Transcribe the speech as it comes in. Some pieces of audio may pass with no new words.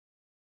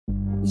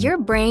Your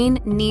brain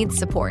needs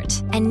support,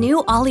 and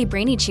new Ollie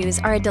Brainy Chews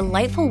are a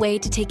delightful way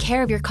to take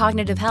care of your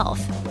cognitive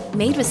health.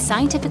 Made with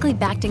scientifically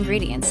backed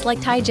ingredients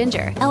like Thai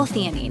ginger,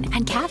 L-theanine,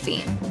 and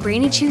caffeine,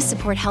 Brainy Chews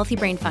support healthy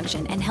brain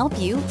function and help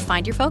you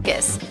find your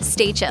focus,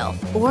 stay chill,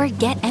 or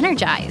get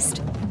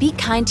energized. Be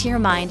kind to your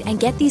mind and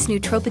get these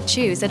nootropic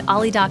chews at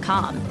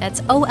ollie.com.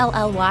 That's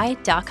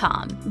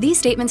OLLY.com. These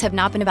statements have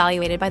not been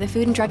evaluated by the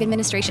Food and Drug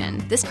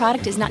Administration. This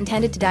product is not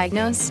intended to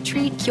diagnose,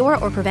 treat, cure,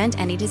 or prevent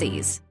any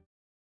disease.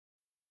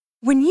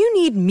 When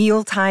you need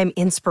mealtime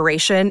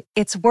inspiration,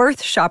 it's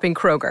worth shopping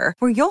Kroger,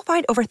 where you'll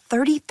find over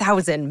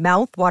 30,000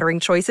 mouth-watering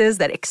choices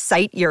that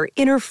excite your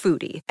inner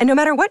foodie. And no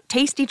matter what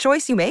tasty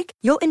choice you make,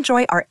 you'll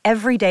enjoy our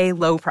everyday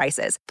low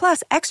prices,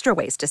 plus extra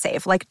ways to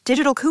save, like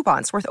digital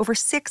coupons worth over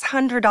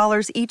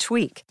 $600 each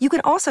week. You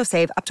can also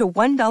save up to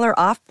 $1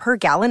 off per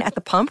gallon at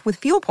the pump with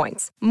fuel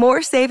points.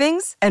 More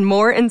savings and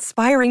more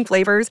inspiring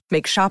flavors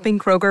make shopping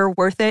Kroger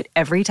worth it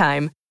every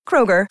time.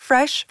 Kroger,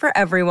 fresh for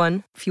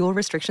everyone. Fuel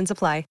restrictions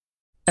apply.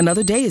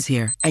 Another day is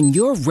here, and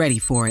you're ready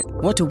for it.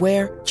 What to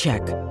wear?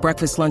 Check.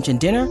 Breakfast, lunch, and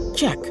dinner?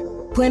 Check.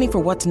 Planning for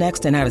what's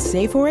next and how to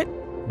save for it?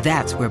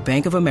 That's where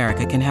Bank of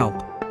America can help.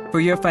 For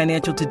your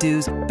financial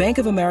to-dos, Bank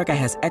of America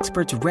has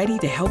experts ready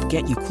to help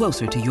get you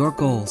closer to your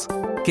goals.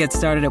 Get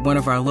started at one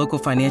of our local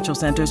financial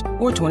centers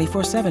or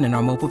 24/7 in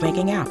our mobile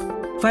banking app.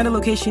 Find a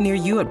location near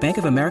you at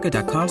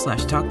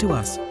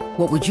bankofamerica.com/talktous.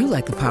 What would you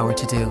like the power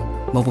to do?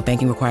 Mobile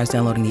banking requires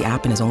downloading the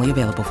app and is only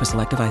available for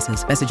select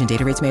devices. Message and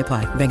data rates may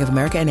apply. Bank of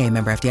America N.A.,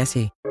 member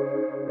FDIC.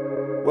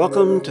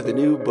 Welcome to the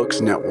New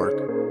Books Network.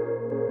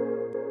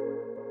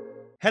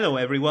 Hello,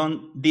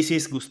 everyone. This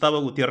is Gustavo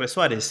Gutierrez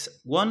Suarez,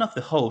 one of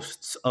the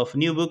hosts of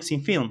New Books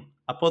in Film,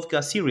 a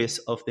podcast series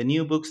of the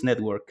New Books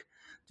Network.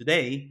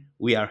 Today,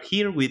 we are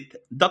here with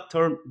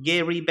Dr.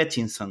 Gary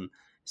Bettinson,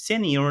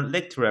 Senior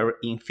Lecturer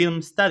in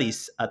Film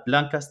Studies at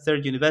Lancaster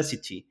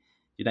University,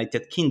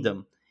 United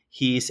Kingdom.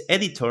 He is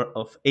editor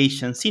of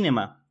Asian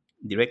Cinema,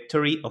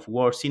 Directory of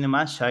World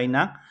Cinema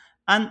China,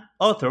 and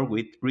author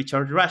with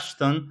Richard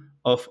Rushton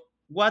of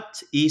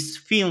What is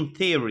Film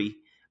Theory?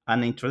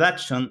 An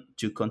Introduction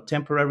to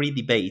Contemporary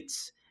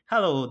Debates.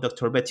 Hello,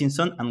 Dr.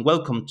 Bettinson, and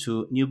welcome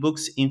to New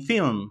Books in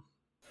Film.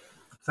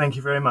 Thank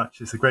you very much.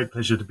 It's a great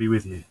pleasure to be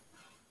with you.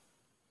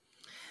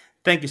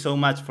 Thank you so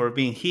much for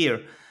being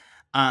here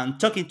and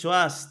talking to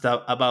us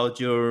about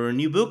your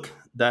new book,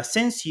 The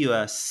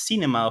Sensuous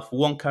Cinema of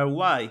Wong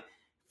Kar-wai,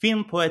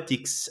 Film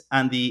Poetics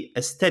and the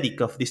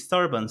Aesthetic of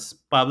Disturbance,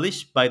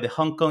 published by the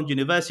Hong Kong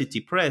University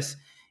Press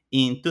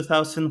in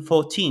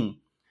 2014.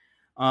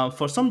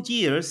 For some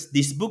years,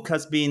 this book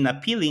has been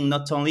appealing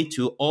not only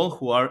to all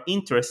who are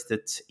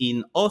interested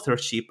in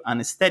authorship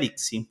and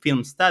aesthetics in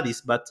film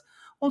studies, but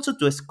also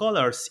to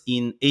scholars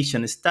in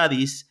Asian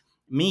studies,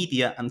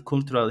 media and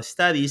cultural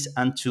studies,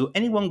 and to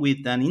anyone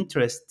with an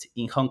interest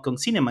in Hong Kong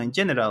cinema in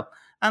general,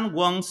 and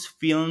Wong's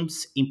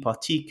films in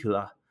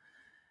particular.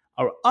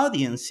 Our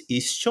audience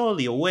is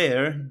surely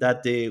aware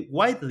that the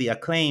widely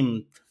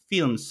acclaimed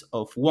films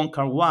of Wong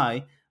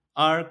Kar-wai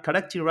are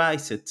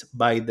characterized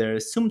by their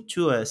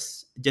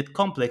sumptuous yet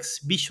complex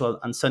visual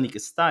and sonic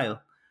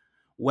style.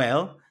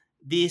 Well,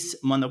 this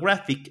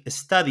monographic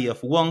study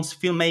of Wong's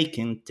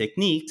filmmaking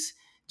techniques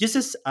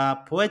uses a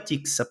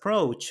poetics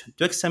approach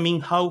to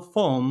examine how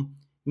form,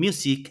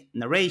 music,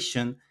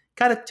 narration,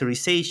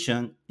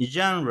 characterization,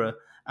 genre,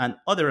 and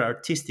other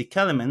artistic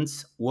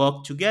elements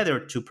work together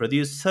to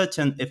produce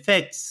certain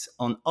effects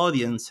on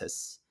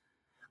audiences.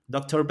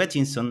 Dr.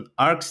 Bettinson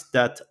argues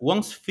that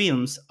Wong's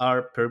films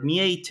are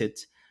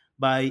permeated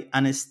by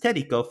an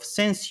aesthetic of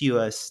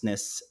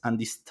sensuousness and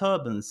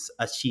disturbance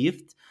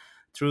achieved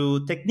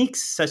through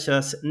techniques such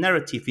as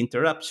narrative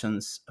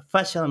interruptions,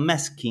 facial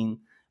masking,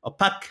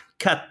 opaque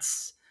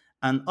cuts,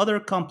 and other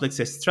complex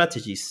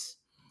strategies.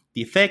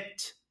 The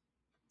effect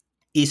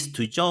is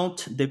to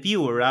jolt the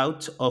viewer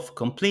out of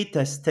complete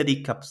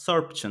aesthetic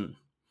absorption.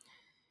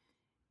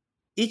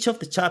 Each of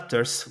the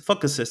chapters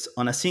focuses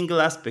on a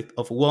single aspect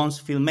of Wong's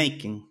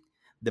filmmaking.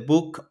 The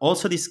book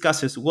also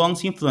discusses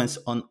Wong's influence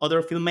on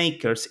other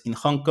filmmakers in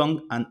Hong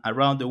Kong and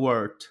around the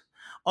world.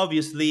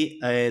 Obviously,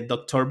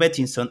 Dr.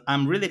 Bettinson,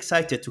 I'm really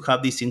excited to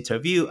have this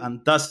interview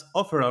and thus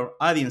offer our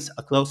audience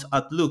a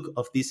close-up look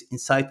of this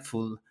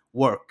insightful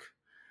work.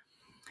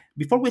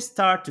 Before we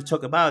start to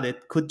talk about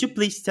it, could you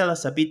please tell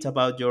us a bit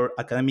about your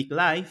academic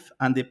life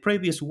and the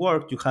previous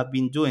work you have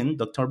been doing,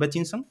 Dr.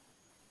 Bettinson?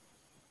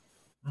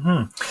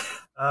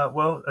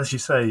 Well, as you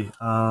say,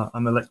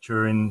 I'm a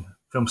lecturer in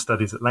film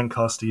studies at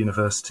Lancaster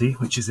University,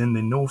 which is in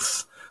the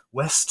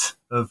northwest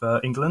of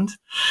England.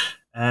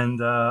 And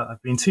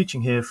I've been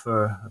teaching here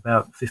for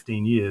about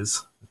 15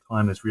 years. The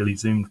time has really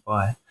zoomed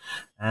by.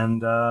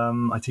 And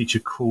I teach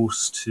a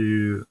course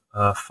to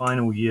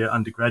final year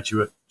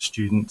undergraduate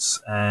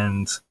students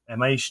and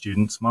MA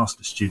students,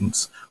 master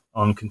students,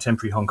 on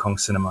contemporary Hong Kong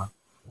cinema.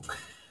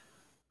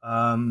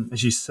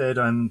 As you said,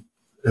 I'm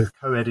a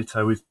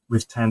co-editor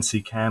with Tan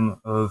Si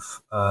Kam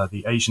of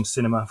the Asian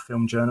Cinema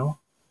Film Journal.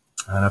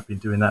 And I've been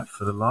doing that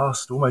for the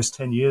last almost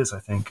 10 years, I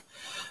think,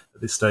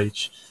 at this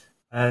stage.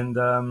 And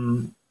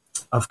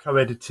I've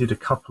co-edited a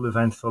couple of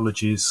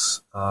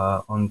anthologies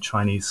on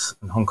Chinese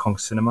and Hong Kong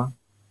cinema.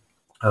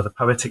 The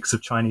Poetics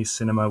of Chinese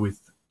Cinema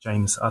with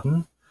James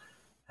Udden,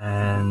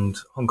 and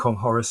Hong Kong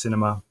Horror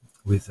Cinema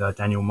with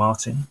Daniel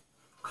Martin.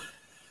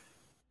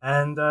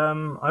 And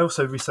I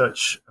also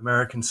research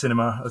American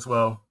cinema as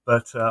well,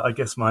 but I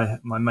guess my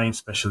main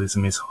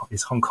specialism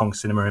is Hong Kong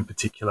cinema, in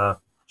particular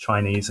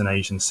Chinese and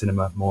Asian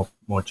cinema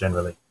more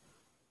generally.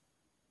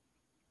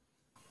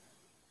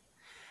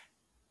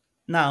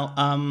 Now,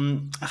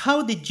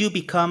 how did you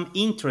become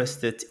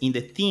interested in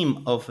the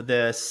theme of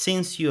the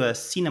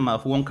sensuous cinema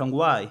of Wong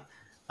Kar-wai?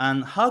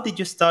 And how did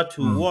you start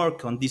to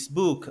work on this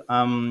book?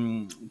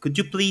 Could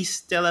you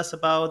please tell us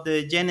about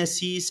the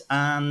genesis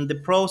and the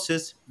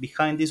process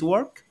behind this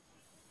work?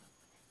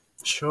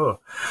 Sure.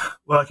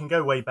 Well, I can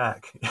go way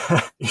back,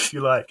 if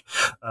you like.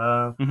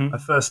 I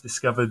first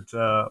discovered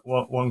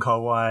Wong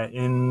Kar-wai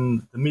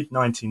in the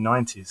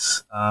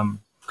mid-1990s,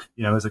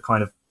 as a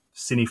kind of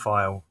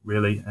cinephile,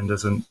 really, and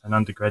as an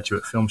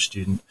undergraduate film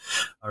student.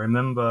 I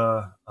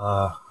remember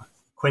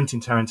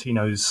Quentin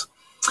Tarantino's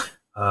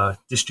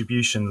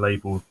distribution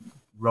label,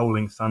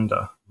 Rolling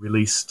Thunder,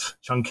 released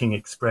Chungking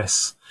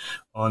Express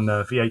on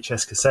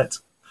VHS cassette.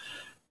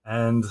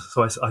 And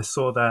so I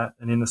saw that,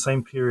 and in the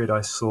same period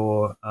I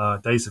saw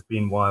Days of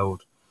Being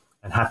Wild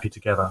and Happy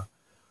Together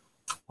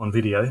on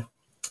video,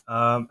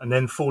 and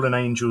then Fallen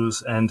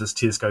Angels and As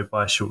Tears Go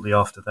By shortly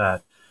after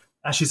that.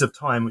 Ashes of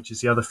Time, which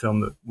is the other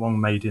film that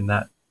Wong made in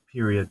that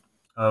period,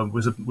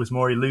 was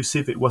more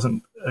elusive. It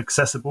wasn't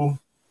accessible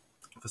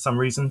for some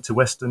reason to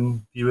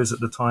Western viewers at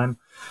the time.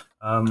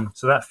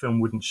 So that film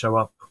wouldn't show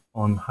up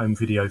on home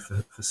video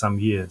for some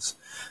years.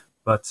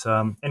 But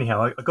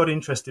anyhow, I got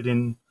interested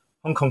in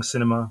Hong Kong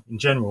cinema in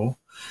general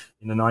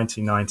in the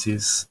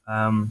 1990s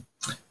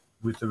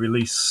with the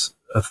release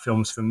of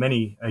films from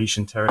many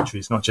Asian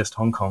territories, not just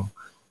Hong Kong,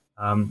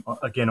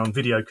 again on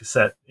video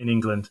cassette in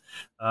England.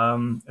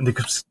 And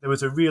there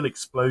was a real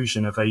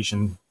explosion of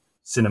Asian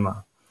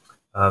cinema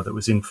that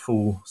was in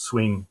full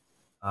swing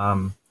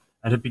and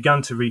had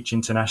begun to reach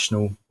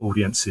international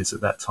audiences at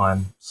that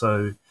time.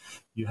 So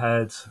you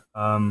had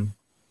Kitano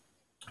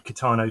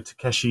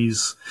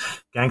Takeshi's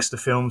gangster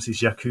films, his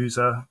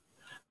Yakuza,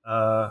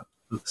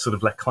 sort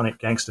of laconic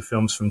gangster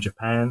films from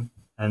Japan,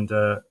 and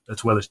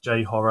as well as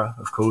J-horror,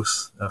 of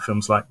course.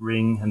 Films like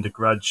Ring and The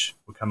Grudge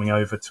were coming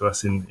over to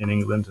us in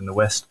England and the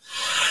West.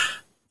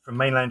 From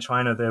mainland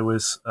China, there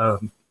was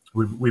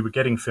we were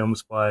getting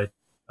films by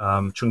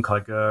Chung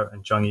Kai-ge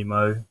and Zhang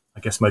Yimou, I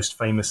guess most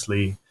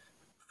famously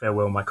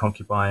Farewell My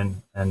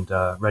Concubine and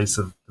Raise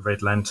of the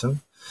Red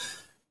Lantern,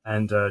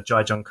 and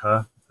Jai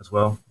Jung-ke as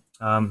well.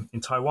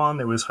 In Taiwan,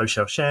 there was Ho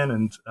Xiaoshen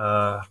and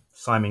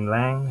Tsai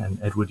Ming-lang and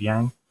Edward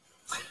Yang.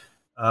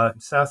 The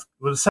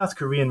South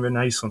Korean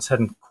Renaissance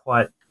hadn't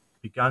quite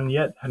begun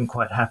yet, hadn't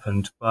quite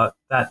happened, but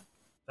that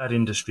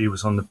industry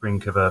was on the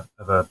brink of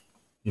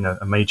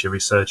a major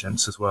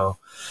resurgence as well.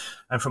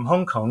 And from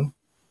Hong Kong,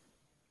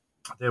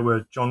 there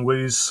were John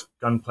Woo's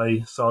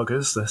gunplay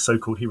sagas, the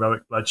so-called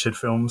heroic bloodshed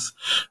films,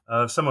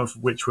 some of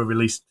which were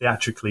released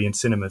theatrically in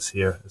cinemas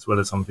here, as well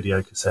as on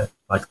video cassette,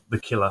 like The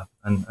Killer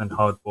and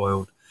Hard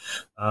Boiled.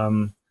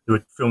 There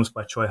were films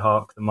by Choi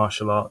Hark, the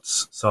martial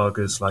arts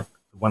sagas like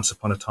the Once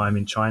Upon a Time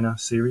in China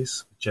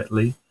series, Jet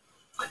Li.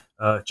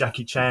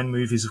 Jackie Chan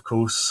movies, of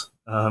course,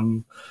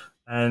 and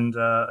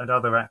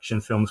other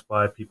action films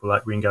by people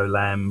like Ringo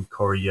Lam,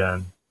 Corey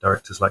Yuen,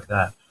 directors like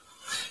that.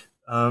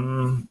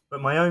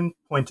 But my own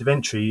point of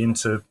entry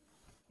into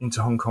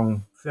Hong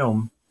Kong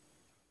film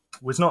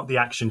was not the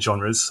action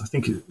genres, I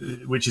think,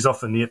 which is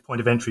often the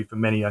point of entry for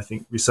many, I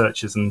think,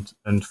 researchers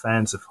and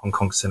fans of Hong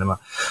Kong cinema,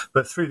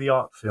 but through the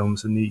art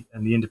films and the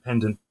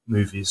independent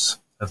movies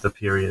of the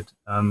period.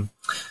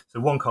 So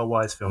Wong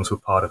Kar-wai's films were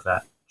part of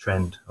that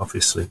trend,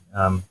 obviously.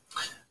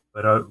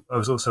 But I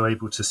was also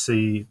able to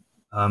see,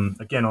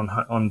 again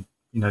on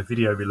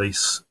video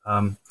release,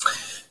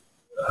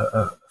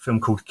 a film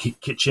called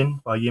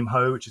Kitchen by Yim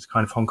Ho, which is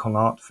kind of Hong Kong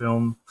art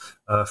film.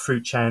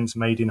 Fruit Chan's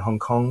Made in Hong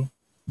Kong,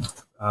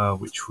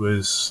 which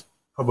is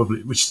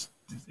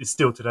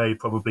still today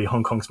probably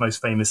Hong Kong's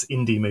most famous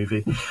indie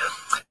movie,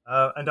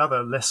 and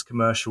other less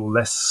commercial,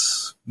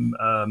 less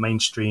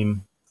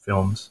mainstream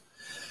films.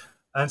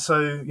 And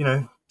so,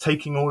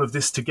 taking all of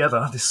this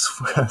together, this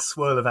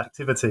swirl of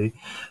activity,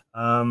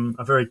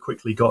 I very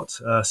quickly got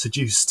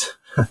seduced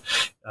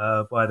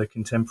by the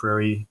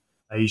contemporary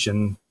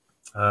Asian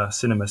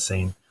cinema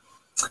scene.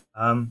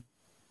 And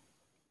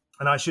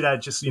I should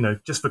add,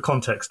 just for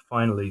context,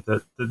 finally,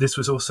 that this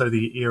was also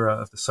the era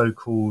of the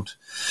so-called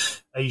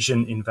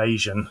Asian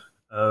invasion,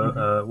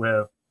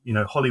 where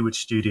Hollywood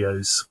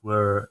studios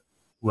were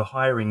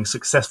hiring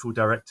successful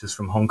directors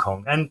from Hong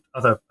Kong and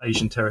other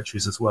Asian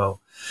territories as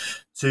well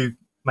to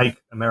make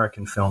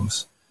American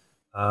films.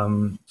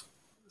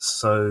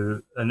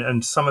 So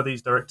some of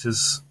these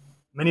directors,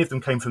 many of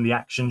them came from the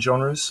action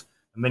genres.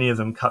 Many of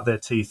them cut their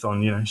teeth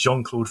on,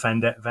 Jean-Claude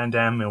Van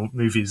Damme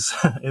movies.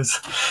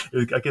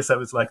 I guess that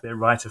was like their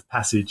rite of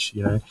passage,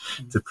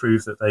 to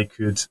prove that they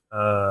could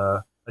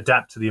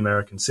adapt to the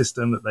American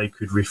system, that they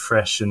could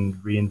refresh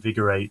and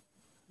reinvigorate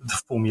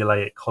the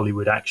formulaic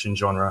Hollywood action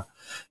genre,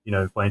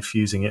 by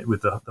infusing it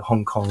with the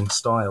Hong Kong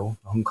style,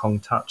 the Hong Kong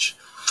touch.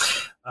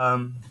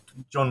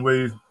 John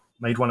Woo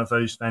made one of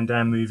those Van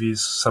Damme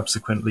movies,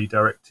 subsequently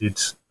directed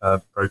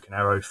Broken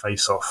Arrow,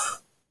 Face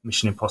Off,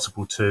 Mission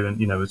Impossible 2,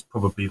 and, was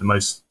probably the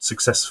most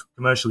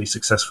commercially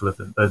successful of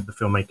the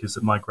filmmakers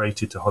that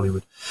migrated to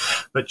Hollywood.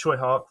 But Choi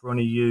Hark,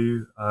 Ronnie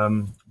Yu,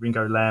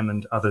 Ringo Lam,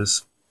 and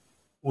others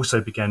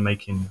also began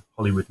making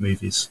Hollywood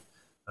movies,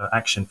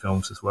 action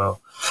films as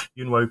well.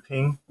 Yuen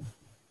Woo-ping,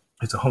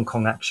 who's a Hong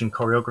Kong action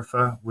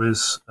choreographer,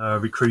 was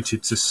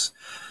recruited to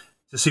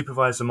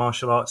supervise the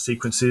martial arts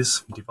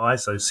sequences,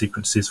 devise those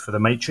sequences for The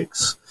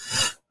Matrix.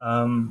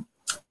 Ang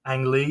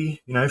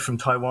Lee, from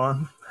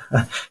Taiwan,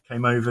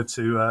 came over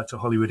to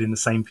Hollywood in the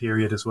same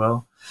period as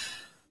well.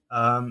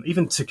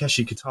 Even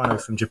Takeshi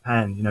Kitano from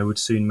Japan, would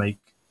soon make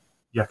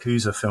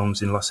Yakuza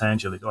films in Los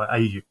Angeles, or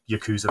a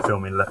Yakuza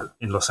film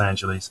in Los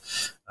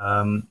Angeles.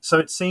 So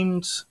it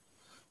seemed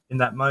in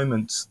that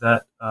moment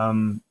that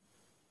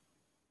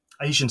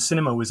Asian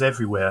cinema was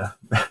everywhere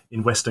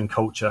in Western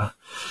culture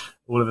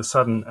all of a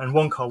sudden. And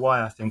Wong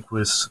Kar-wai, I think,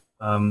 was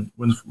one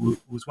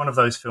of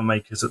those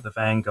filmmakers at the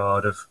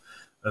vanguard of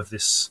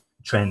this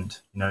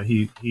trend.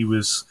 He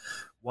was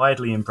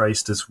widely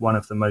embraced as one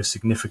of the most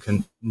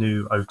significant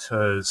new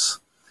auteurs,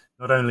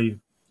 not only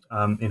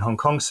in Hong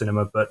Kong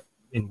cinema, but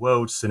in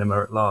world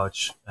cinema at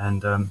large.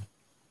 And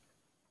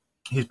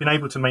he's been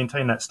able to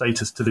maintain that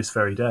status to this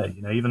very day,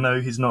 even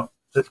though he's not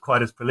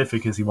quite as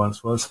prolific as he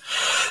once was.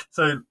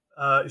 So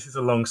this is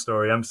a long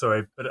story, I'm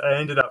sorry, but I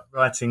ended up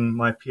writing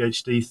my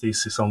PhD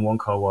thesis on Wong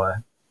Kar-wai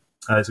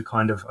as a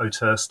kind of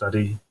auteur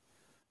study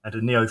and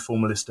a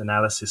neo-formalist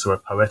analysis, or a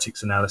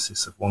poetics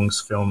analysis, of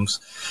Wong's films.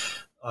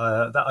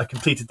 That I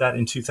completed that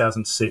in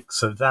 2006.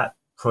 So that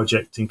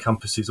project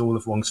encompasses all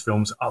of Wong's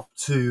films up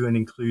to and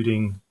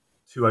including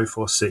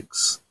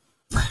 2046.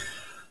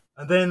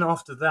 And then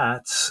after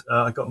that,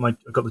 I got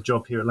the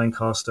job here at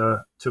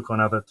Lancaster, took on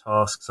other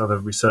tasks, other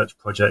research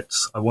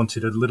projects. I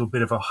wanted a little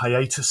bit of a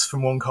hiatus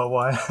from Wong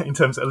Kar-wai in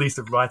terms, at least,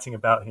 of writing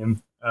about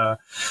him.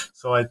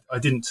 So I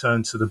didn't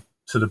turn to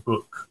the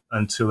book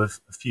until a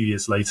few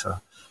years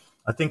later.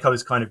 I think I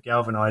was kind of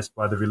galvanized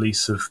by the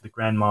release of The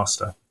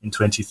Grandmaster in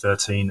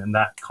 2013, and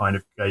that kind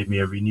of gave me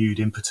a renewed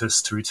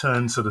impetus to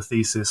return to the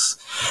thesis.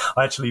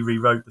 I actually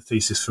rewrote the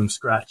thesis from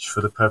scratch for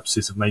the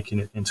purposes of making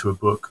it into a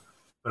book,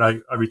 but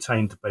I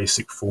retained the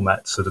basic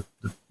format, so the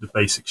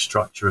basic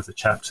structure of the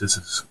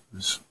chapters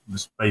was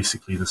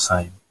basically the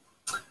same.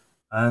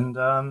 And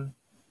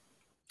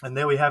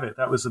there we have it.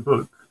 That was the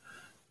book.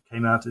 It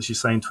came out, as you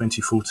say, in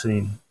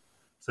 2014.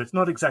 So it's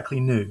not exactly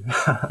new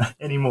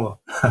anymore.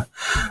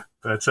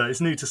 But it's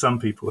new to some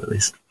people, at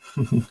least.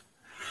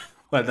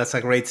 Well, that's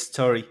a great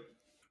story.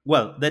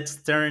 Well, let's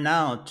turn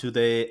now to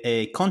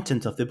the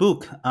content of the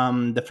book.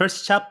 The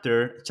first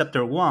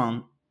chapter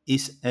 1,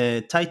 is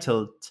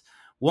titled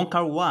Wong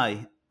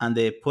Kar-wai and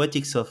the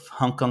Poetics of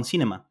Hong Kong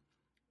Cinema.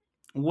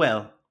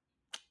 Well,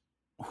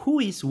 who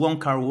is Wong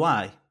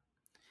Kar-wai?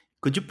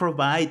 Could you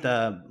provide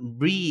a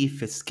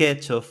brief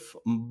sketch of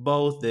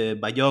both the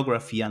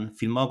biography and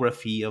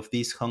filmography of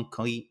this Hong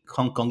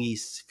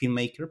Kongese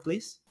filmmaker,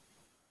 please?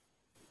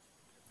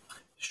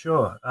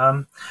 Sure.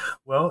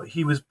 Well,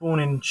 he was born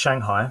in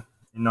Shanghai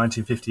in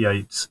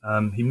 1958.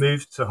 He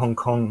moved to Hong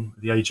Kong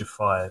at the age of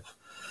 5.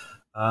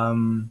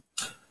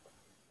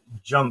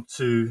 Jumped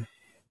to,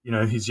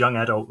 his young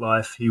adult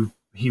life.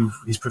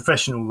 His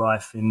professional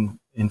life in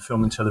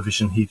film and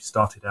television. He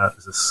started out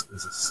as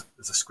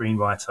a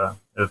screenwriter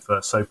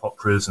of soap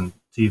operas and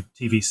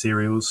TV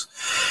serials.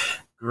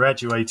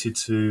 Graduated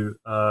to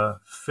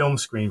film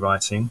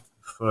screenwriting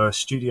for a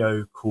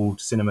studio called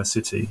Cinema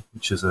City,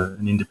 which is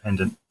an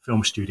independent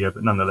film studio,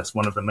 but nonetheless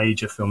one of the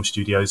major film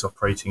studios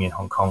operating in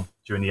Hong Kong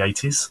during the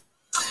 80s.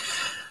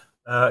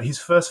 His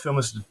first film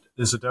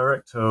as a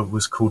director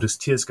was called As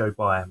Tears Go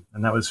By,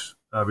 and that was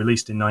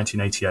released in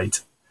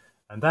 1988.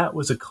 And that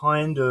was a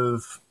kind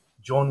of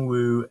John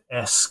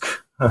Woo-esque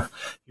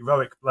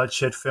heroic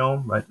bloodshed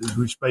film, right,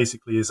 which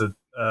basically is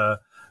a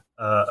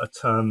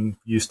term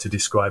used to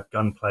describe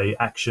gunplay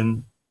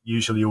action,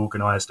 usually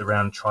organized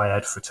around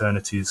triad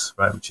fraternities,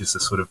 right, which is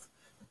the sort of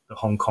the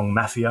Hong Kong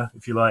mafia,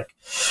 if you like.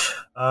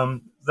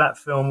 That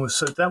film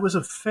was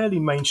a fairly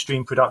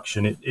mainstream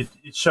production. It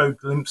showed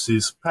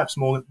glimpses, perhaps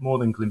more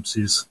than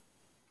glimpses,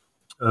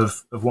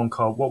 of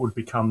what would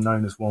become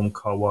known as Wong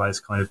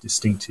Kar-wai's kind of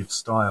distinctive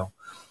style.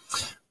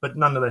 But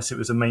nonetheless, it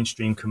was a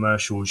mainstream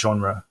commercial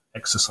genre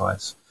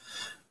exercise.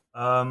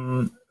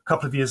 A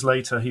couple of years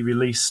later, he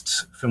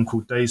released a film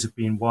called Days of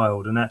Being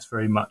Wild, and that's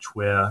very much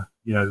where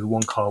the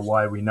Wong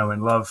Kar-wai we know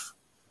and love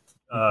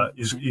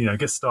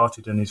gets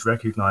started and is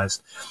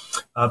recognized.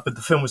 But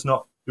the film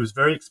it was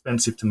very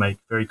expensive to make,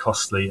 very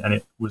costly, and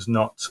it was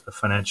not a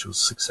financial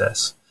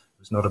success. It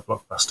was not a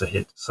blockbuster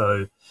hit,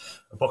 so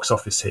a box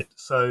office hit.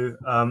 So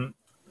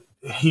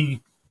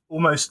he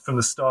almost from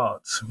the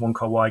start, Wong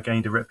Kar-wai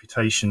gained a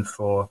reputation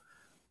for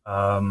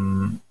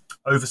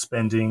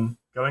overspending,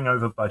 going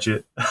over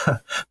budget,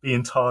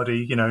 being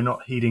tardy,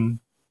 not heeding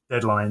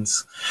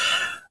deadlines.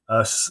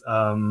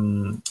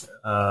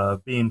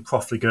 being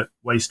profligate,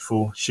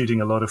 wasteful, shooting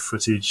a lot of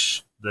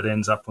footage that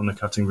ends up on the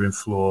cutting room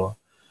floor,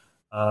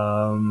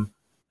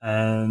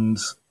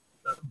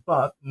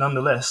 but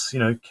nonetheless,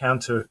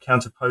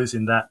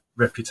 counterposing that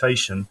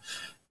reputation,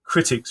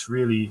 critics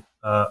really,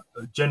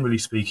 generally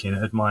speaking,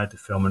 admired the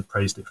film and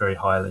praised it very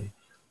highly,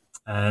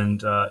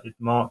 and it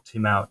marked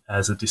him out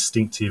as a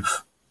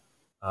distinctive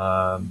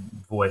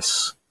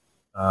voice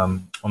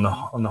on the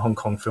Hong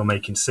Kong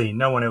filmmaking scene.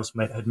 No one else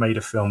had made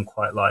a film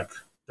quite like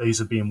Days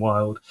of Being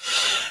Wild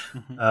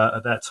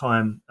at that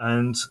time,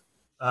 and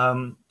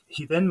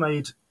he then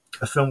made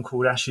a film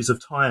called Ashes of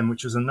Time,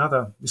 which was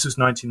this was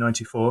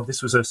 1994.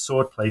 This was a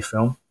swordplay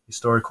film,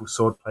 historical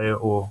swordplay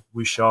or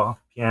wuxia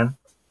pian,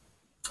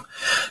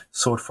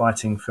 sword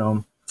fighting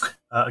film.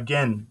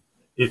 Again,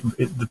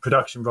 the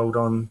production rolled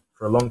on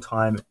for a long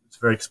time. It was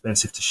very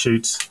expensive to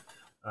shoot.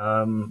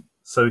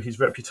 So his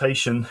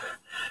reputation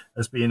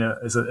as being a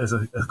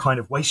kind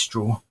of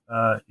wastrel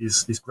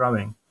is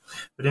growing.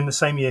 But in the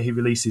same year, he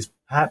releases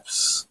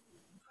perhaps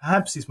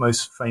his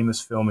most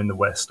famous film in the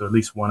West, or at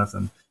least one of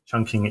them,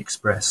 Chungking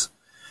Express.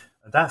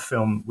 That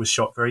film was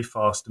shot very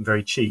fast and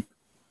very cheap,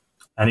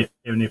 and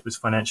it was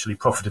financially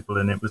profitable,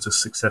 and it was a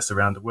success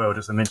around the world.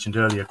 As I mentioned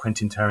earlier,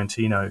 Quentin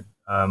Tarantino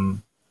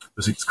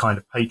was its kind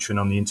of patron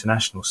on the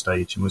international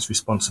stage and was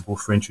responsible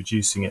for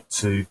introducing it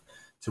to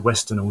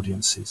Western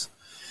audiences.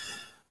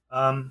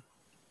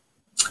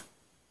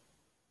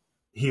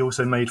 He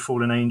also made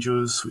Fallen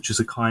Angels, which is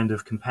a kind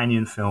of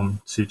companion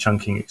film to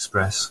Chungking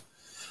Express.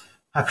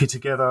 Happy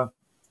Together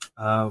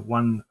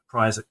won a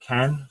prize at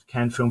Cannes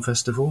Film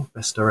Festival,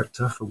 Best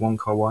Director for Wong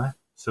Kar-wai.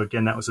 So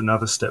again, that was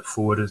another step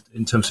forward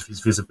in terms of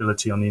his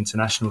visibility on the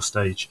international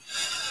stage.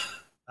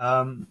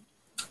 And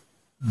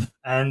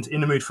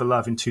In the Mood for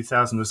Love in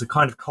 2000 was a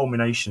kind of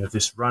culmination of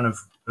this run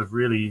of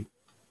really,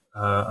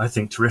 I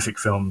think, terrific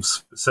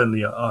films, but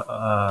certainly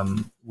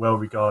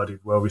well-regarded,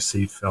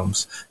 well-received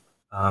films.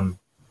 In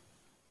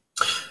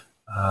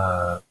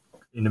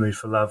the Mood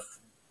for Love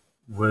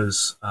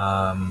was,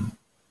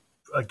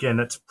 again,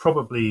 it's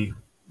probably,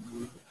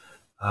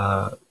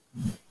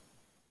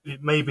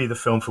 it may be the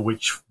film for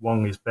which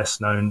Wong is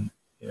best known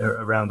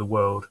around the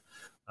world.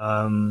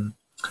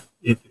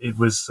 It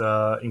was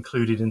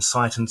included in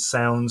Sight and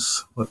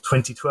Sound's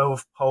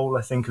 2012 poll,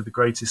 I think, of the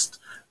greatest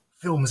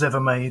films ever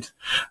made,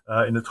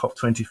 in the top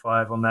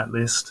 25 on that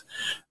list.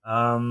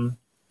 And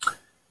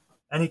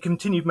he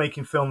continued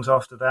making films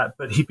after that,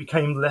 but he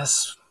became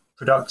less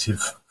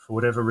productive for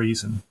whatever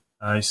reason.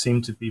 He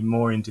seemed to be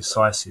more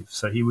indecisive.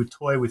 So he would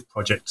toy with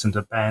projects and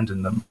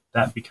abandon them.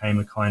 That became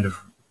a kind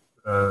of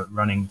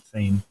running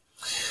theme.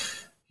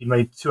 He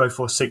made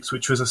 2046,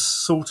 which was a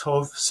sort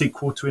of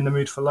sequel to In the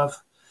Mood for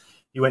Love.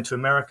 He went to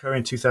America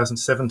in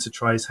 2007 to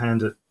try his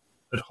hand at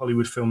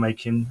Hollywood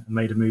filmmaking and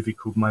made a movie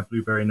called My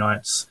Blueberry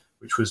Nights,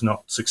 which was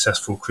not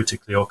successful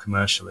critically or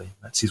commercially.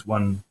 That's his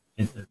one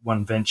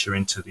venture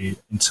into the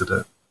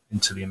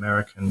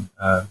American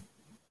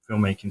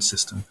filmmaking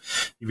system.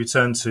 He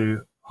returned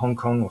to Hong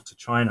Kong, or to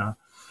China,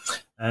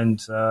 and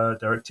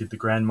directed The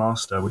Grand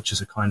Master, which is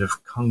a kind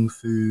of kung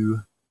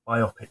fu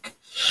biopic,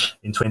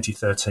 in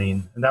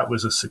 2013, and that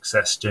was a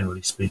success,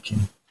 generally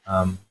speaking.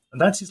 And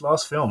that's his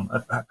last film.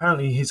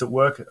 Apparently, he's at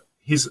work.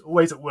 He's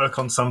always at work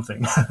on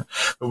something,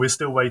 but we're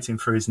still waiting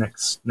for his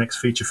next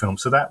feature film.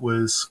 So that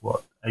was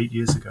 8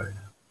 years ago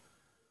now.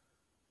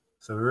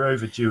 So we're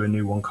overdue a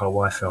new Wong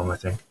Kar-wai film, I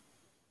think.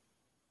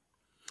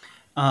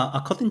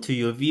 According to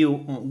your view,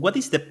 what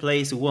is the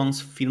place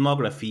Wong's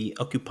filmography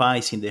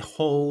occupies in the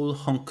whole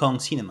Hong Kong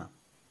cinema?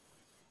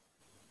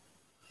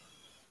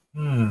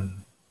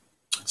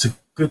 It's a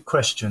good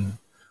question.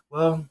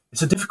 Well,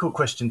 it's a difficult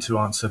question to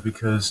answer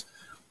because,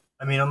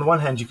 I mean, on the one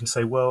hand, you can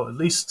say, well, at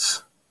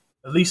least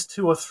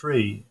 2 or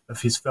 3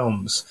 of his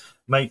films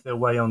make their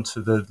way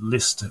onto the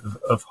list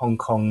of Hong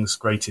Kong's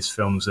greatest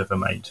films ever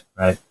made,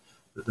 right?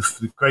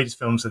 The greatest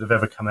films that have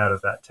ever come out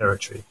of that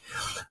territory.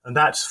 And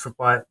that's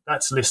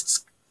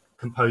lists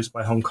composed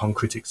by Hong Kong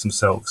critics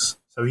themselves.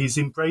 So he's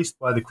embraced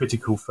by the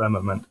critical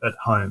firmament at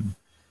home.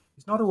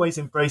 He's not always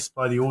embraced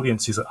by the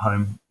audiences at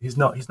home. He's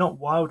not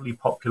wildly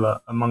popular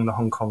among the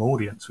Hong Kong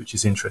audience, which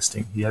is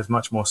interesting. He has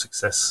much more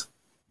success,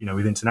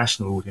 with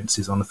international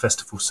audiences on the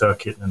festival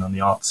circuit and on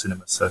the art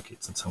cinema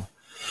circuits and so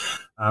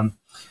on.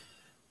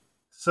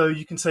 So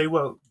you can say,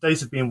 well,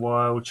 Days of Being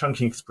Wild,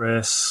 Chungking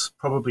Express,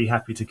 probably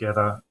Happy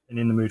Together, and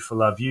In the Mood for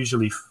Love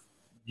usually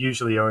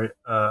are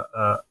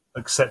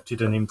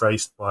accepted and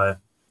embraced by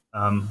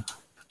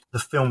the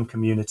film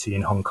community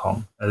in Hong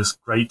Kong as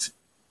great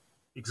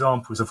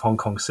examples of Hong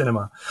Kong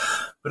cinema.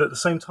 But at the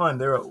same time,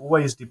 there are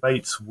always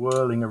debates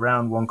whirling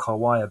around Wong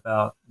Kar-wai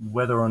about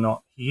whether or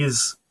not he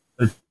is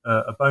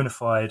a bona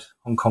fide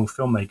Hong Kong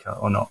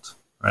filmmaker or not,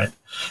 right?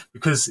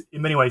 Because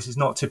in many ways, he's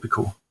not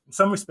typical. In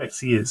some respects,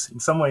 he is. In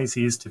some ways,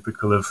 he is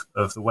typical of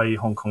the way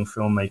Hong Kong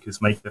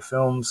filmmakers make their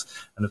films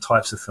and the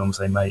types of films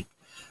they make.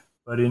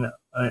 But in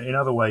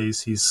other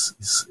ways, he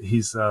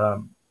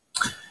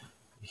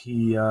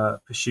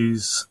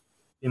pursues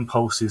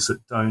impulses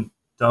that don't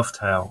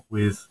dovetail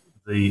with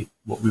basically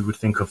what we would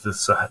think of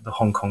as the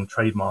Hong Kong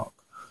trademark.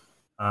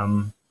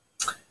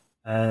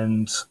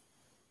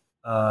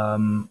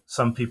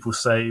 Some people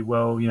say,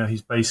 well,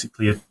 he's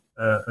basically he's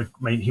a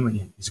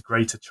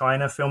Greater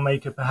China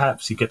filmmaker,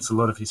 perhaps. He gets a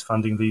lot of his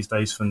funding these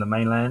days from the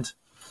mainland.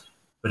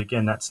 But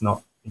again, that's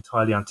not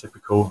entirely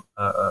untypical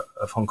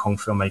of Hong Kong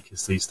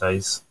filmmakers these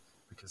days,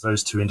 because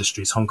those two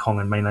industries, Hong Kong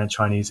and mainland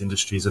Chinese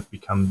industries, have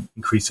become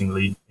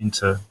increasingly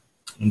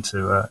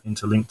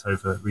interlinked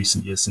over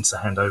recent years since the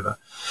handover.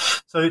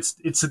 So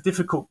it's a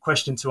difficult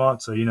question to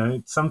answer.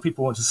 Some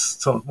people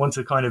want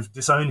to kind of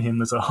disown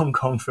him as a Hong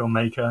Kong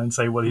filmmaker and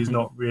say, well, he's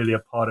not really a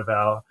part of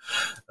our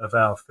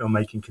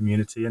filmmaking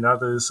community, and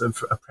others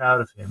are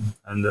proud of him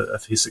and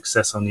of his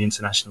success on the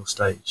international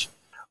stage.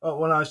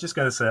 Well, I was just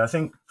going to say, I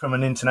think from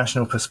an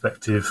international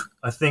perspective,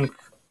 I think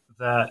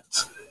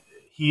that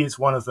he is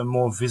one of the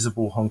more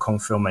visible Hong Kong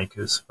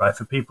filmmakers, right?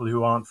 For people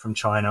who aren't from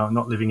China,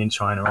 not living in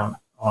China,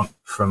 aren't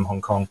from Hong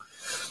Kong.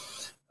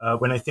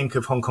 When I think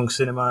of Hong Kong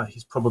cinema,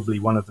 he's probably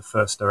one of the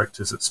first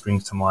directors that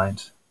springs to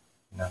mind.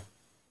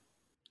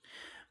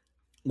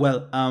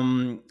 Well,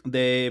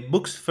 the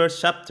book's first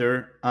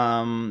chapter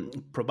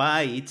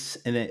provides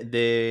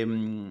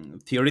the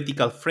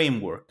theoretical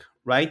framework,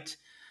 right?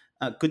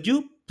 Could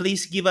you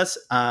please give us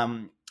a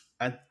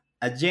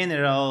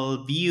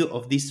general view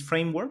of this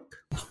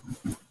framework?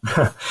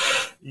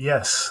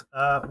 Yes.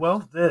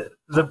 Well,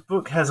 the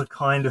book has a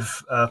kind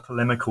of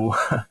polemical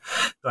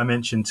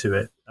dimension to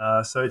it.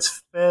 So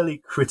it's fairly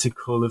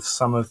critical of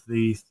some of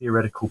the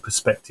theoretical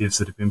perspectives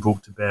that have been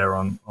brought to bear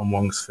on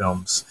Wong's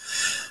films.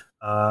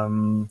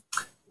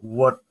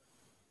 What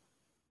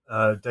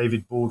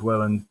David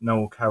Baldwell and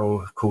Noel Carroll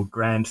have called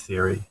grand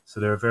theory. So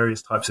there are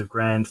various types of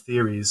grand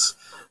theories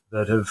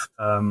that have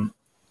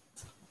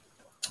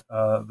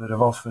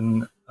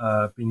often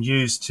been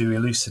used to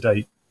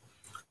elucidate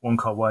Wong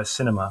Kar-wai's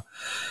cinema.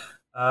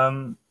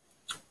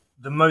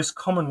 The most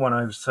common one,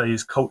 I would say,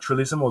 is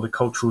culturalism, or the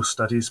cultural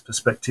studies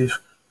perspective.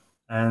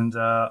 And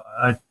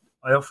I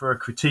offer a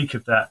critique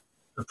of that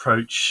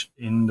approach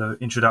in the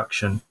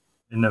introduction,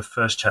 in the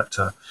first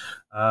chapter.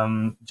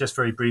 Just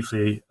very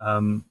briefly,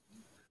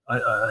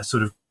 I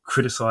sort of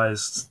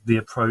criticized the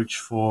approach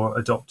for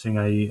adopting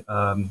a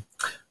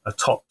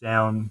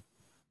top-down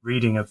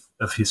reading of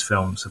his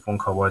films, of Wong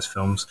Kar-wai's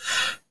films,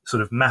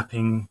 sort of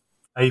mapping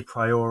a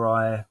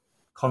priori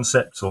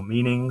concepts or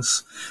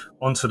meanings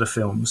onto the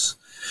films,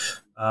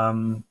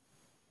 and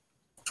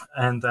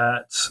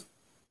that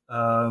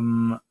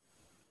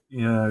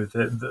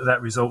that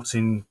results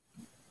in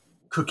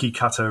cookie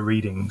cutter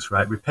readings,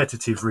 right?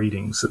 Repetitive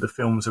readings, that the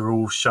films are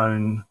all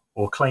shown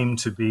or claimed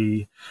to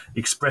be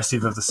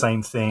expressive of the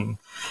same thing,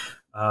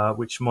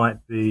 which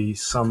might be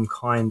some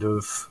kind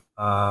of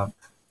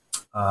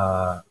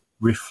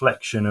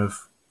reflection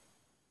of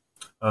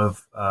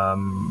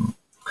Hong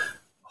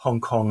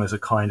Kong as a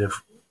kind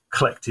of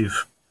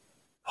collective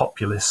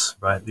populace,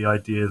 right? The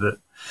idea that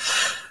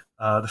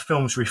the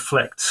films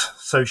reflect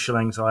social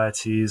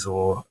anxieties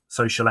or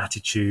social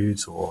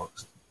attitudes, or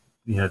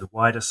the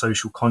wider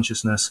social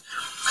consciousness,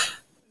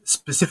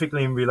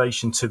 specifically in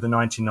relation to the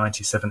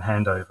 1997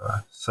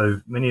 handover. So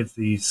many of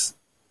the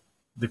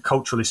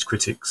culturalist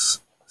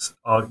critics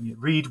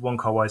read Wong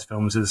Kar-wai's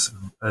films as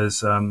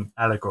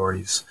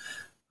allegories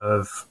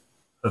of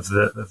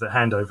the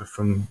handover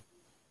from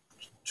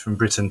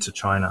Britain to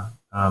China.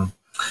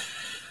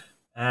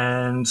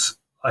 And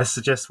I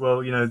suggest,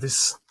 well,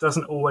 this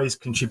doesn't always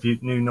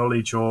contribute new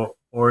knowledge and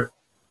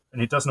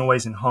it doesn't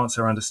always enhance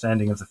our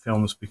understanding of the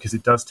films, because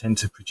it does tend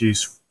to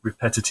produce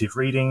repetitive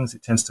readings.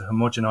 It tends to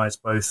homogenize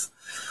both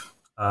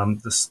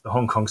the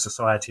Hong Kong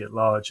society at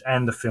large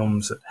and the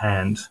films at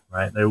hand,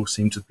 right? They all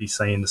seem to be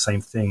saying the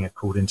same thing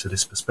according to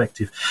this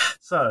perspective.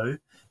 So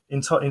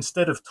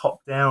instead of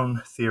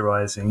top-down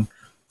theorizing,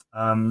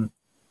 I'm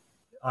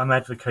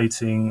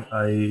advocating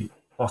a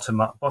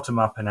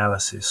bottom-up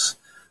analysis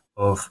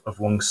of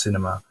Wong's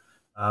cinema.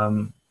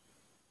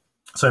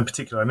 So in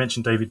particular, I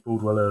mentioned David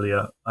Baldwell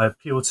earlier. I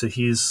appeal to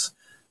his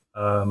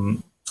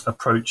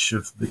approach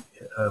of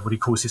what he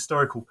calls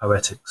historical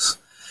poetics,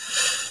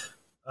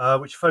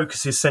 which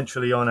focuses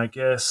centrally on, I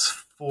guess,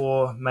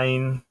 four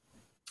main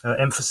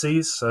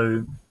emphases.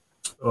 So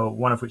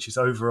one of which is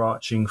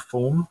overarching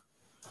form,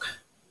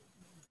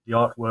 the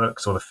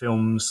artworks or the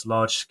film's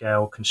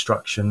large-scale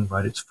construction,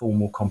 right? Its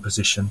formal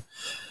composition.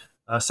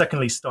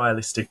 Secondly,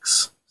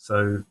 stylistics,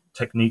 so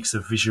techniques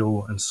of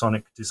visual and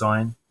sonic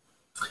design.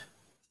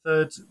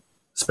 Third,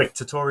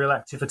 spectatorial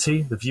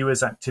activity, the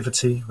viewer's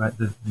activity, right?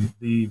 The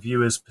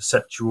viewer's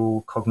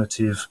perceptual,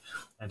 cognitive,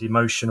 and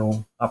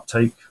emotional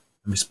uptake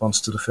in response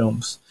to the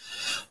films.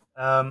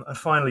 And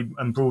finally,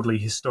 and broadly,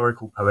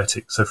 historical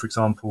poetics. So, for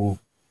example,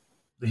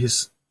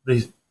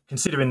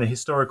 considering the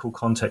historical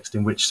context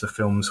in which the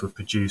films were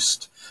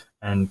produced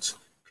and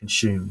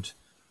consumed.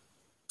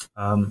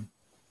 And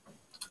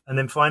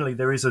then finally,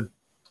 there is a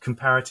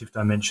comparative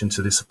dimension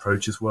to this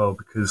approach as well,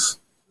 because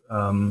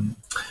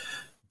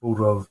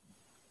Baldwell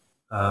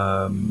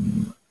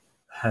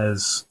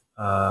has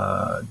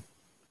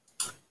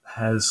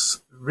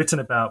has written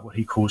about what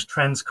he calls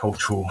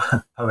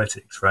transcultural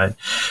poetics, right?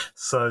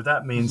 So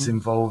that means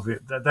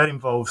that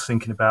involves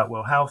thinking about,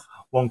 well, how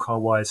Wong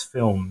Kar-wai's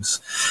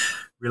films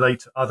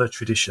relate to other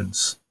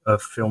traditions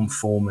of film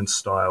form and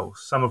style,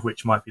 some of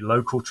which might be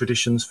local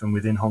traditions from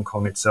within Hong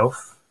Kong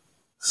itself,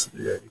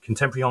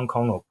 contemporary Hong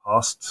Kong or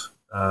past,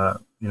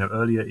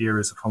 earlier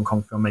eras of Hong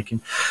Kong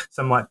filmmaking.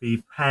 Some might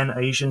be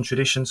Pan-Asian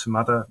traditions from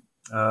other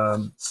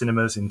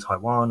cinemas in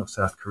Taiwan or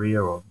South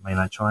Korea or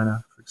mainland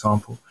China, for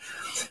example.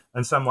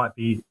 And some might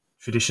be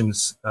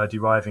traditions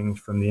deriving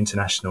from the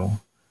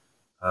international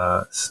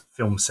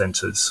film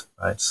centres,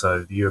 right?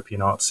 So the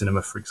European art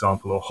cinema, for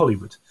example, or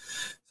Hollywood.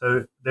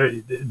 So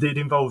it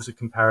involves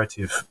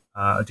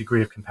a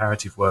degree of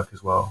comparative work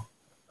as well.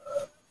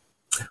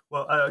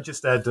 I'll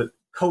just add that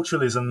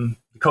culturalism,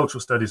 the cultural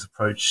studies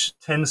approach,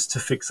 tends to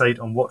fixate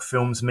on what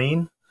films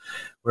mean,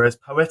 whereas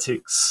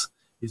poetics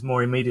is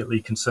more immediately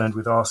concerned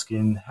with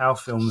asking how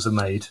films are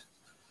made,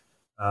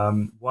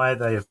 why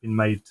they have been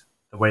made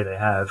the way they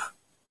have,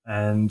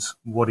 and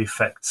what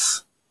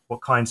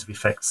kinds of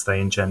effects they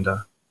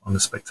engender on the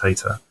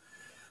spectator.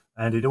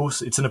 And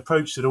it's an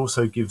approach that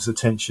also gives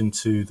attention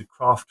to the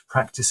craft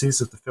practices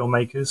of the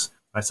filmmakers,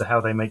 right? So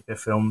how they make their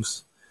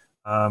films,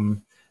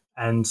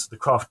 and the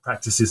craft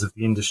practices of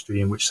the industry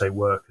in which they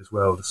work as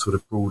well, the sort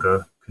of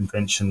broader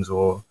conventions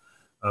or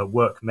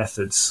work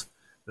methods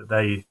that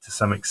they, to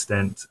some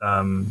extent,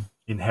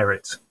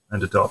 inherit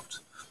and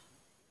adopt.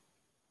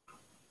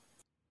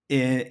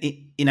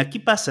 In a key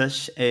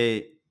passage,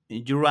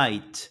 you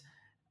write,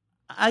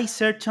 I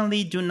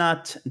certainly do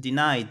not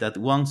deny that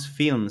Wong's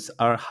films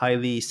are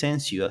highly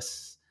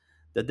sensuous,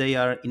 that they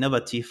are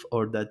innovative,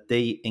 or that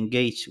they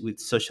engage with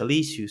social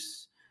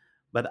issues.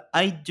 But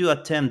I do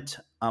attempt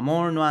a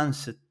more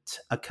nuanced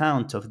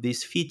account of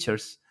these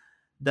features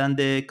than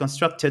the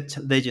constructed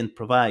legend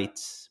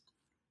provides.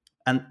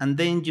 And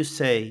then you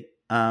say,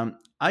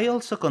 I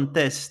also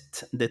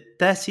contest the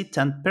tacit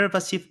and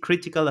pervasive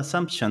critical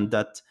assumption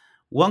that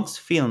Wong's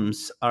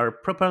films are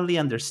properly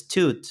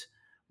understood,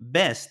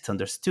 best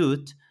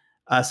understood,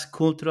 as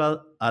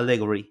cultural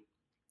allegory.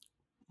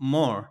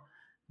 More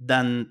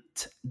than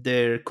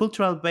their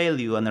cultural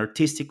value and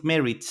artistic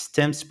merit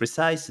stems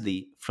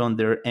precisely from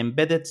their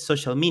embedded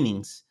social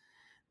meanings.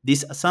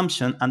 This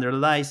assumption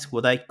underlies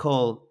what I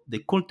call the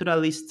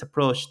culturalist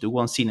approach to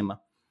Wong cinema.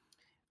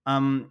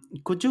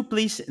 Could you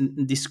please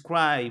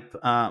describe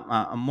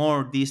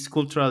more this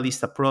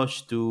culturalist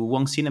approach to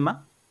Wong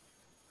cinema?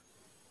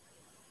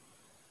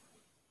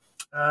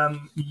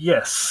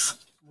 Yes.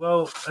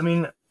 Well, I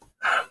mean,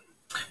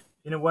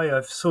 in a way,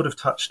 I've sort of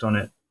touched on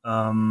it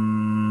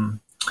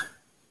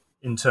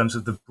in terms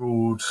of the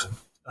broad,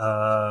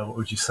 what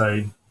would you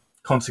say,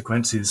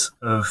 consequences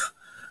of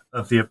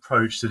the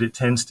approach, that it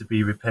tends to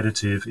be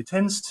repetitive. It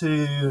tends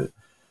to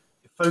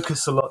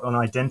focus a lot on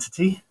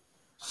identity,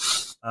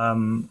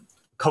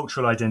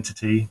 cultural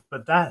identity,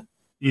 but that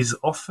is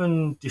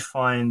often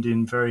defined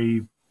in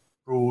very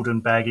broad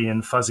and baggy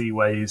and fuzzy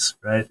ways,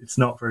 right? It's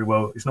not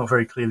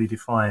very clearly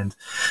defined.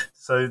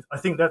 So I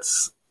think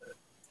there's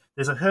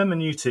a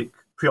hermeneutic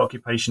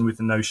preoccupation with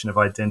the notion of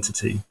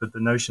identity, but the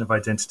notion of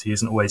identity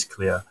isn't always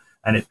clear,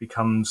 and it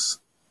becomes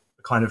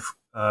a kind of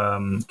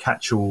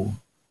catch-all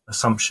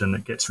assumption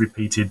that gets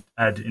repeated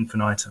ad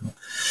infinitum.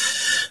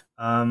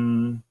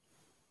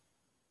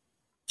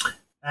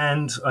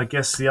 And I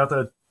guess the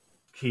other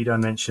key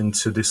dimension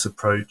to this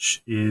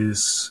approach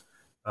is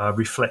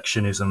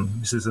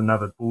reflectionism. This is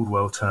another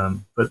Baldwell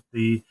term, but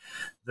the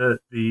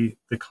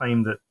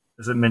claim that,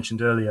 as I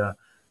mentioned earlier,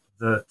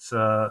 that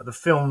the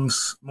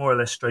films more or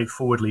less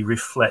straightforwardly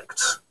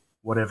reflect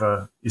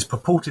whatever is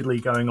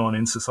purportedly going on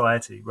in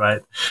society,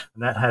 right?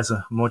 And that has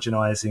a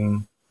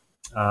homogenizing.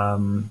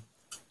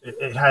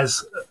 It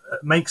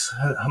makes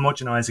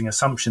homogenizing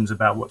assumptions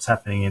about what's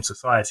happening in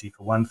society,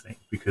 for one thing,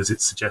 because it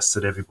suggests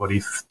that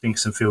everybody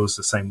thinks and feels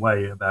the same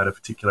way about a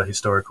particular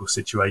historical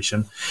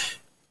situation.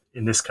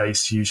 In this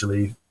case,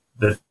 usually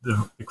the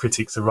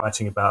critics are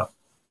writing about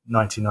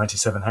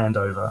 1997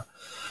 handover,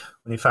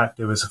 when in fact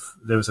there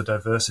was a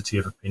diversity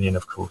of opinion,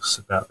 of course,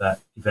 about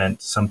that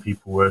event. Some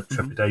people were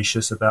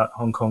trepidatious about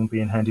Hong Kong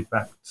being handed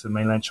back to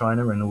mainland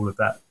China and all of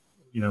that,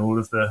 all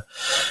of the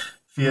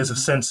fears of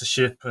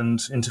censorship and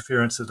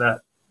interference of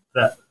that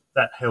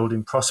held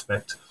in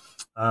prospect.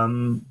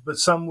 But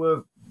some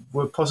were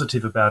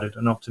positive about it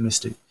and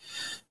optimistic.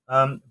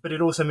 But it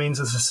also means,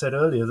 as I said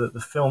earlier, that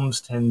the films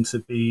tend to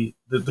be,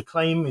 the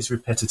claim is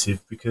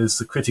repetitive because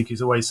the critic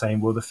is always saying,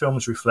 well, the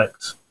films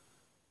reflect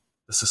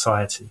the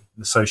society,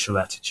 the social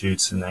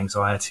attitudes and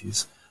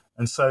anxieties.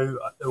 And so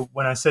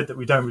when I said that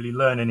we don't really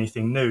learn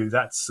anything new,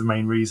 that's the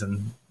main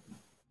reason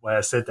why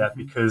I said that,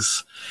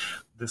 because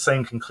the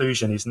same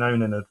conclusion is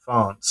known in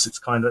advance.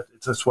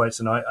 That's why it's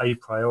an a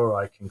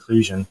priori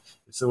conclusion.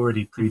 It's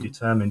already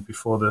predetermined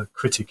before the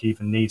critic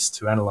even needs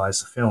to analyze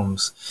the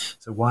films.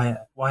 So why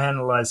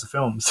analyze the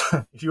films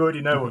if you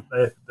already know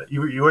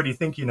you already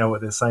think you know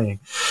what they're saying?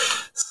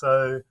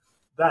 So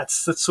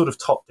that's the sort of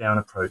top-down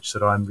approach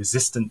that I'm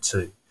resistant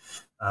to,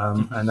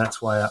 and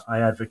that's why I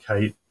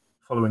advocate,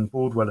 following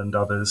Baldwell and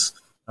others,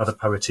 other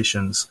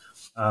poeticians.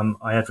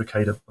 I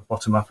advocate a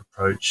bottom-up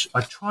approach.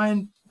 I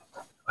try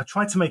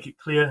to make it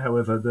clear,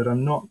 however, that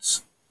I'm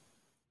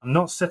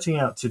not setting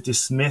out to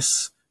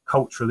dismiss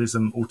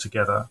culturalism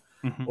altogether,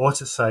 or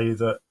to say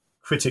that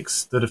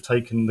critics that have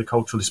taken the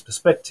culturalist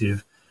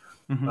perspective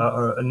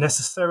are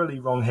necessarily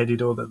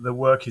wrong-headed, or that the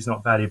work is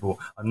not valuable.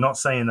 I'm not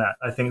saying that.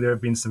 I think there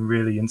have been some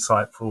really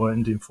insightful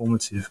and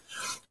informative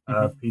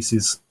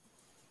pieces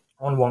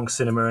on Wong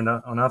cinema and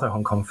on other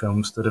Hong Kong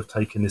films that have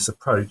taken this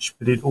approach.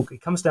 But it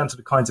comes down to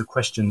the kinds of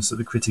questions that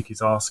the critic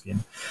is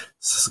asking.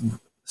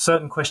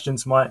 Certain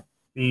questions might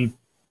be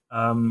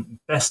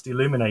best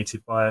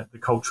illuminated by the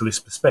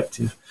culturalist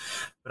perspective,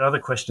 but other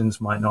questions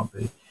might not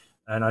be.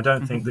 And I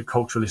don't think that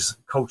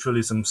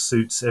culturalism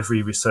suits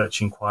every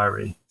research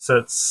inquiry. So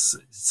it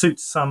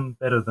suits some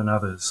better than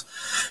others.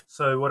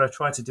 So what I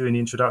try to do in the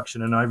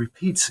introduction, and I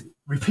repeat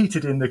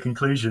it in the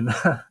conclusion,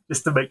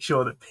 just to make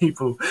sure that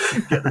people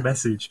get the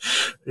message,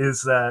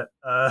 is that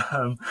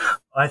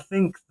I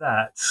think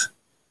that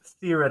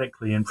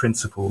theoretically, in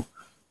principle,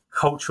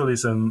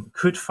 culturalism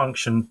could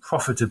function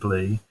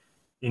profitably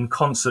in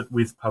concert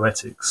with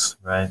poetics,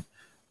 right?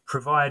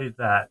 Provided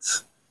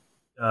that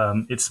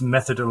its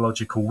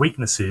methodological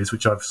weaknesses,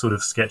 which I've sort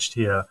of sketched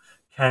here,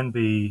 can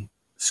be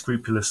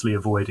scrupulously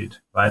avoided,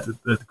 right?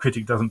 The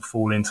critic doesn't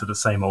fall into the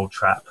same old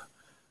trap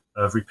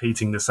of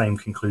repeating the same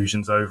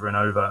conclusions over and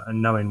over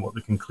and knowing what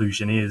the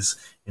conclusion is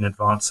in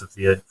advance of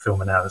the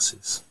film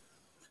analysis.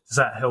 Does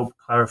that help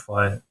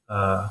clarify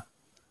the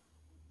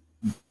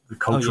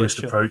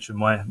culturalist approach and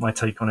my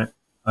take on it?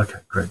 Okay,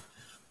 great.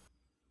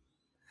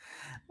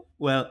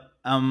 Well,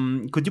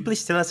 could you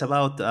please tell us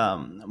about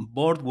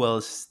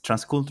Bordwell's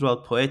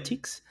transcultural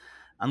poetics,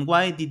 and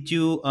why did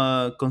you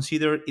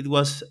consider it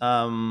was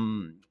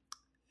the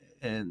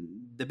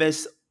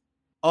best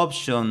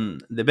option,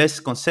 the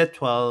best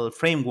conceptual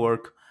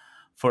framework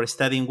for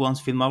studying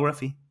Wong's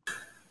filmography?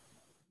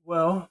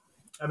 Well,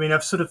 I mean,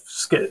 I've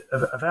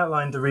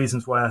outlined the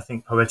reasons why I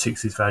think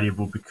poetics is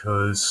valuable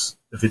because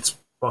of its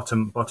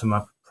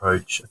bottom-up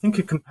approach. I think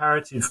a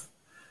comparative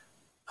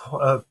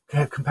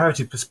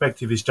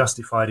perspective is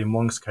justified in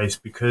Wong's case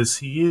because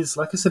he is,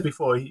 like I said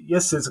before,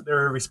 yes, there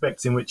are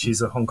respects in which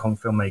he's a Hong Kong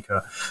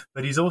filmmaker,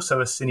 but he's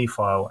also a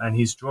cinephile, and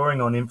he's drawing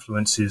on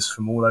influences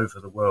from all over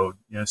the world,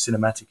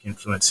 cinematic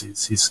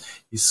influences.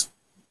 He's,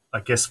 I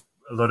guess,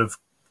 a lot of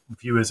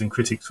viewers and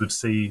critics would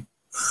see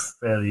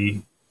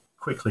fairly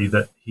quickly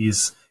that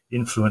he's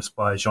influenced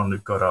by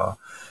Jean-Luc Godard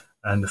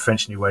and the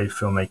French New Wave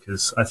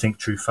filmmakers, I think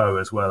Truffaut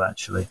as well,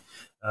 actually,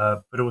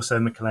 but also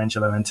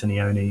Michelangelo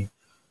Antonioni.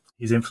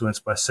 He's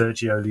influenced by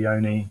Sergio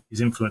Leone.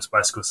 He's influenced by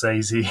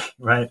Scorsese,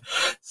 right?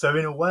 So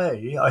in a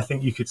way, I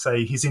think you could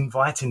say he's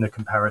inviting the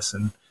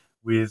comparison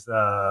with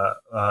the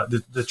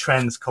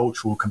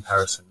transcultural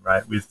comparison,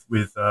 right? With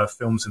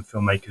films and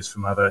filmmakers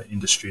from other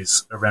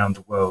industries around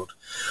the world.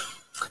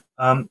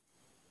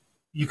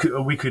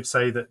 We could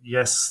say that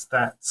yes,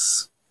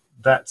 that's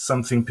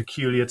something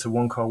peculiar to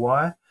Wong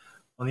Kar-wai.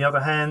 On the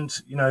other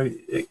hand,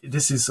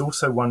 this is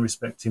also one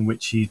respect in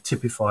which he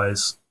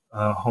typifies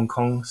Hong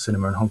Kong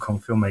cinema and Hong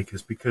Kong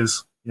filmmakers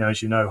because,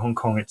 as you know, Hong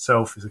Kong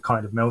itself is a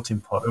kind of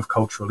melting pot of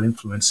cultural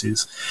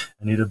influences,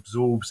 and it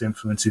absorbs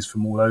influences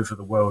from all over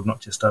the world,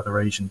 not just other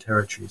Asian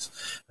territories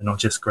and not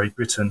just Great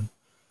Britain,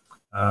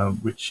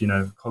 which,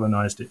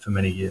 colonized it for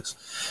many years.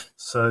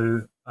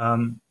 So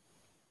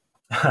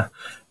I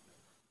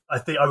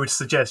think I would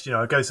suggest,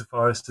 I go so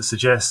far as to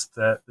suggest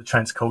that the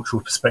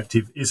transcultural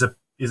perspective is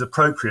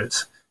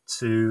appropriate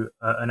to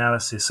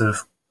analysis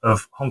of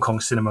Hong Kong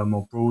cinema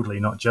more broadly,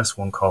 not just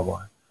Wong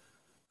Kar-wai,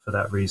 for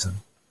that reason.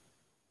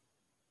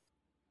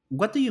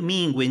 What do you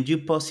mean when you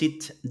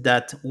posit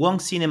that Wong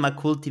cinema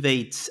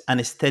cultivates an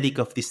aesthetic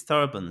of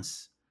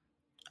disturbance?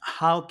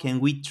 How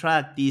can we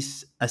track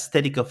this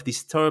aesthetic of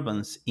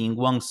disturbance in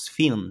Wong's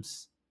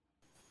films?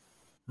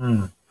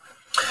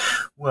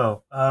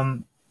 Well,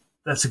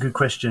 that's a good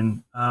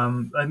question.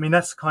 I mean,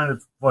 that's kind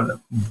of one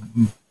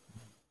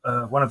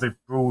of the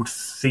broad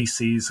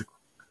theses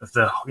of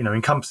the,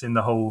 encompassing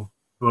the whole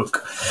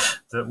book,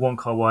 that Wong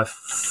Kar-wai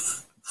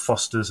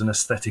fosters an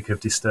aesthetic of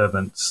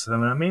disturbance.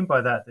 And I mean by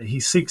that he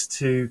seeks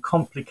to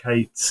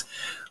complicate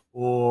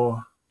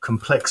or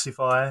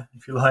complexify,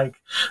 if you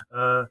like,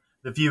 the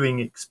viewing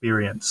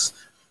experience.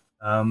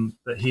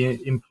 That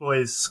he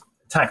employs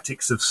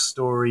tactics of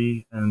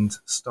story and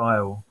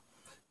style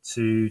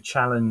to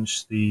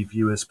challenge the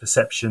viewer's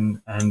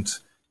perception and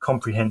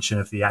comprehension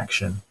of the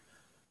action.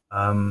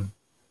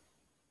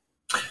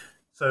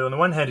 So on the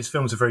one hand, his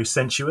films are very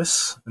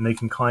sensuous, and they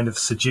can kind of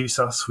seduce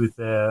us with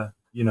their,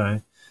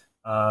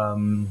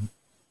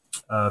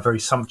 very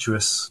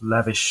sumptuous,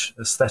 lavish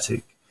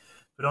aesthetic.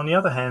 But on the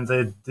other hand,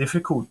 they're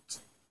difficult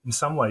in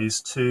some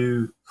ways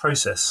to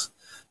process.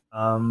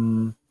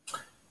 And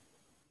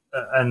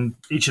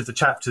each of the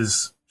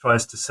chapters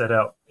tries to set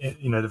out,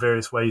 the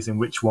various ways in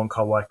which Wong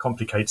Kar-wai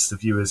complicates the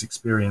viewer's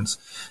experience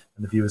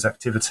and the viewer's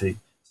activity.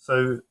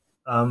 So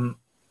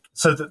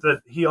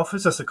that he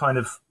offers us a kind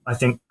of, I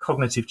think,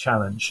 cognitive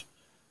challenge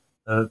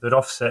that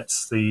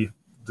offsets the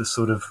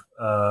sort of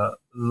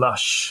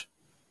lush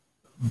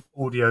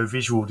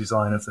audio-visual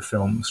design of the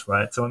films,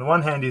 right? So on the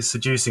one hand, he's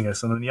seducing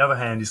us, and on the other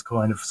hand, he's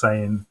kind of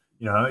saying,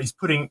 he's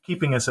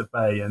keeping us at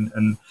bay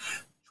and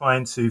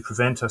trying to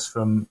prevent us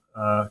from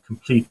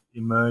complete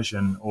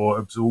immersion or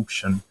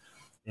absorption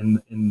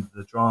in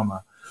the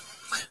drama.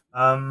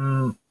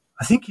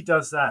 I think he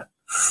does that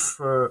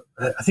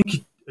I think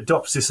he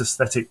adopts this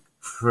aesthetic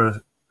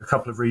for a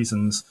couple of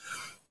reasons.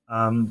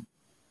 One,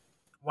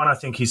 I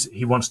think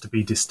he wants to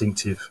be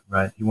distinctive,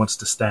 right? He wants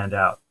to stand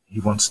out. He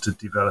wants to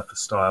develop a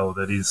style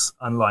that is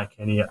unlike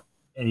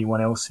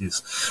anyone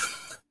else's.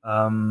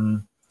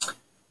 And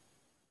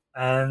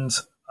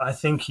I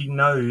think he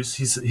knows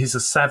he's a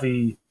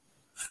savvy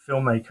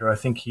filmmaker. I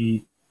think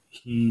he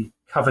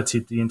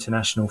coveted the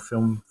International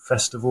Film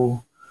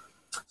Festival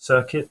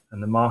circuit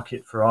and the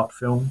market for art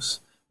films,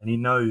 and he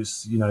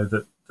knows,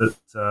 that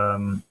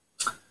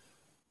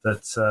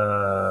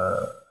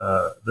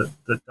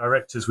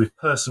directors with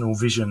personal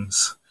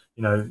visions,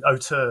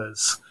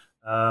 auteurs,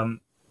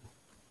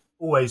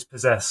 always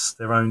possess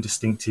their own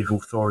distinctive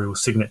authorial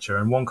signature,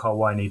 and Wong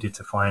Kar-wai needed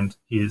to find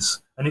his,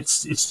 and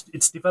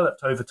it's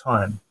developed over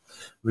time.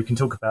 We can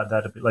talk about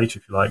that a bit later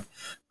if you like,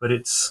 but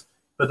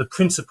the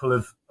principle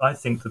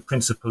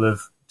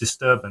of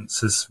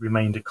disturbance has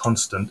remained a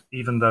constant,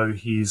 even though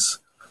he's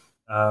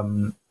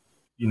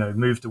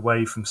moved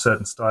away from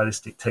certain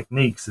stylistic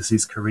techniques as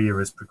his career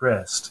has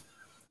progressed.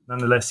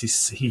 Nonetheless,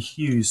 he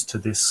hews to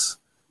this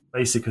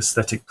basic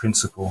aesthetic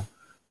principle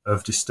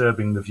of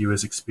disturbing the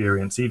viewer's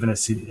experience, even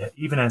as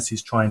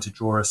he's trying to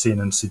draw us in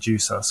and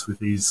seduce us with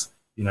these,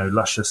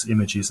 luscious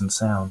images and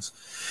sounds.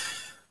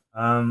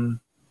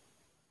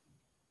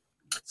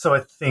 So I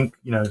think,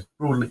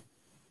 broadly,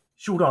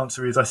 short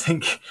answer is I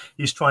think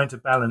he's trying to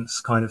balance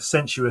kind of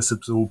sensuous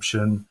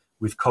absorption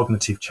with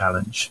cognitive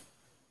challenge.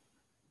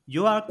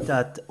 You argue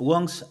that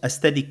Wong's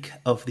aesthetic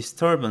of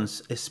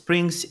disturbance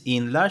springs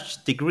in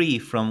large degree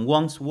from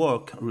Wong's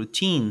work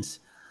routines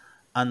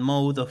and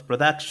mode of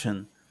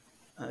production.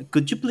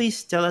 Could you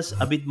please tell us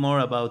a bit more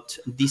about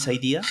this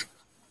idea?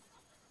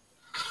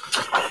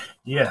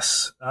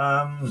 Yes.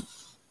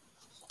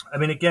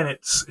 Again,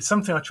 it's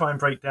something I try and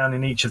break down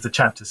in each of the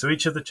chapters. So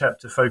each of the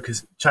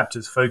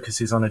chapters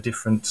focuses on a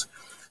different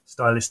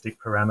stylistic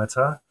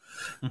parameter.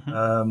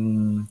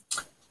 Mm-hmm.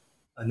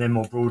 And then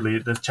more broadly,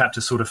 the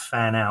chapters sort of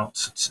fan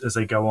out as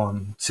they go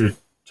on to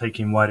take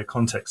in wider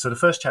context. So the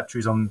first chapter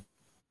is on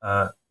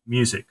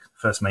music,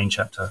 first main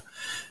chapter,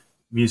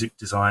 music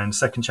design.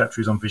 Second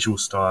chapter is on visual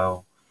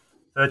style.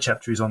 Third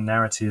chapter is on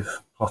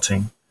narrative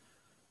plotting.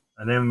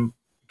 And then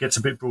it gets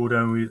a bit broader,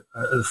 and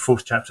the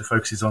fourth chapter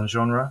focuses on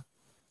genre.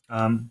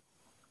 And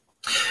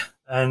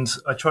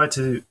I try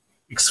to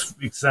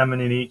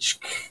examine in each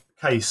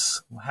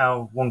case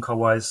how Wong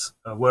Kar-wai's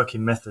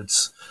working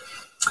methods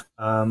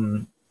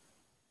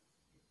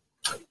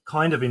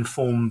kind of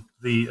inform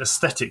the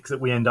aesthetic that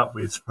we end up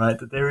with, right?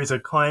 That there is a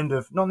kind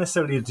of, not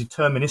necessarily a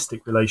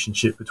deterministic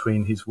relationship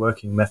between his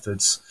working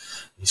methods,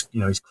 his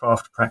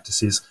craft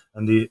practices,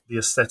 and the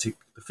aesthetic,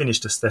 the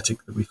finished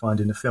aesthetic that we find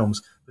in the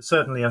films. But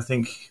certainly I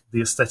think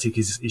the aesthetic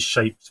is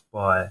shaped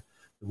by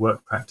the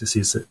work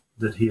practices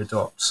that he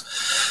adopts.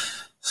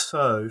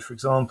 So, for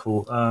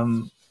example,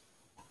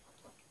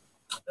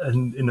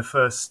 in the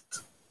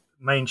first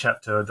main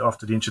chapter,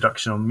 after the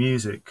introduction on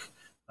music,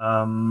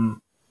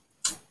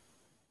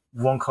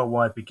 Wong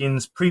Kar-wai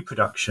begins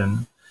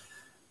pre-production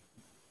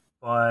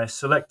by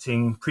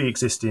selecting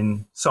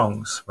pre-existing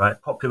songs, right?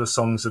 Popular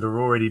songs that have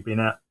already been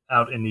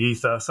out in the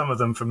ether, some of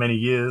them for many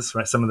years,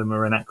 right? Some of them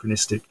are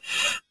anachronistic.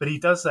 But he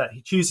does that.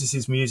 He chooses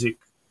his music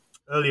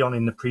early on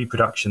in the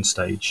pre-production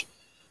stage.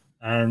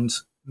 And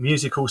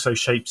music also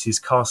shapes his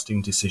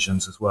casting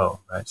decisions as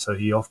well, right? So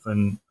he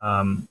often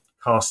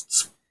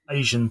casts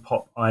Asian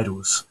pop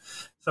idols,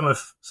 some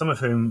of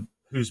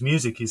whose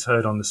music is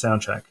heard on the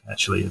soundtrack,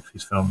 actually, of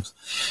his films.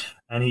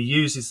 And he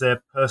uses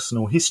their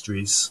personal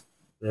histories,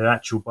 their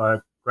actual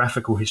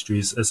biographical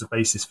histories, as a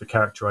basis for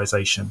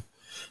characterization.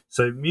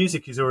 So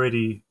music is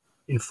already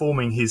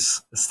informing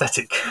his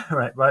aesthetic,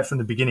 right from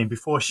the beginning,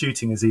 before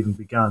shooting has even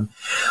begun.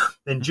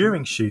 Then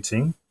during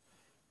shooting,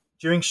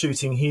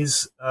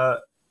 he's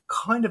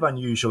kind of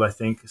unusual, I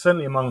think,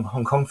 certainly among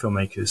Hong Kong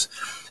filmmakers,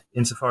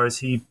 insofar as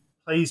he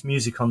plays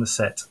music on the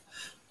set.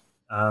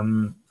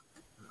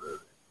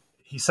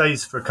 He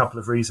says for a couple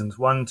of reasons.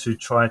 One, to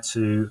try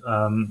to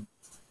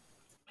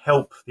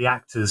help the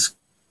actors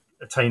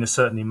attain a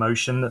certain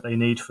emotion that they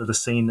need for the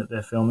scene that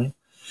they're filming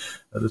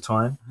at the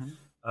time.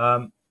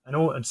 Mm-hmm.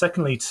 And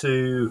secondly,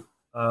 to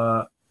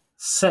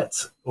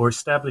set or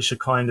establish a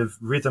kind of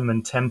rhythm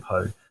and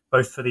tempo,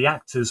 both for the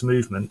actors'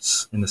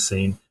 movements in the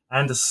scene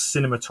and the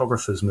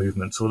cinematographer's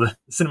movements, or the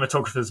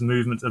cinematographer's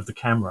movement of the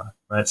camera,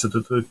 right? So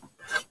the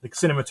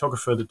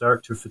cinematographer, the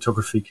director of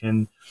photography,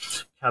 can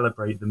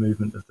calibrate the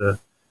movement of the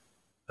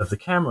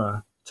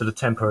camera to the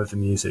tempo of the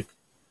music.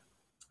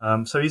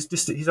 So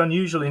he's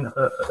unusual in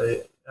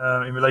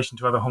relation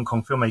to other Hong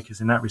Kong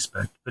filmmakers in that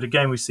respect. But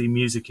again, we see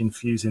music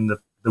infusing the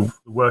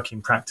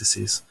working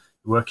practices,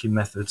 the working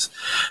methods.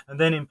 And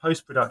then in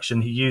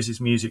post-production, he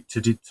uses music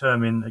to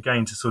determine,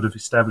 again, to sort of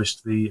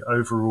establish the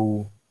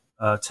overall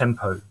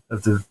tempo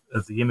of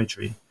the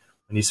imagery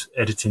when he's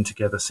editing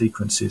together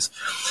sequences.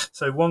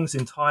 So Wong's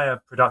entire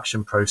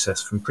production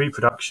process, from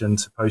pre-production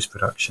to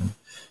post-production,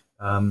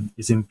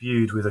 is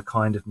imbued with a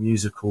kind of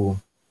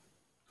musical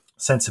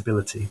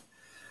sensibility.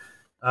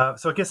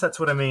 So I guess that's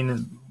what I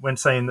mean when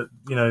saying that,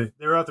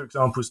 there are other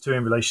examples too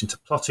in relation to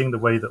plotting, the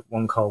way that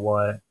Wong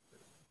Kar-wai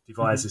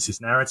devises his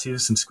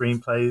narratives and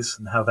screenplays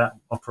and how that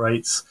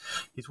operates.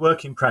 His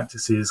working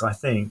practices, I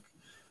think,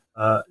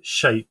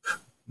 shape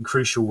in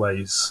crucial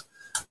ways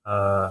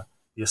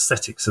the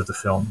aesthetics of the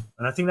film.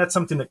 And I think that's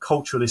something that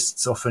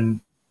culturalists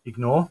often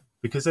ignore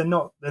because they're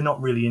not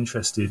really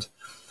interested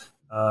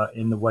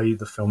in the way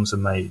the films are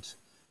made.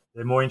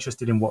 They're more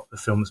interested in what the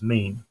films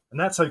mean. And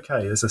that's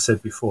okay, as I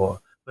said before.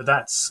 But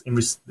that's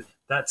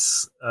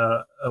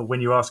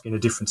when you're asking a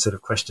different set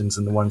of questions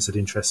than the ones that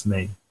interest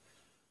me.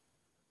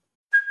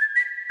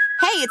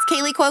 Hey, it's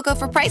Kaylee Cuoco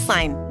for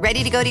Priceline.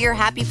 Ready to go to your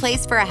happy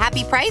place for a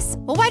happy price?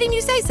 Well, why didn't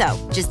you say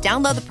so? Just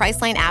download the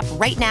Priceline app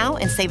right now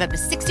and save up to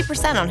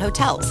 60% on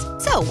hotels.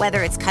 So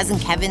whether it's Cousin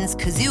Kevin's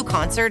Kazoo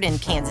Concert in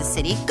Kansas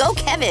City, go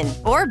Kevin,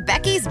 or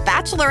Becky's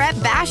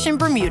Bachelorette Bash in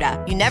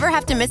Bermuda, you never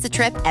have to miss a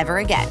trip ever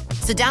again.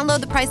 So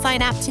download the Priceline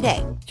app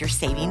today. Your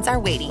savings are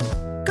waiting.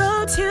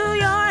 Go to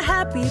your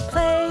happy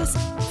place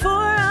for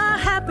a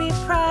happy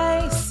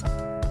price.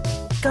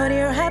 Go to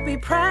your happy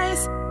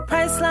price,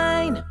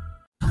 Priceline.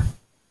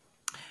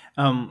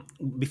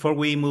 Before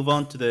we move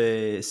on to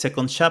the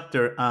second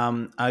chapter,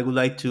 I would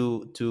like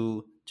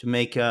to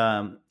make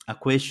a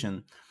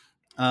question.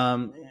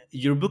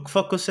 Your book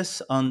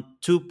focuses on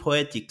two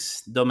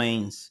poetics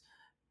domains: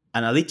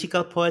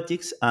 analytical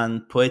poetics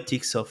and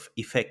poetics of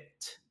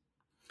effect,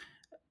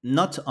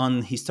 not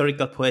on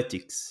historical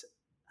poetics.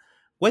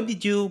 Why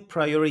did you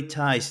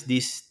prioritize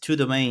these two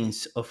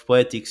domains of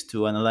poetics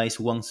to analyze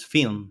Wong's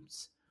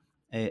films,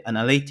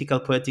 analytical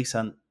poetics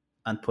and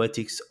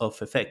poetics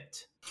of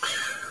effect?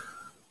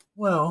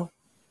 Well,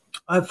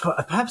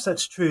 perhaps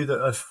that's true that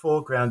I've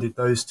foregrounded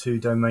those two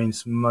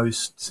domains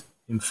most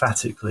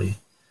emphatically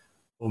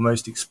or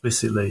most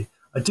explicitly.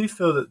 I do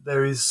feel that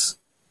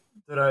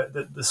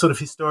that the sort of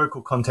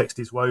historical context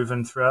is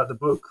woven throughout the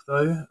book,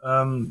 though.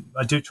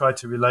 I do try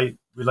to relate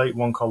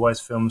Wong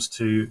Kar-wai's films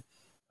to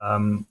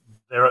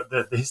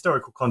the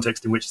historical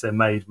context in which they're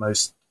made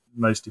most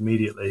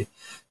immediately,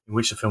 in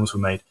which the films were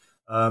made.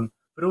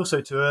 But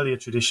also to earlier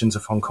traditions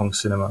of Hong Kong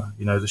cinema.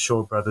 The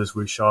Shaw Brothers,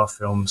 Wu Sha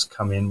films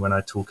come in when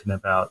I'm talking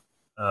about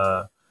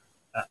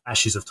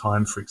Ashes of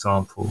Time, for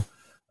example.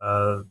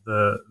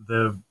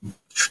 The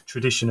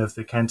tradition of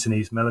the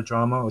Cantonese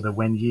melodrama, or the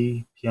Wen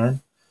Yi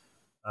Pian,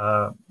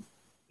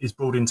 is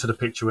brought into the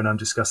picture when I'm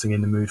discussing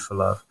In the Mood for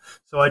Love.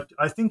 So I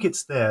think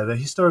it's there. The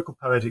historical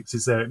poetics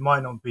is there. It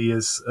might not be,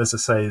 as I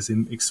say, as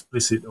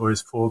explicit or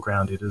as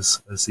foregrounded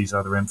as these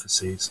other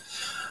emphases.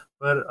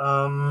 But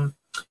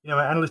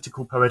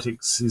analytical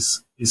poetics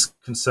is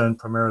concerned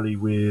primarily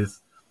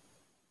with,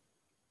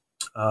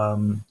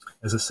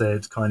 as I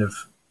said, kind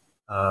of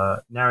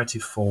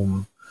narrative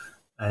form,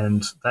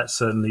 and that's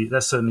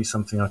certainly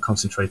something I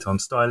concentrate on.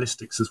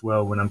 Stylistics as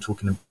well when I'm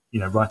talking,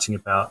 writing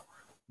about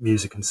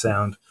music and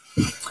sound,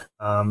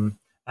 and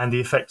the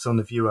effects on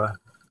the viewer.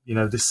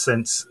 This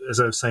sense, as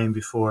I was saying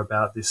before,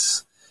 about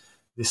this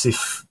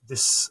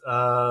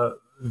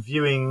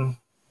viewing.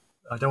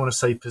 I don't want to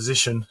say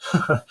position.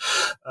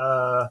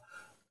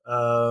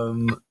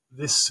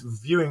 This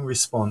viewing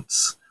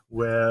response,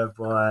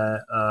 whereby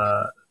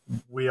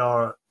we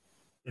are,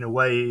 in a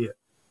way,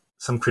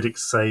 some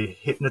critics say,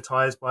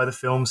 hypnotized by the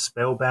film,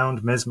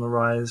 spellbound,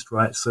 mesmerized,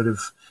 right? Sort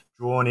of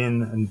drawn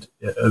in and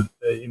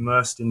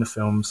immersed in the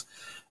films,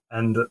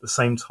 and at the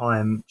same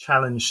time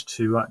challenged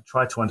to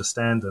try to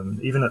understand them,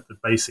 even at the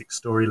basic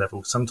story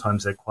level.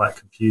 Sometimes they're quite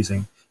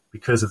confusing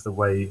because of the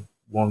way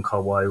Wong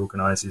Kar-wai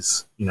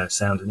organizes,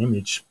 sound and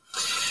image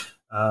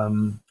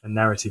and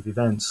narrative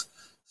events.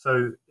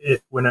 So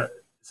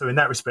in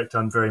that respect,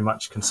 I'm very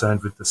much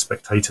concerned with the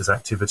spectator's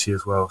activity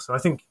as well. So I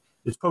think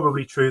it's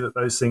probably true that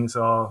those things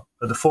are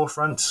at the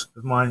forefront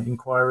of my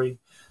inquiry,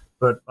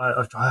 but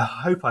I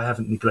hope I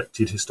haven't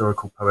neglected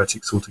historical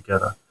poetics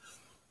altogether.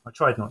 I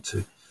tried not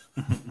to.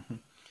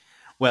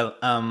 Well,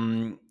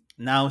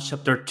 now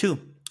chapter 2.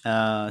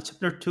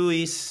 Chapter 2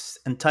 is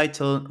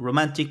entitled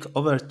Romantic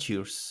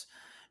Overtures,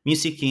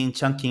 Music in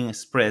Chungking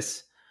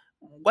Express.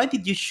 Why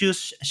did you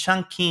choose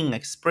Chungking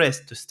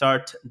Express to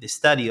start the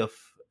study of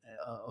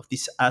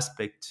this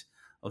aspect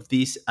of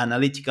these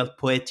analytical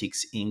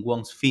poetics in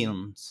Wong's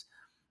films?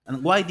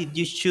 And why did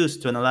you choose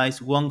to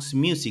analyze Wong's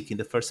music in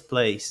the first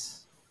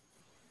place?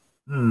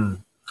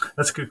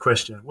 That's a good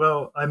question.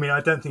 Well, I mean, I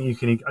don't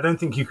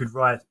think you could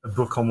write a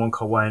book on Wong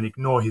Kar-wai and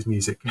ignore his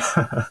music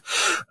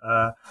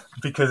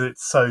because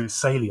it's so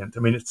salient.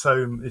 I mean,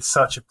 it's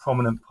such a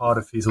prominent part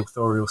of his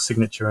authorial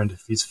signature and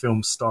of his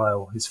film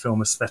style, his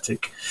film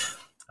aesthetic.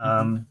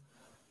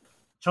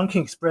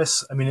 Chungking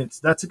Express, I mean,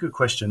 that's a good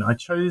question. I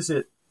chose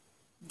it.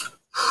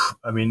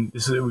 I mean,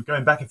 we're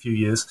going back a few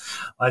years.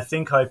 I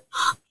think I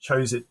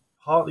chose it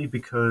partly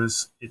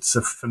because it's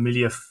a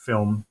familiar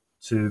film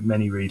to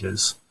many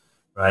readers.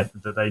 right?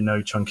 That they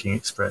know Chungking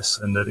Express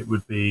and that it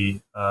would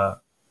be a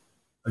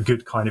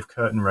good kind of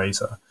curtain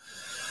raiser.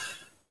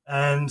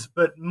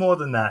 But more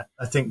than that,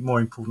 I think more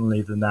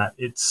importantly than that,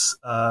 it's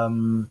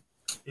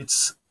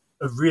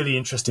a really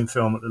interesting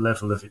film at the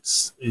level of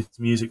its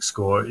music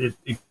score.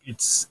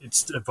 It's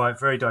a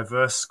very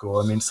diverse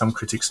score. I mean, some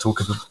critics talk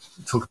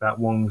about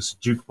Wong's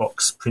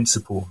jukebox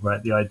principle,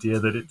 right? The idea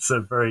that it's a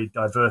very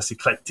diverse,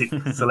 eclectic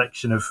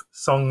selection of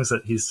songs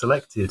that he's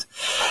selected.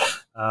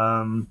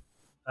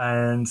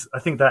 And I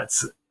think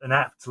that's an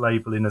apt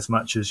label in as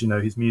much as,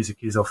 his music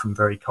is often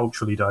very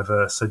culturally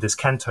diverse. So there's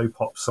canto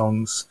pop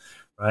songs,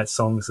 right?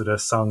 Songs that are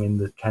sung in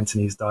the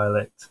Cantonese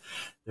dialect.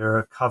 There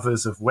are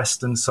covers of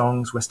Western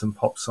songs, Western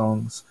pop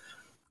songs.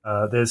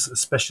 There's a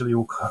specially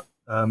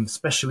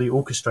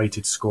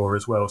orchestrated score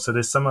as well. So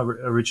there's some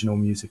original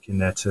music in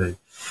there too.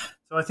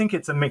 So I think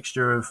it's a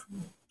mixture of.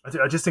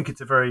 I just think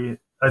it's a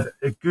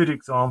good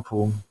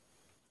example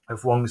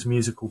of Wong's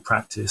musical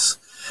practice.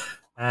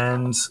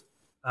 And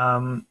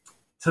in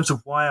terms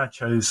of why I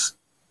chose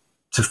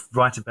to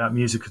write about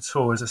music at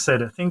all, as I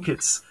said, I think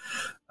it's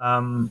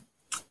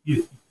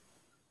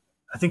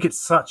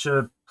such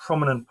a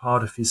prominent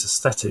part of his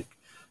aesthetic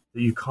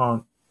that you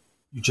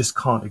just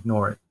can't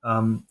ignore it.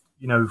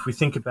 If we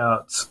think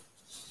about,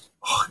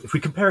 if we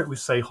compare it with,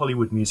 say,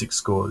 Hollywood music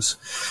scores,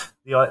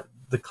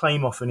 the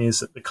claim often is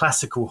that the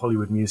classical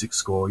Hollywood music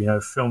score,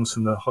 films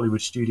from the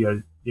Hollywood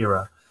studio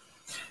era,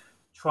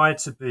 tried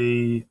to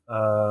be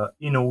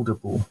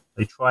inaudible.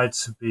 They tried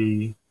to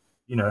be,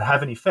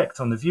 have an effect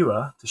on the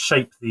viewer to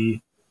shape the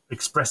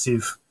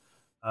expressive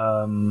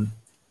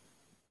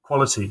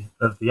quality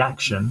of the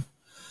action,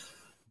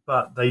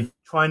 but they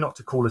try not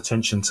to call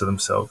attention to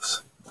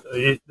themselves.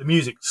 The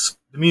music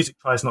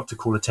tries not to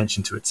call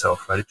attention to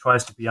itself, right? It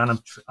tries to be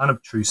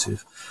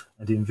unobtrusive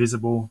and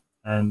invisible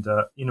and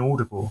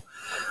inaudible.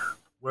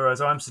 Whereas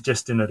I'm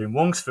suggesting that in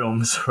Wong's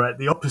films, right,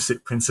 the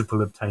opposite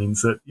principle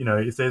obtains, that,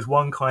 if there's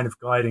one kind of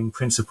guiding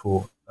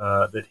principle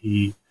that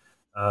he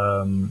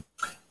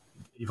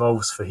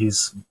evolves for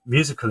his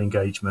musical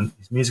engagement,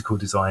 his musical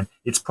design,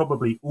 it's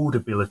probably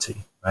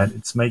audibility, right?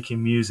 It's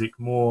making music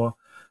more,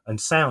 and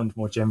sound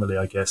more generally,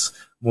 I guess,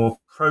 more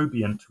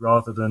probient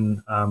rather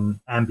than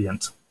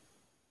ambient.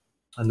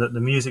 And that the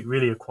music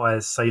really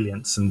acquires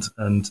salience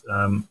and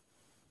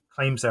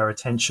claims our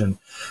attention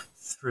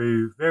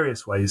through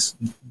various ways.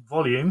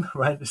 Volume,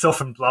 right? It's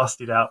often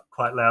blasted out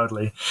quite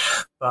loudly,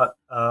 but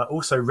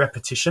also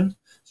repetition.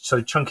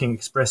 So Chungking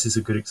Express is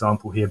a good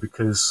example here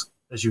because,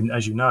 as you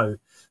know,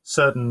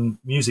 certain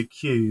music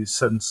cues,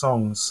 certain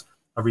songs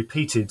are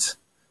repeated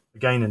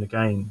again and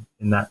again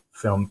in that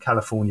film.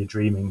 California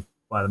Dreaming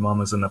by the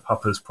Mamas and the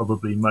Papas,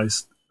 probably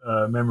most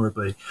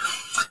memorably.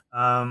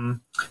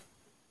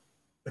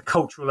 A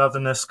cultural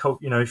otherness,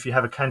 if you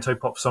have a canto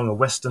pop song, a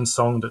Western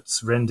song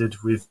that's rendered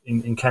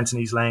in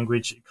Cantonese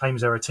language, it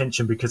claims our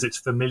attention because it's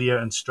familiar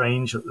and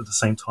strange at the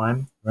same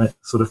time, right?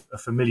 Sort of a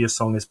familiar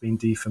song has been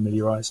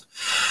defamiliarized.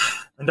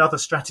 And other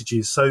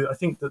strategies. So I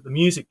think that the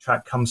music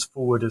track comes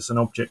forward as an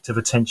object of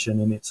attention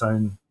in its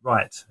own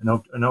right, an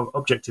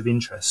object of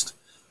interest.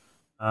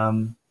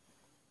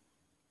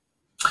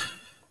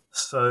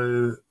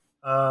 So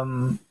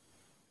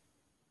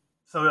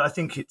I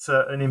think it's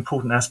an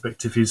important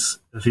aspect of his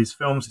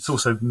films. It's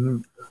also,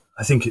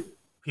 I think,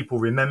 people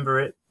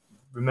remember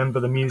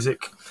the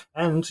music,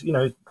 and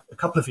a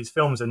couple of his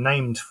films are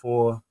named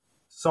for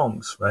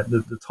songs. Right,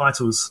 the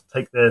titles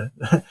take their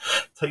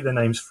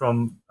names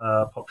from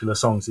popular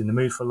songs. In the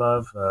Mood for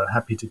Love,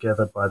 Happy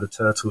Together by the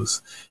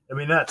Turtles. I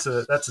mean, that's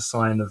a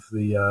sign of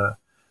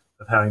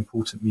of how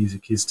important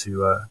music is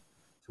to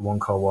Wong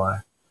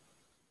Kar-wai.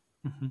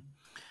 Mm-hmm.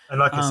 And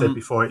like I said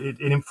before,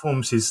 it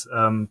informs his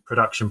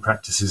production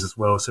practices as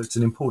well. So it's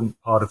an important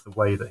part of the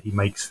way that he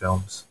makes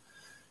films.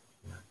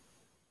 Yeah.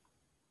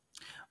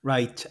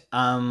 Right.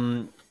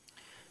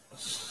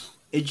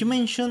 You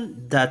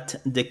mentioned that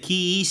the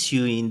key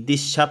issue in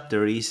this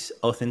chapter is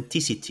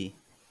authenticity.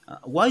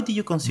 Why do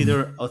you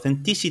consider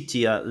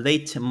authenticity a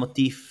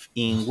leitmotif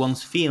in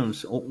Wong's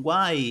films?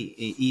 Why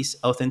is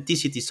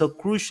authenticity so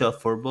crucial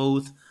for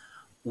both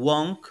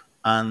Wong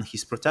and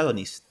his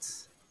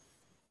protagonists?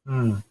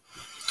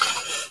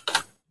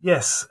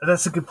 Yes,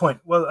 that's a good point.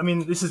 Well, I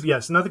mean,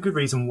 it's another good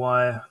reason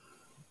why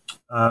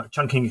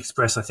Chungking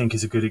Express, I think,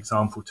 is a good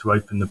example to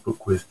open the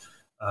book with,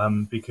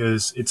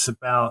 because it's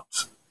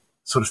about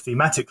sort of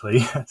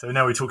thematically. So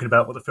now we're talking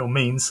about what the film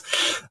means.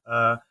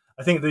 I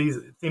think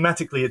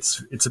thematically,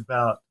 it's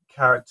about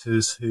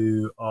characters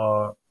who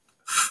are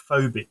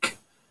phobic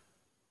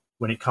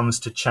when it comes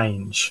to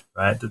change,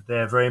 right? That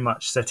they're very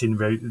much set in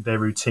their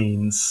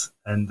routines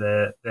and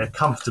they're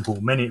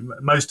comfortable.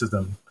 Most of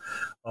them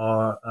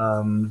are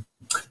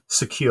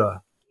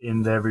secure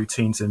in their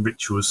routines and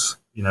rituals,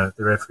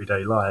 their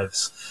everyday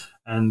lives,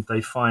 and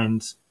they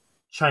find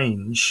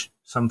change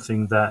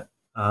something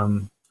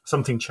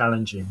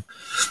challenging.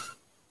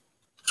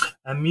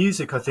 And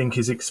music, I think,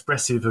 is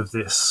expressive of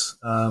these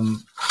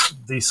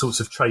sorts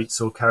of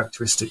traits or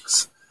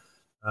characteristics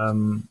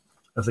of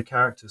the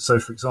characters. So,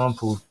 for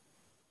example,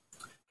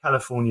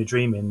 California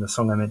Dreamin', the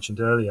song I mentioned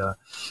earlier,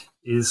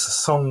 is a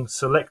song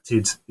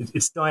selected.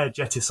 It's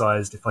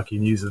diegeticized, if I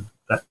can use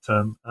that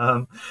term.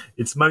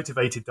 It's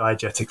motivated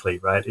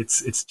diegetically, right?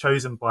 It's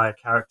chosen by a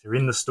character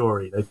in the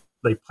story.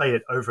 They play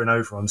it over and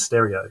over on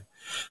stereo.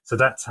 So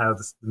that's how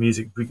the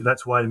music.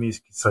 That's why the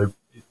music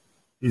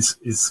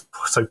is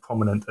so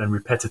prominent and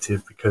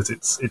repetitive, because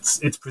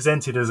it's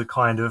presented as a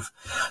kind of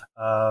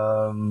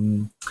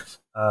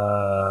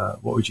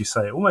what would you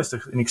say? Almost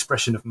an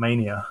expression of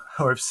mania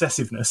or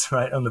obsessiveness,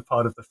 right, on the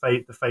part of the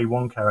Faye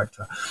Wong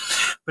character.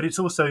 But it's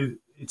also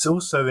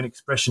an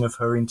expression of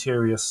her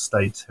interior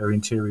state, her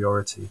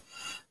interiority.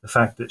 The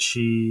fact that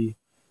she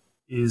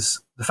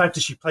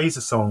plays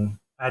a song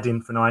ad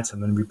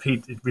infinitum and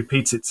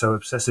repeats it so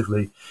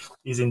obsessively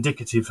is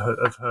indicative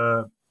of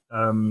her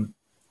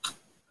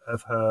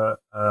what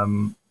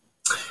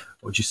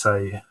would you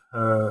say?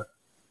 Her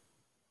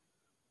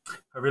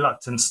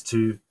reluctance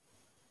to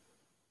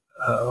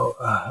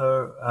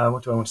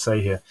what do I want to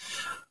say here?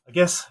 I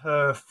guess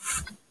her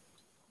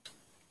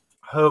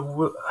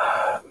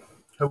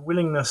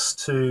willingness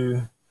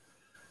to,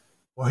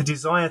 or her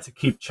desire to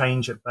keep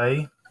change at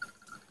bay.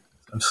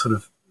 I'm sort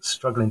of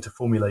struggling to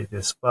formulate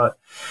this, but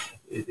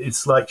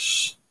it's like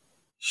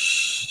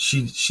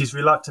she's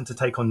reluctant to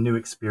take on new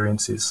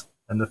experiences.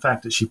 And the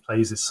fact that she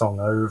plays this song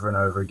over and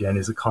over again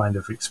is a kind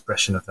of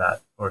expression of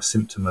that, or a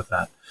symptom of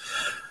that.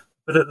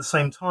 But at the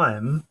same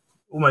time,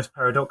 almost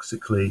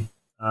paradoxically,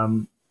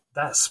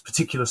 that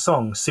particular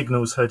song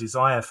signals her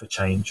desire for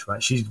change,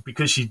 right?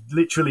 Because she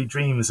literally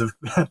dreams of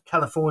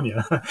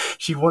California.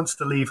 She wants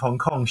to leave Hong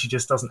Kong. She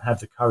just doesn't have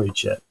the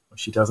courage yet, or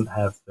she doesn't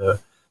have the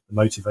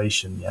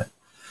motivation yet.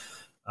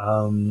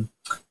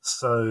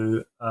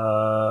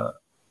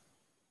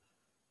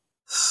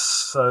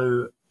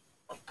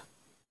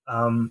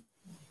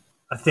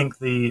 I think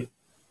the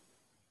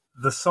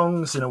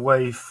songs, in a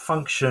way,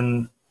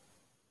 function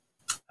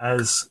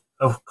as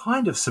a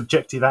kind of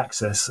subjective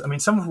access. I mean,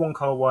 some of Wong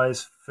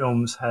Kar-wai's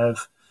films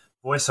have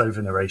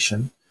voiceover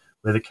narration,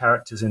 where the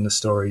characters in the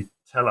story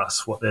tell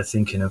us what they're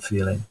thinking and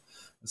feeling,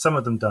 and some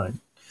of them don't.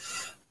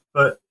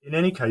 But in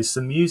any case,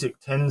 the music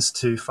tends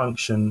to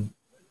function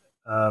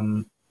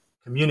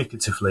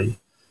communicatively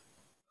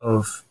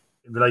in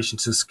relation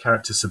to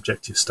characters'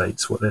 subjective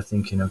states, what they're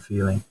thinking and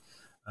feeling.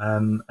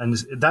 And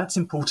that's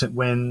important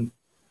when,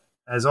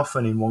 as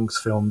often in Wong's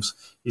films,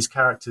 his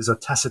characters are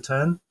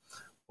taciturn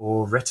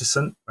or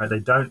reticent, right? They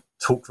don't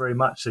talk very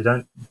much. They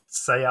don't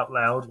say out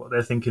loud what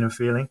they're thinking and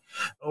feeling.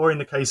 Or in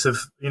the case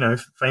of,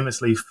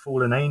 famously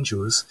Fallen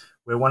Angels,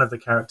 where one of the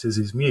characters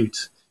is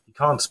mute, he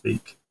can't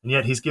speak, and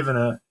yet he's given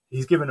a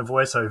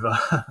voiceover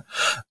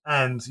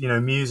and,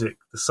 music.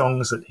 The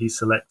songs that he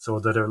selects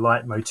or that are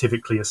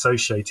leitmotivically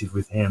associated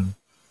with him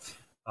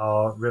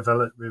are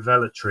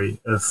revelatory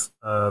of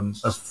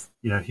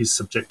his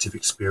subjective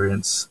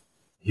experience,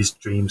 his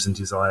dreams and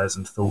desires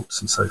and thoughts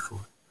and so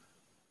forth.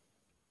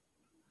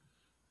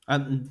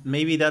 And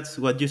maybe that's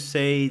what you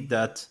say,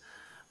 that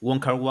Wong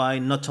Kar-wai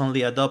not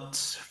only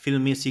adopts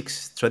film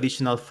music's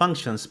traditional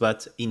functions,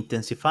 but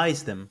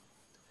intensifies them.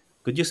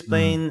 Could you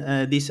explain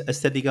this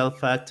aesthetical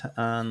fact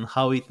and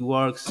how it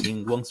works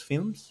in Wong's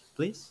films,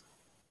 please?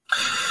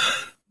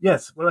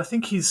 Yes, well, I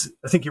think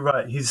you're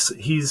right.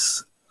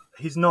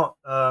 He's not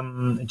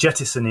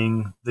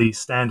jettisoning the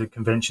standard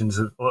conventions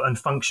and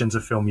functions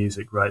of film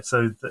music, right?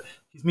 So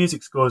his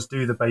music scores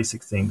do the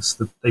basic things.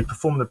 They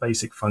perform the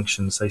basic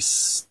functions. They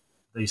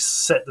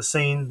set the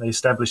scene. They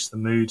establish the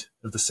mood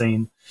of the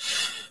scene.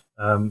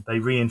 They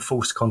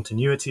reinforce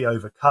continuity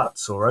over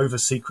cuts or over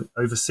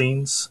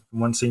scenes from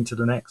one scene to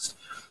the next.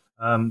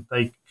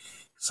 They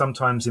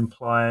sometimes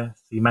imply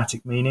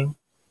thematic meaning.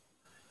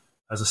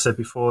 As I said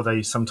before,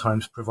 they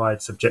sometimes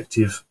provide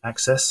subjective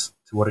access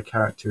to what a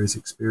character is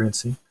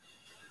experiencing.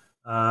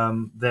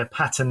 They're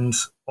patterned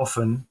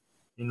often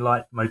in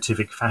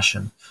leitmotivic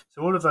fashion.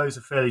 So all of those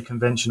are fairly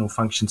conventional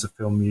functions of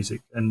film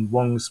music, and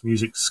Wong's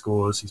music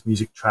scores, his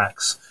music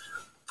tracks,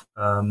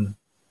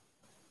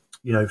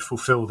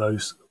 fulfill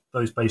those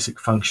basic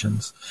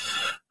functions.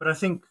 But I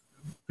think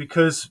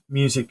because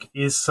music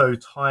is so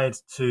tied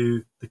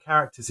to the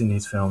characters in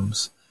his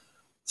films,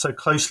 so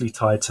closely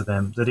tied to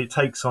them, that it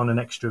takes on an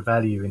extra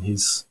value in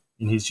his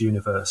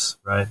universe,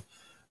 right?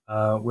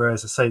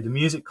 Whereas I say the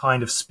music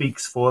kind of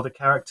speaks for the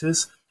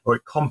characters, or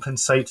it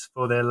compensates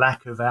for their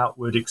lack of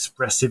outward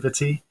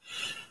expressivity.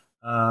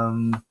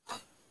 So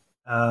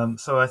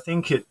I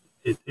think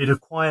it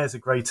acquires a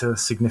greater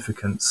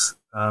significance,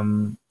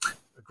 a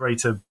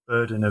greater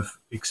burden of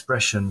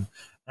expression.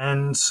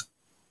 And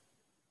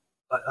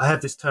I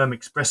have this term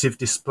expressive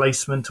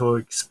displacement or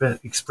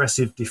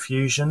expressive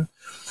diffusion,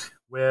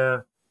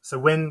 so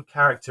when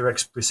character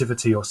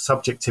expressivity or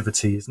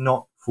subjectivity is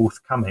not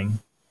forthcoming,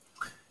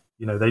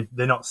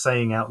 they're not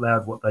saying out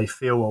loud what they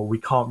feel, or we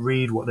can't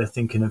read what they're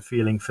thinking and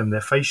feeling from their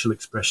facial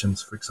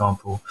expressions, for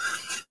example.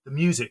 The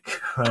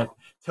music, right,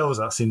 tells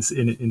us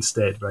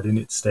instead.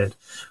 The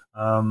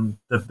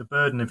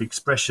burden of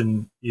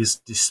expression is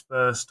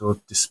dispersed or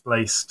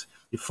displaced.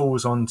 It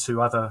falls onto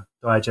other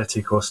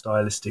diegetic or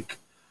stylistic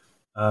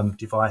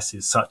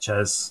devices, such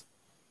as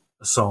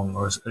a song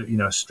or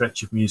a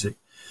stretch of music.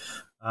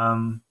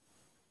 And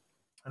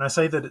I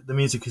say that the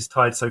music is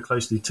tied so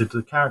closely to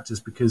the characters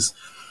because,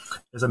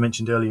 as I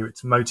mentioned earlier,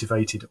 it's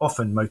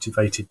often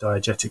motivated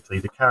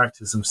diegetically. The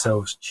characters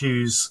themselves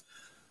choose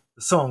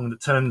the song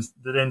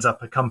that ends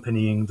up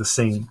accompanying the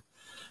scene.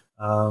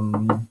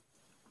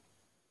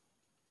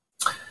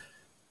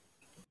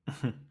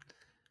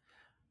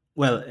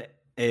 Well,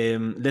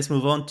 let's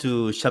move on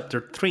to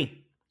chapter 3.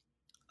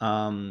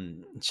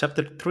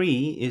 Chapter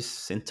 3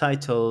 is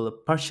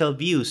entitled Partial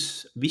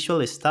Views,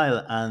 Visual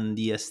Style, and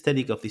the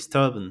Aesthetic of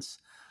Disturbance.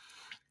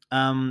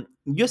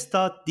 You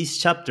start this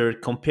chapter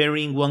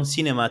comparing Wong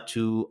cinema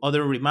to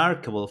other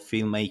remarkable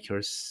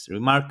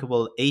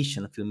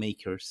Asian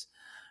filmmakers.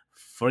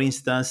 For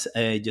instance,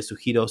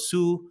 Yasuhiro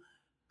Su,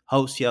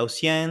 Hou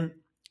Xiaoxian,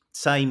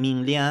 Tsai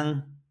Ming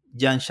Liang,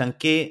 Yang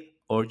Shanke,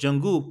 or John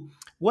Woo.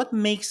 What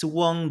makes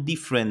Wong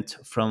different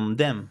from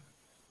them?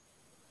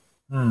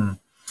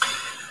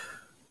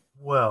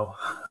 Well,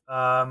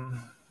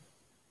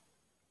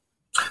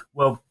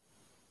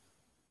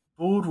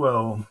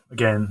 Baldwell,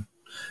 again,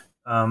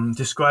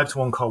 describes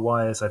Wong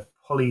Kar-wai as a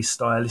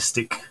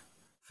polystylistic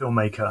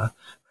filmmaker,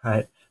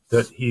 right?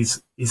 That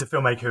he's a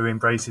filmmaker who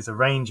embraces a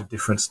range of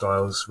different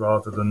styles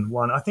rather than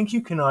one. I think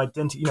you can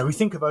identify, we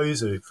think of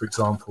Ozu, for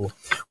example,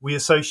 we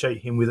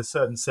associate him with a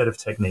certain set of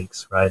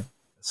techniques, right?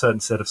 A certain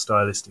set of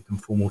stylistic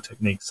and formal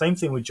techniques. Same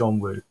thing with John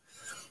Woo.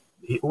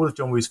 All of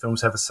John Woo's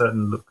films have a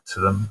certain look to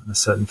them and a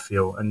certain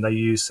feel, and they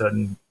use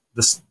a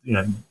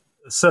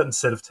certain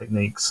set of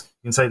techniques.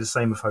 You can say the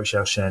same of Hou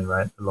Xiaoshen,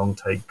 right? The long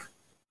take,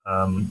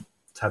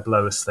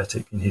 tableau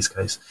aesthetic in his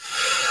case.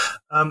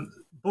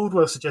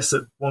 Baldwell suggests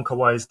that Wong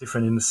Kar-wai is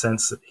different in the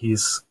sense that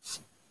he's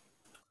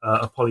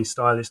a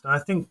polystylist, and I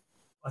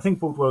think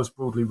Baldwell's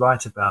broadly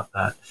right about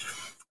that.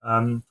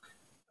 One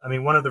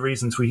of the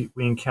reasons we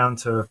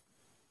encounter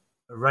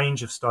a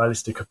range of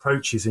stylistic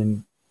approaches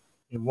in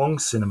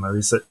Wong's cinema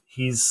is that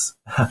his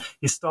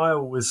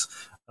style was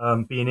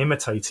being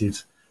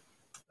imitated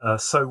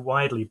so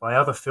widely by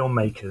other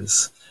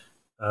filmmakers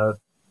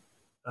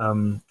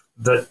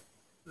that,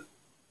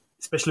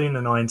 especially in the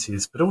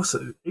 90s, but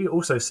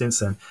also since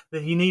then,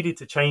 that he needed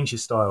to change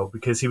his style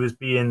because he was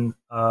being,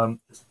 the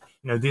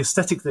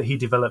aesthetic that he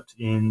developed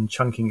in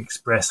Chungking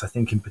Express, I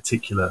think in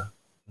particular,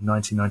 in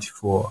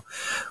 1994,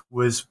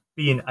 was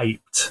being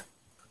aped,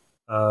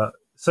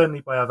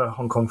 certainly by other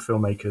Hong Kong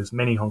filmmakers,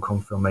 many Hong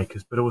Kong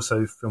filmmakers, but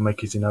also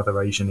filmmakers in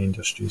other Asian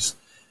industries,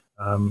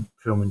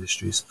 film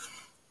industries.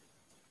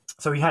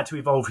 So he had to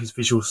evolve his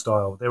visual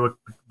style. There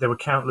were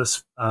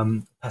countless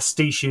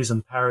pastiches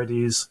and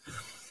parodies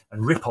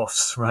and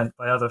rip-offs, right,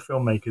 by other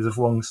filmmakers of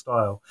Wong's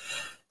style.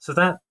 So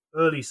that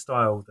early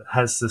style that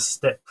has the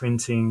step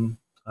printing,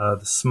 the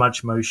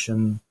smudge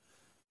motion,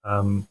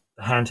 the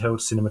handheld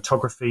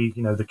cinematography,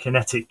 the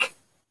kinetic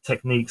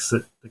techniques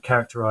that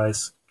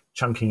characterize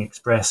Chungking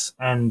Express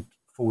and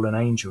Fallen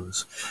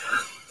Angels,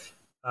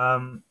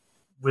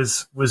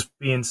 was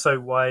being so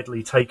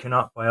widely taken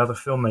up by other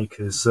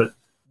filmmakers that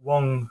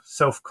Wong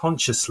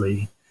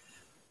self-consciously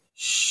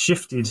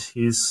shifted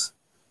his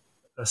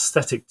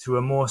aesthetic to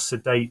a more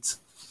sedate,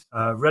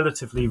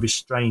 relatively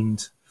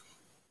restrained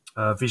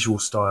visual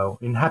style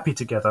in Happy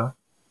Together,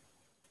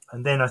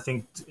 and then I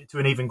think to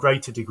an even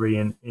greater degree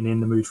in In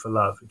the Mood for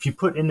Love. If you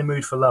put In the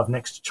Mood for Love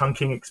next to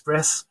Chungking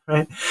Express,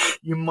 right,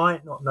 you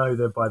might not know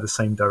they're by the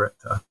same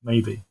director.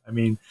 Maybe.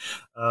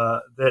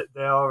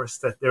 There are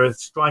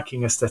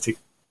striking aesthetic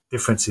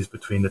differences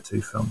between the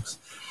two films.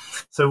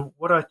 So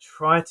what I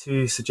try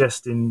to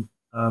suggest in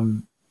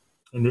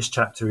this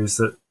chapter is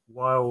that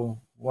while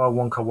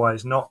Wong Kar-wai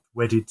is not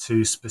wedded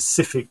to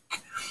specific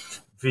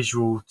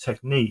visual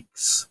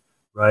techniques,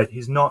 right?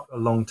 He's not a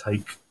long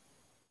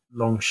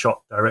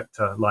shot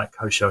director like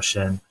Hou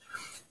Xiaoshen.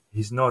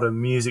 He's not a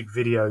music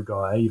video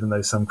guy, even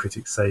though some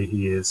critics say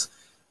he is.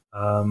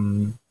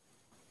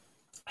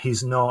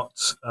 He's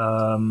not,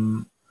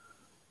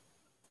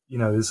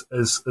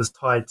 as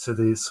tied to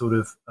the sort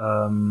of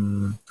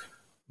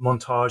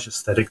montage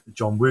aesthetic that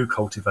John Woo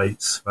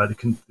cultivates, right?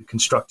 The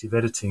constructive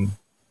editing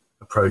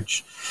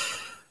approach.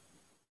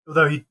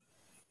 Although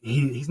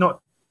he's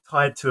not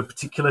tied to a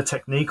particular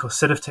technique or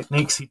set of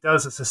techniques, he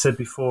does, as I said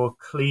before,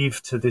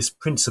 cleave to this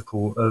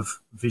principle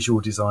of visual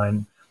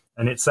design,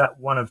 and it's that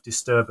one of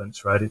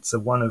disturbance, right? It's a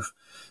one of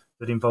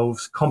that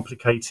involves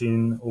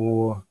complicating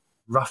or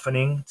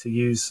roughening, to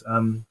use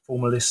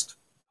formalist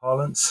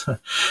parlance,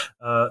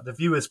 the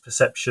viewer's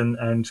perception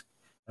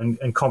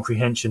and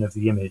comprehension of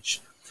the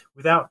image,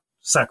 without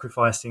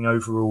sacrificing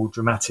overall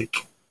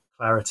dramatic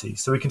clarity.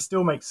 So we can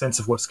still make sense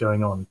of what's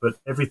going on, but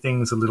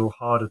everything's a little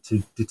harder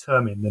to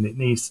determine than it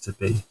needs to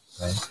be.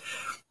 Right?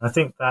 I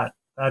think that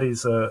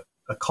is a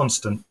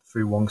constant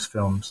through Wong's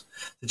films.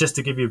 So just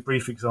to give you a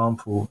brief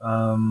example,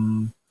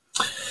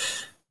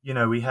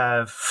 we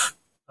have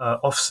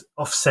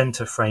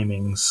off-center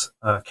framings,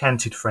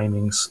 canted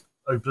framings,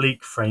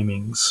 oblique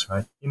framings,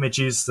 right?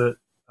 Images that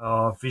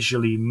are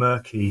visually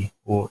murky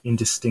or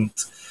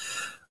indistinct,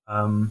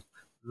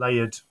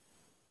 layered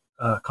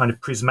kind of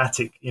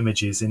prismatic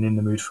images in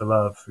the Mood for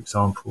Love, for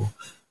example,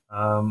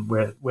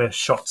 where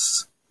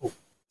shots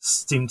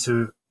seem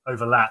to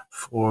overlap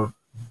or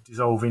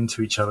dissolve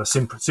into each other,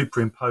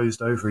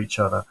 superimposed over each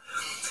other.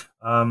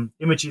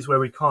 Images where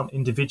we can't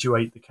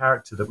individuate the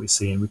character that we're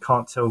seeing. We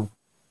can't tell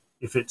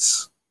if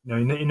it's,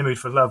 in The Mood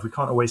for Love, we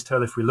can't always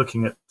tell if we're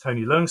looking at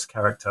Tony Leung's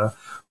character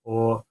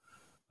or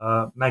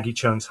Maggie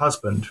Cheung's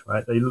husband,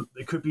 right?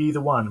 They could be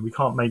either one. We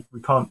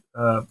can't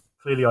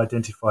clearly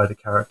identify the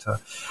character.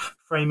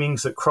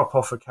 Framings that crop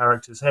off a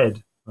character's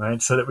head,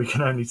 right, so that we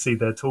can only see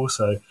their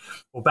torso,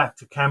 or back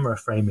to camera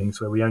framings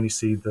where we only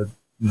see the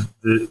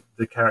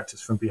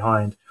characters from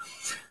behind,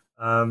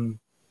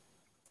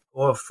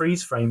 or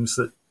freeze frames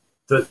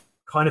that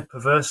kind of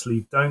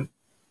perversely don't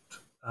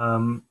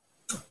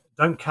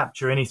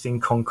capture anything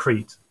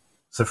concrete.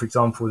 So, for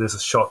example, there's a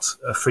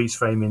freeze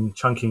frame in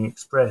Chungking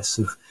Express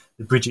of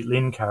the Bridget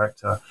Lin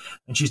character,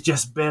 and she's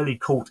just barely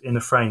caught in a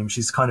frame.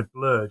 She's kind of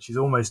blurred. She's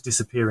almost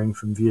disappearing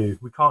from view.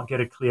 We can't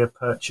get a clear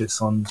purchase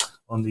on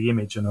the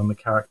image and on the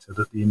character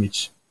that the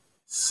image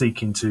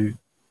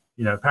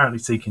apparently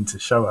seeking to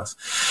show us.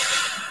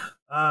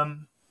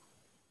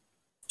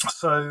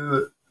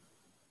 So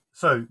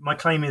my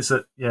claim is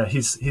that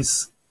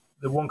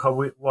the Wong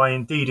Kar-wai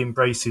indeed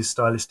embraces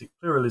stylistic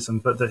pluralism,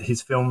 but that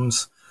his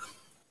films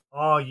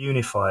are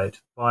unified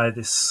by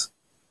this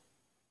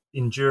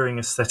enduring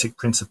aesthetic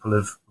principle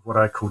of what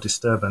I call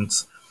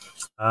disturbance,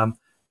 and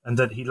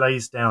that he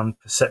lays down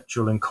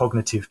perceptual and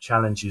cognitive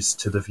challenges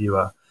to the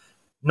viewer.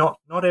 Not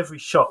every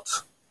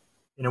shot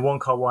in a Wong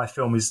Kar-wai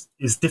film is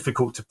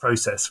difficult to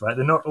process, right?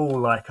 They're not all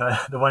like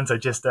the ones I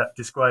just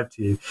described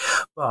to you,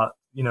 but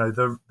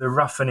the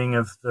roughening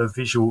of the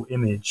visual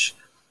image,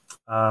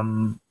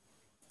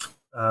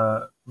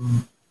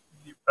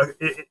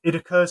 it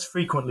occurs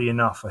frequently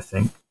enough, I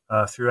think,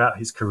 throughout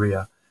his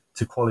career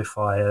to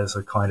qualify as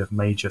a kind of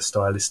major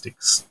stylistic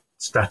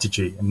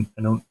strategy and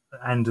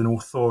an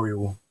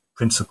authorial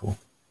principle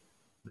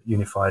that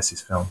unifies his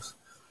films.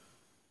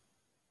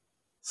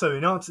 So,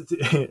 in answer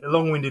to a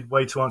long-winded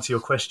way to answer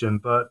your question,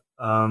 but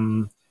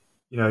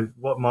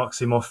what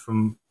marks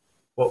Wong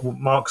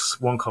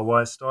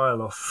Kar-wai's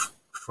style off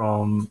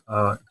from,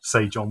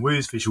 say, John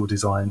Woo's visual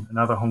design and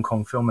other Hong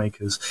Kong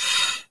filmmakers,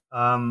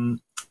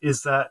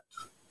 is that,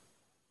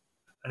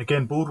 and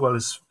again, Baldwell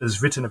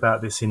has written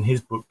about this in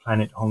his book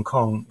Planet Hong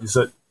Kong, is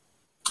that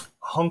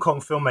Hong Kong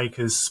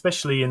filmmakers,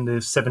 especially in the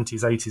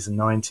 70s, 80s, and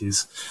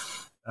 90s,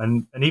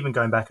 and even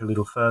going back a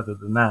little further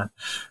than that,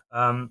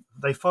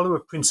 they follow a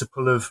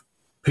principle of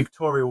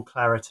pictorial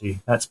clarity.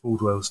 That's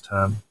Baldwell's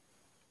term,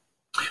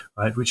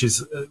 right? Which is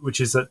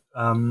that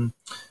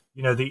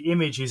the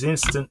image is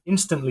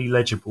instantly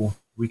legible.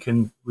 We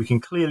can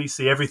clearly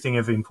see everything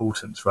of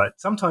importance, right?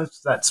 Sometimes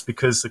that's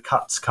because the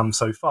cuts come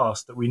so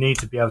fast that we need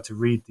to be able to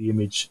read the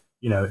image,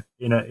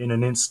 in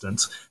an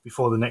instant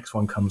before the next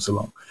one comes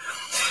along.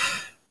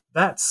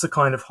 That's the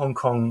kind of Hong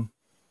Kong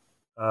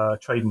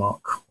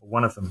trademark, or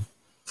one of them.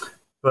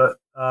 But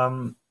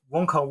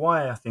Wong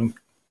Kar-wai, I think,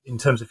 in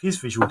terms of his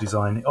visual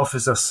design, it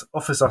offers us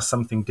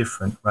something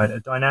different, right?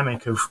 A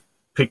dynamic of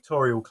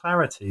pictorial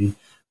clarity,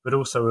 but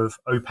also of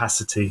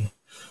opacity,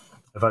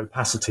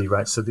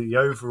 right? So the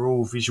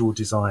overall visual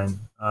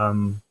design,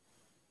 the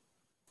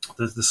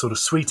sort of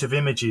suite of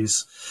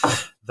images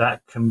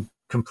that can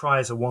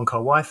comprise a Wong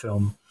Kar-wai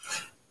film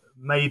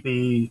may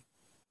be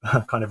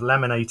kind of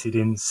laminated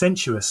in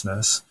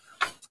sensuousness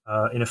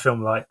in a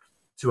film like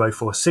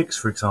 2046,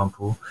 for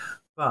example,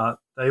 but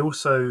they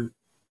also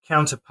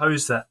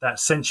counterpose that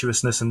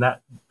sensuousness and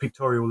that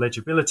pictorial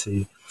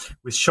legibility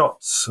with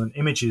shots and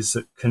images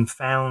that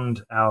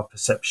confound our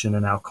perception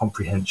and our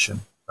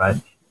comprehension,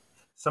 right?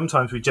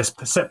 Sometimes we just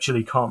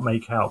perceptually can't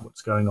make out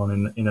what's going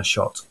on in a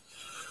shot.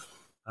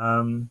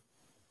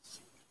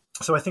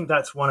 So I think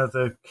that's one of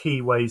the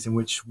key ways in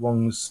which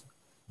Wong's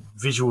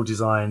visual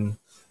design,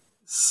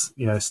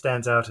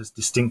 stands out as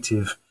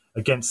distinctive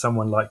against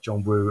someone like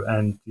John Woo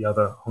and the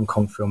other Hong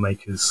Kong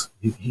filmmakers,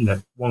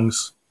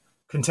 Wong's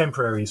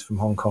contemporaries from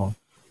Hong Kong.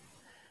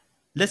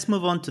 Let's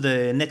move on to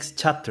the next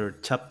chapter,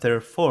 chapter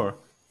 4,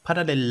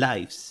 Parallel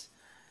Lives,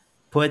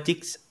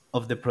 Poetics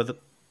of the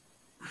Product.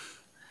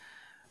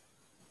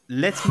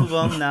 Let's move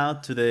on now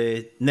to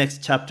the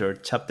next chapter,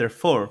 chapter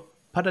 4,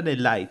 Parallel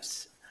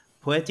Lives,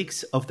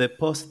 Poetics of the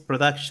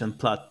Post-Production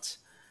Plot.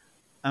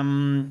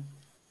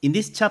 In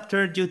this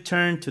chapter, you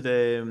turn to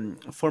the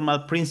formal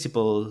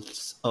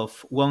principles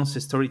of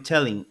Wong's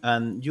storytelling,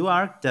 and you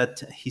argue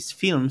that his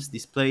films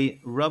display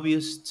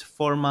robust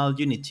formal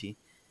unity.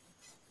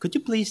 Could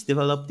you please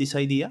develop this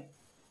idea?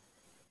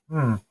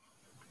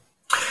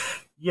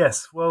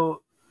 Yes,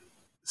 well,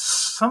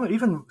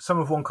 even some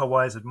of Wong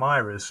Kar-wai's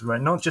admirers, right,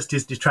 not just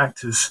his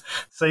detractors,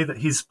 say that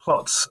his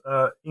plots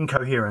are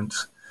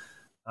incoherent,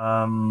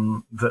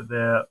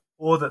 that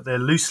they're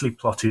loosely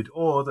plotted,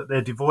 or that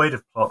they're devoid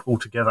of plot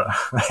altogether.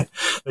 Right?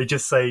 They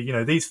just say,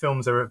 these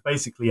films are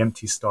basically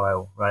empty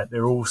style, right?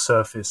 They're all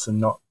surface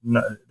and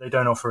they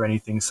don't offer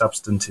anything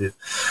substantive.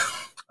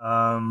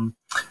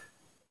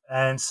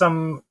 And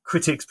some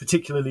critics,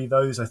 particularly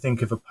those I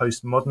think of a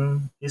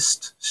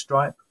postmodernist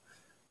stripe,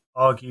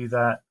 argue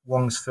that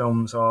Wong's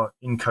films are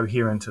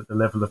incoherent at the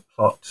level of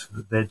plot.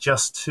 They're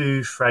just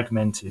too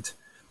fragmented.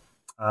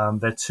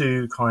 They're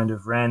too kind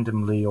of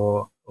randomly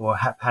or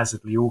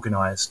haphazardly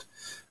organized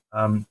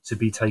to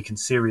be taken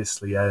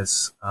seriously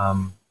as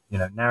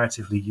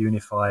narratively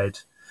unified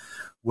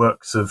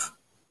works of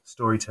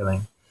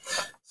storytelling.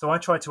 So I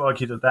try to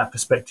argue that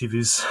perspective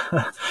is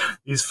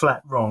is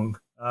flat wrong,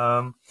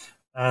 and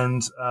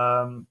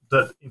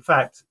that in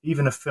fact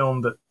even a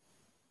film that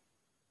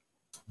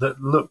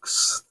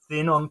looks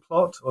thin on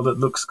plot or that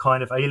looks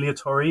kind of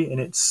aleatory in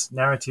its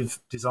narrative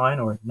design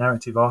or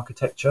narrative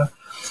architecture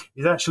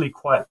is actually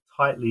quite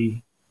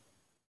tightly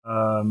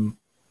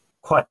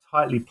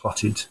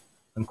plotted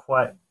and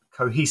quite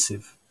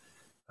cohesive.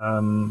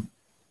 So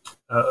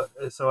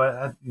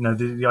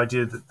the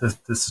idea that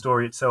the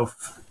story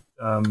itself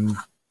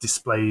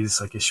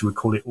displays, I guess you would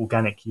call it,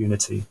 organic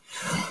unity,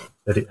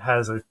 that it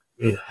has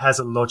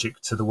a logic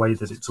to the way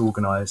that it's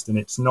organized, and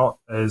it's not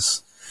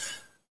as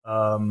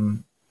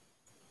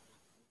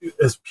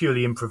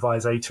purely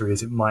improvisatory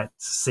as it might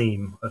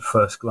seem at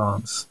first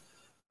glance.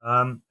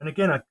 And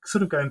again, I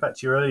sort of going back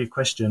to your earlier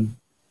question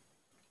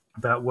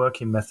about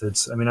working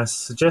methods. I mean, I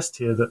suggest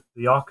here that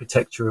the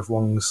architecture of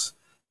Wong's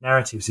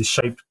narratives is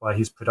shaped by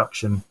his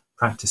production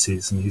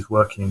practices and his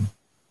working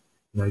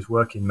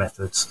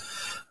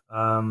methods.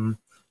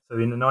 So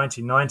in the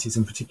 1990s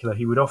in particular,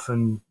 he would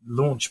often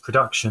launch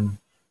production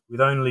with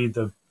only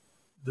the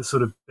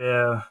sort of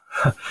bare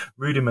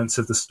rudiments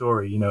of the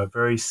story, a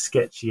very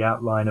sketchy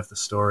outline of the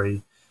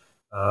story,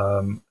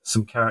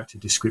 some character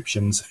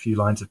descriptions, a few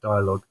lines of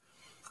dialogue.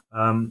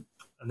 And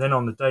then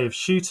on the day of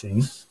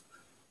shooting,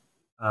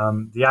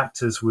 the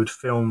actors would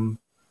film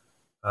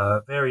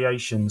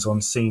variations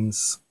on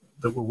scenes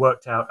that were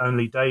worked out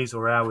only days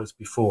or hours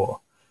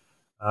before.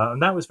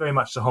 And that was very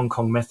much the Hong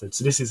Kong method.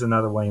 So this is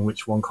another way in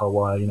which Wong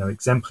Kar-wai,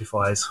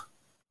 exemplifies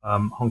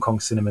Hong Kong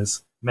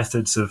cinema's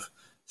methods of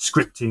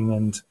scripting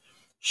and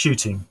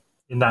shooting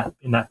in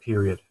that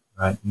period,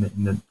 right,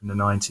 in the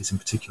 90s in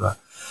particular.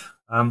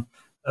 And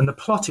the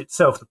plot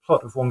itself, the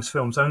plot of Wong's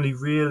films, only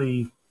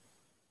really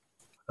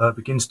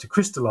begins to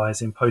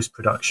crystallize in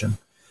post-production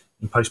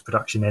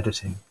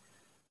editing.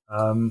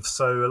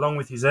 So along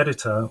with his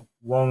editor,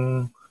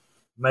 Wong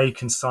may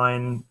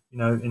consign,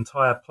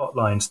 entire plot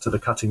lines to the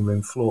cutting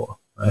room floor,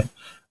 right?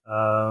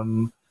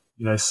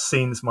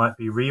 Scenes might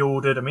be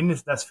reordered. I mean,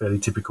 that's fairly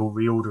typical,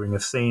 reordering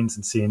of scenes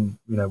and seeing,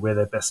 where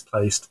they're best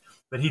placed.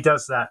 But he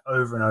does that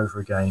over and over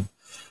again.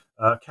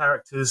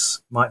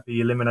 Characters might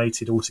be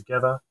eliminated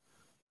altogether.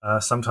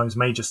 Sometimes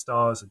major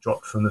stars are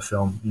dropped from the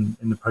film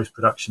in the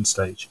post-production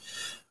stage.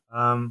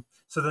 So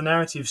the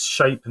narrative's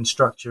shape and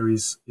structure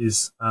is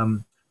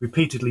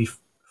repeatedly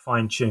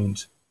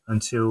fine-tuned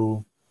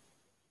until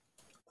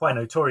quite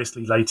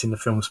notoriously late in the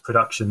film's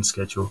production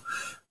schedule.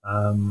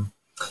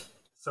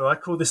 So I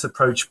call this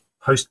approach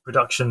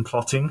post-production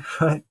plotting,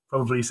 right?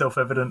 Probably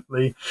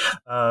self-evidently,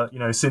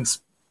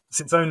 since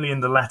only in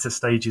the latter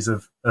stages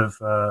of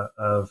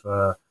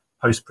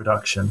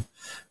post-production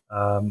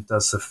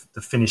does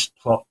the finished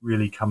plot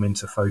really come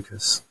into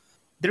focus.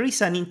 There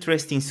is an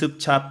interesting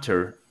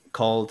subchapter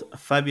called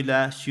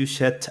Fabula,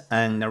 Sujet,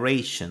 and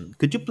Narration.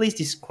 Could you please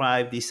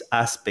describe these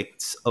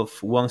aspects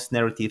of Wong's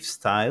narrative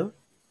style?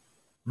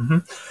 Mm-hmm.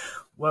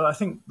 Well, I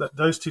think that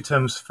those two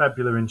terms,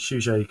 fabula and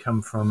sujet,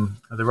 come from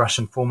the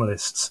Russian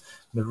formalists.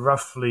 They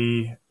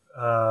roughly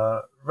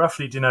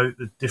denote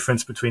the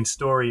difference between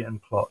story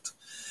and plot.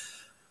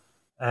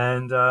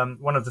 And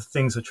one of the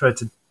things I tried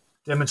to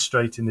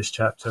demonstrate in this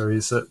chapter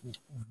is that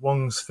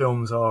Wong's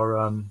films are,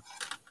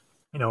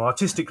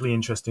 artistically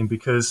interesting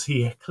because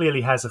he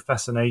clearly has a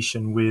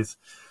fascination with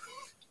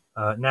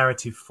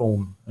narrative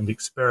form and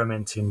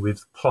experimenting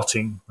with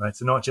plotting, right?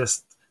 So not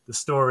just the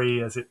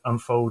story as it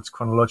unfolds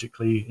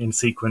chronologically in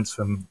sequence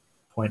from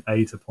point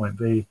A to point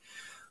B,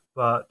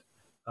 but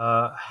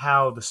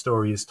how the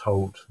story is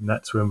told. And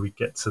that's when we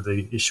get to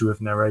the issue of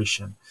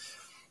narration.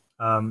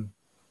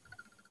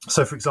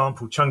 So, for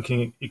example,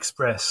 Chungking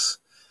Express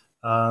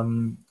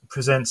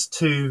presents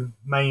two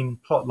main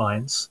plot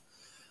lines,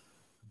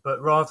 but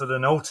rather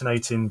than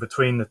alternating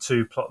between the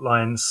two plot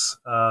lines,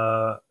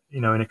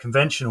 in a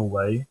conventional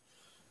way,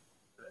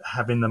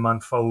 having them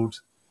unfold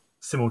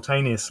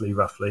simultaneously,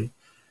 roughly,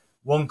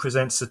 Wong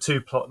presents the two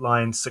plot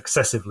lines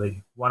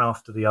successively, one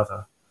after the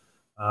other.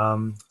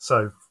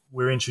 So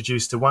we're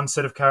introduced to one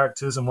set of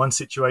characters and one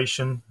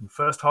situation in the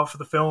first half of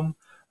the film,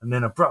 and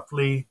then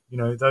abruptly,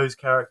 those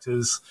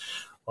characters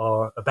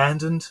are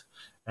abandoned,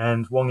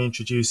 and Wong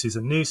introduces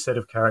a new set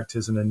of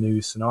characters and a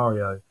new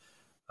scenario.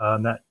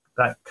 That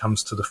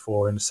comes to the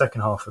fore in the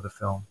second half of the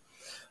film.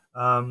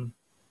 To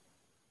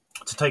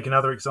take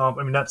another example,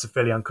 I mean, that's a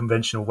fairly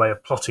unconventional way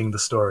of plotting the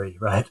story,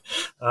 right?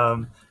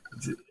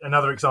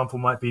 Another example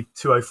might be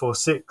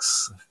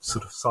 2046,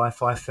 sort of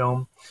sci-fi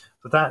film,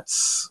 but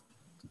that's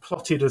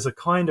plotted as a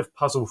kind of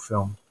puzzle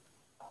film.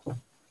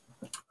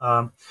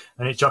 And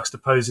it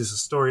juxtaposes a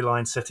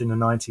storyline set in the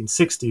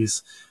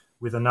 1960s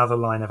with another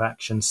line of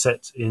action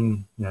set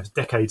in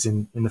decades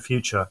in the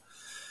future.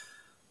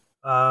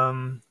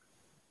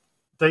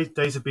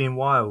 Days of Being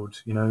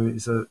Wild,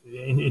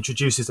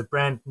 introduces a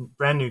brand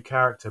new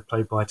character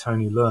played by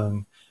Tony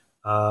Leung,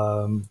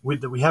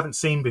 that we haven't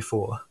seen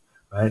before,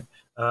 right?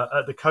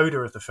 At the coda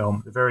of the film,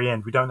 at the very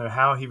end, we don't know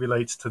how he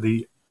relates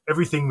to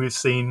everything we've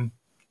seen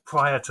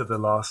prior to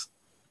the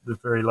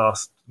very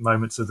last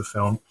moments of the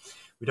film.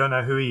 We don't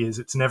know who he is.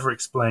 It's never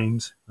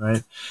explained,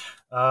 right?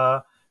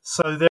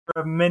 So there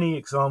are many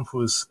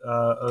examples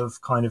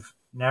of kind of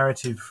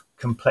narrative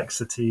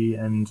complexity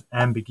and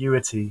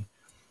ambiguity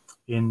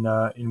in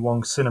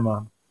Wong's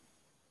cinema.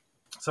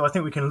 So I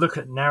think we can look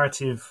at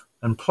narrative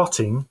and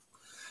plotting,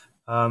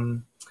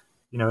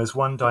 as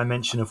one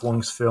dimension of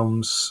Wong's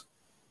films,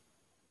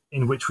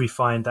 in which we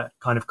find that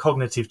kind of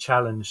cognitive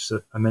challenge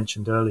that I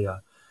mentioned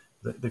earlier,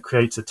 that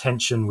creates a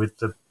tension with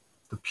the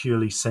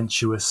purely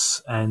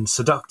sensuous and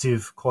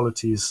seductive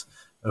qualities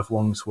of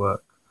Wong's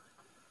work.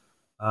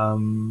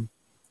 And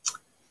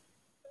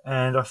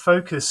I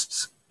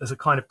focused as a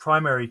kind of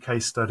primary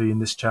case study in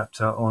this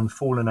chapter on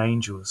Fallen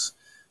Angels.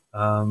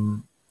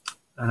 And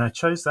I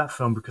chose that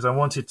film because I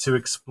wanted to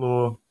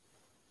explore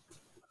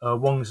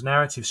Wong's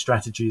narrative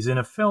strategies in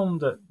a film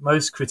that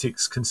most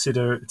critics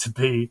consider to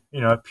be,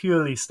 a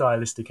purely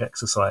stylistic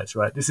exercise,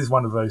 right? This is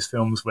one of those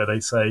films where they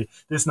say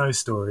there's no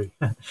story.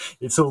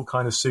 It's all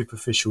kind of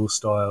superficial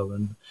style.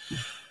 And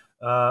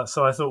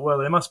so I thought, well,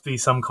 there must be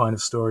some kind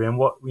of story, and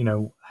what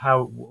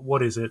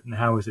is it and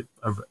how is it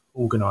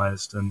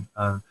organized? And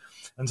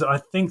so I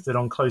think that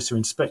on closer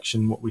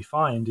inspection, what we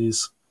find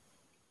is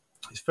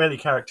fairly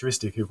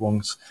characteristic of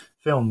Wong's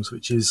films,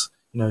 which is,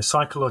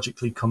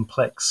 psychologically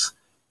complex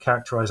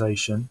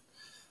characterization,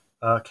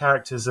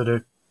 characters that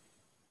are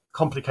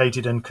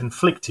complicated and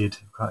conflicted,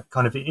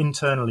 kind of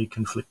internally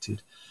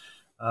conflicted,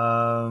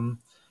 and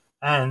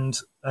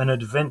an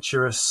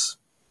adventurous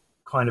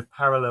kind of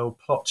parallel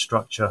plot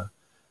structure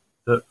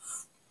that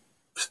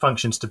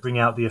functions to bring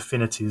out the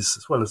affinities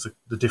as well as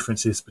the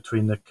differences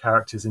between the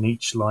characters in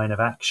each line of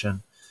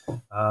action.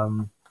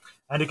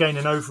 And again,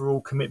 an overall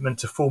commitment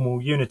to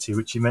formal unity,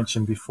 which you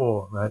mentioned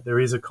before, right? There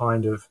is a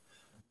kind of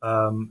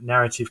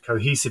narrative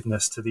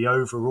cohesiveness to the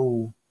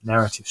overall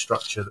narrative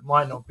structure that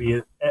might not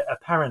be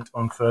apparent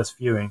on first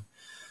viewing,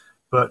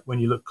 but when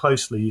you look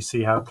closely, you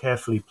see how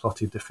carefully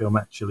plotted the film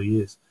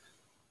actually is.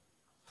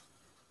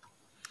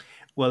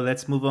 Well,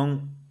 let's move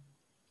on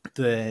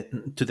to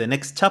the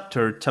next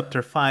chapter,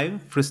 Chapter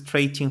 5,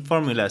 Frustrating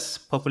Formulas,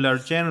 Popular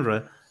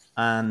Genre,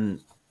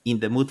 and In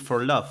the Mood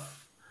for Love.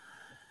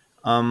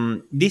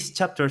 This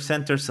chapter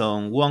centers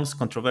on Wong's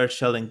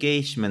controversial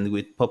engagement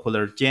with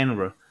popular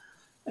genre.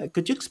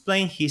 Could you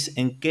explain his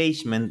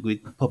engagement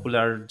with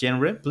popular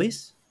genre,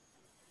 please?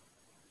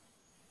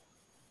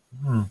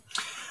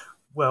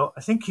 Well,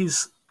 I think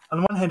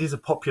on one hand, he's a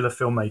popular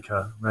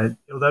filmmaker, right?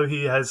 Although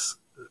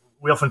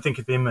we often think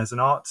of him as an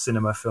art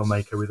cinema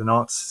filmmaker with an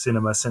art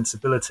cinema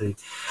sensibility.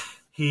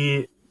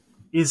 He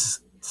is,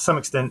 to some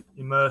extent,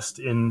 immersed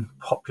in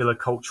popular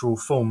cultural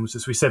forms.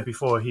 As we said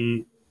before,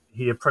 he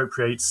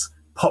appropriates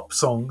pop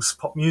songs,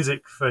 pop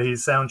music for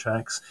his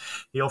soundtracks.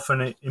 He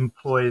often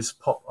employs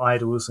pop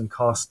idols and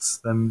casts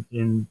them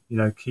in,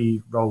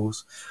 key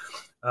roles.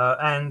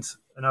 And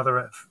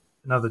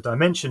another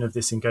dimension of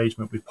this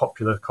engagement with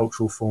popular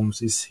cultural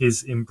forms is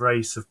his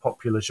embrace of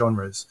popular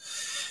genres.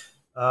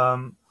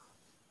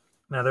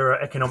 Now, there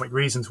are economic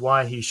reasons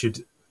why he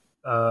should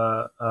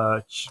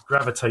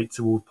gravitate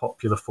toward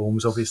popular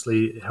forms.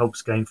 Obviously, it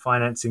helps gain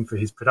financing for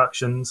his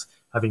productions,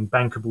 having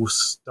bankable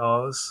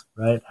stars,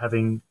 right?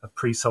 Having a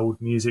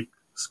pre-sold music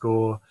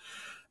score,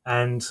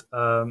 and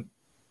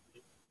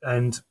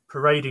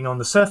parading on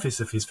the surface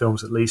of his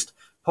films, at least,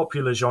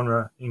 popular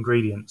genre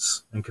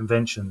ingredients and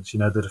conventions,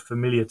 that are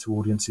familiar to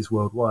audiences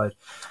worldwide.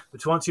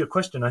 But to answer your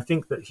question, I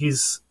think that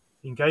his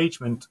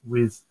engagement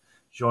with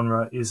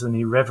genre is an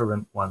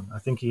irreverent one. I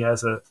think he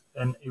has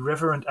an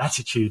irreverent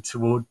attitude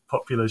toward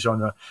popular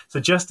genre.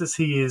 So just as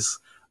he is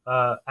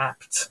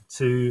apt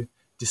to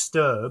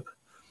disturb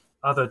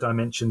other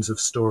dimensions of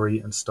story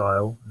and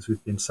style, as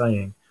we've been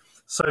saying,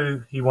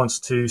 so he wants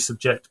to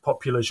subject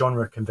popular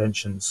genre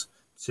conventions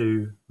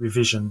to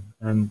revision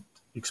and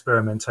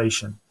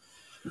experimentation.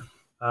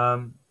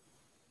 And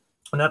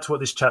that's what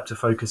this chapter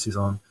focuses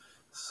on.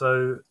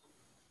 So,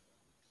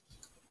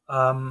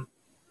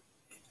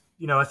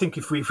 I think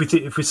if we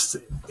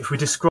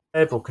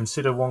describe or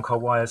consider Wong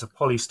Kar-wai as a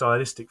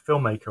polystylistic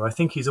filmmaker, I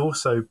think he's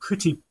also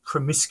pretty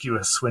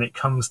promiscuous when it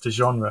comes to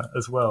genre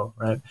as well,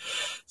 right?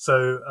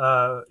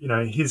 So,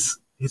 his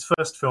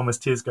first film, As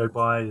Tears Go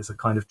By, is a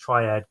kind of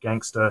triad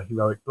gangster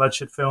heroic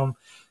bloodshed film.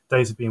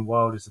 Days of Being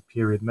Wild is a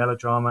period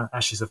melodrama.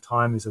 Ashes of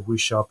Time is a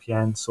wuxia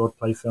pian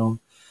swordplay film.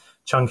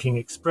 Chungking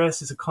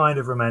Express is a kind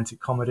of romantic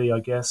comedy, I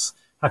guess.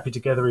 Happy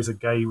Together is a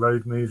gay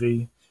road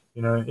movie.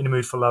 In the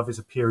Mood for Love is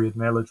a period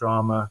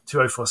melodrama.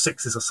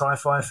 2046 is a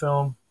sci-fi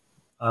film.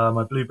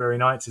 My Blueberry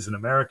Nights is an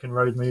American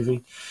road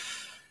movie.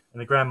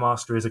 And The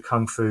Grandmaster is a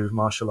kung fu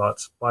martial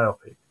arts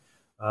biopic.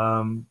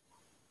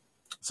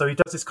 So he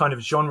does this kind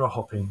of genre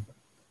hopping.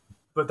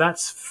 But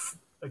that's,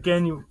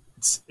 again,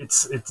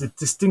 it's a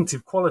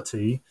distinctive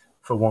quality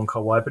for Wong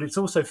Kar-wai, but it's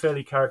also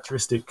fairly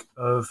characteristic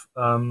of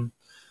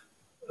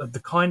the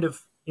kind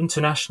of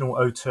international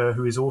auteur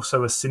who is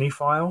also a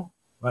cinephile,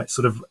 right?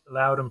 Sort of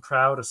loud and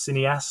proud, a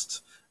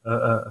cineast,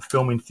 a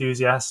film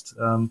enthusiast.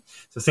 So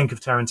think of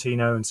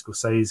Tarantino and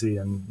Scorsese,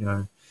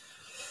 and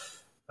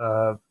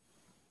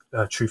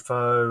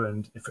Truffaut,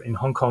 and if in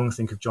Hong Kong,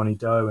 think of Johnny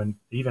Do and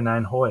even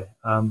An Hui.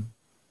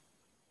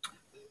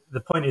 The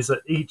point is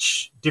that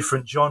each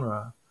different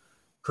genre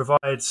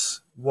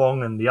provides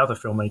Wong and the other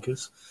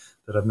filmmakers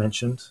that I've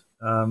mentioned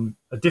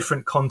a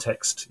different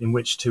context in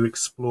which to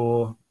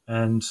explore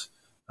and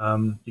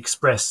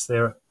express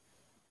their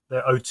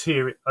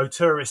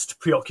auteurist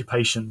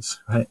preoccupations,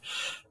 right,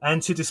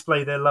 and to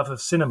display their love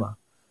of cinema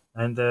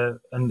and their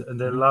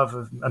love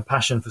of, and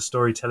passion for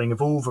storytelling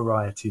of all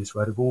varieties,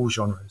 right, of all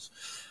genres.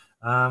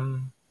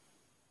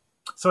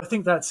 So I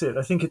think that's it.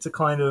 I think it's a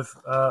kind of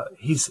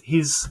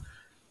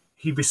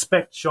he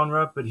respects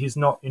genre, but he's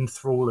not in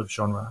thrall of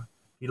genre.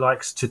 He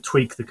likes to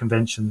tweak the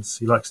conventions.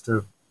 He likes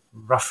to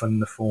roughen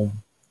the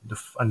form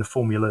and the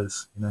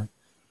formulas,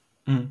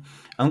 Mm.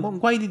 And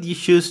why did you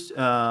choose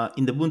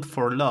In the Mood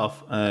for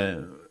Love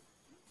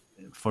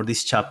for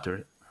this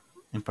chapter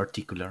in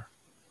particular?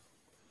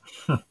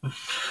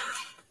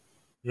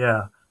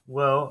 Yeah,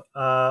 well,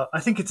 I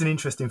think it's an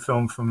interesting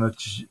film from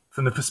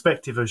the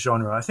perspective of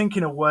genre. I think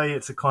in a way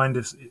it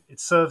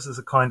serves as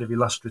a kind of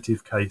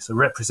illustrative case, a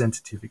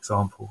representative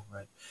example,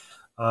 right?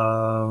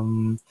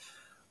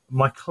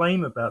 My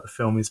claim about the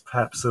film is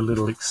perhaps a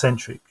little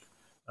eccentric,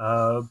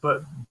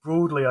 but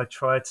broadly I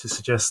try to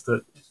suggest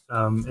that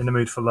In the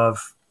Mood for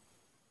Love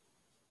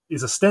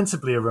is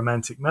ostensibly a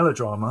romantic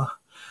melodrama,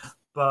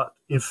 but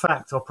in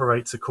fact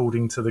operates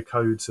according to the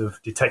codes of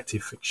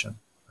detective fiction.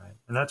 Right?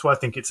 And that's why I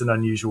think it's an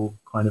unusual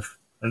kind of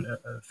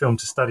a film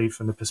to study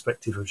from the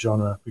perspective of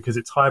genre, because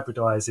it's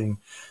hybridizing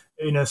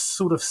in a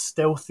sort of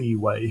stealthy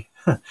way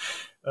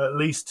at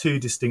least two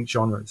distinct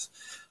genres.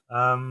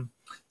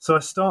 So I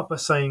start by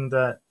saying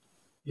that,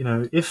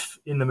 if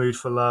In the Mood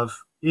for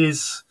Love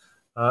is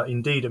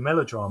indeed a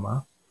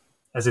melodrama,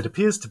 as it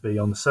appears to be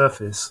on the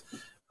surface,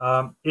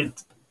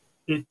 it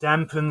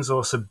dampens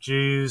or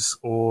subdues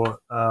or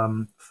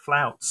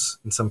flouts,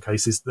 in some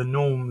cases, the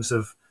norms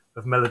of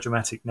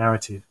melodramatic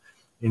narrative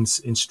in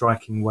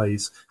striking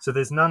ways. So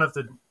there's none of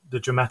the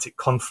dramatic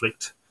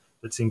conflict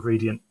that's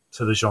ingredient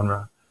to the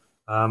genre.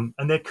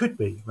 And there could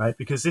be, right?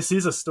 Because this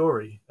is a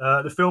story.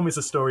 The film is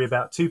a story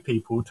about two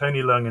people,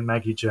 Tony Leung and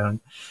Maggie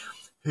Cheung,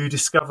 who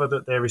discover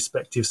that their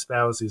respective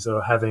spouses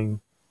are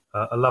having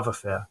a love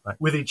affair, right,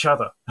 with each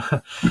other.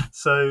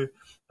 So,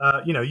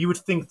 you would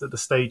think that the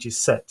stage is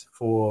set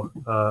for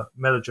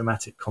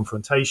melodramatic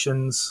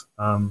confrontations,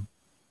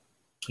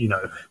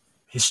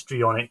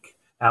 histrionic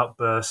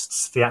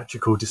outbursts,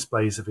 theatrical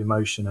displays of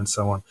emotion, and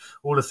so on.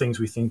 All the things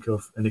we think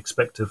of and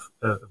expect of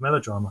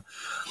melodrama.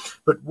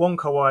 But Wong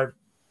Kar-wai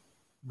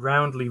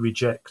roundly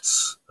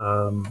rejects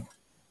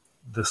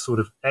the sort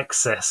of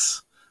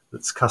excess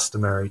that's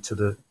customary to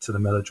the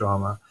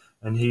melodrama,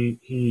 and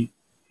he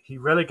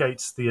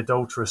relegates the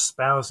adulterous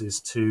spouses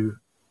to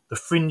the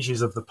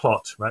fringes of the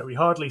plot. Right, we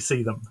hardly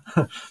see them;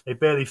 they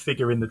barely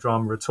figure in the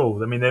drama at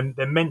all. I mean,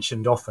 they're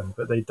mentioned often,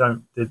 but they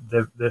don't.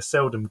 They're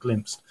seldom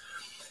glimpsed.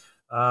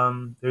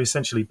 They're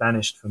essentially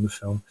banished from the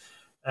film,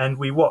 and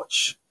we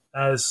watch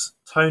as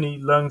Tony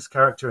Leung's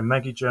character and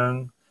Maggie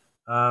Cheung,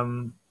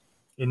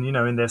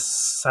 in their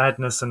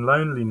sadness and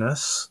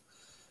loneliness,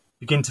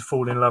 begin to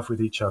fall in love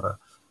with each other.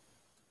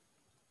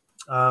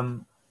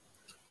 And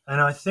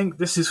I think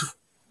this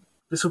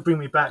will bring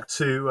me back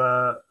to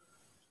a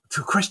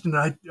question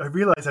that I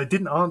realized I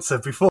didn't answer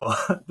before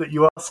that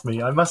you asked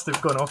me. I must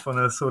have gone off on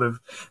a sort of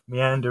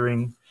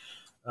meandering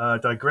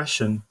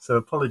digression, so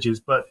apologies.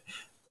 But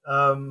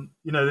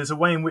there's a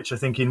way in which I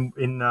think in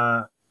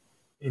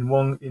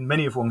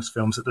many of Wong's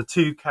films that the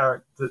two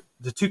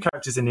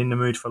characters in the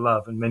Mood for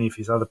Love and many of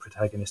his other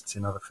protagonists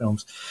in other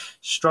films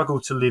struggle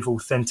to live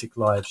authentic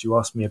lives. You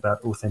asked me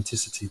about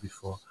authenticity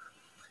before.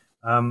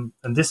 And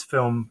this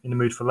film, In the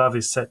Mood for Love,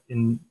 is set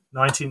in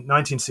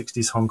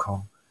 1960s Hong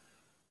Kong,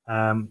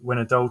 when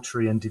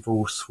adultery and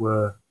divorce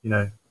were,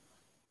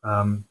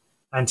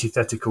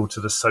 antithetical to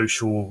the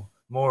social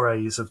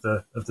mores of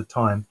the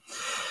time.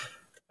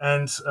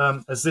 And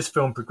as this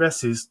film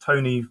progresses,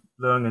 Tony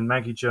Leung and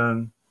Maggie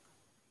Cheung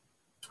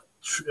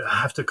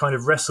have to kind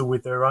of wrestle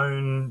with their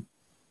own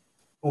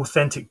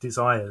authentic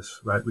desires,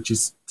 right, which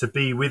is to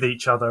be with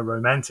each other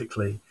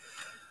romantically,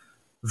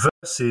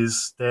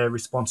 versus their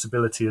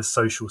responsibility as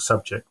social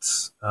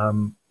subjects,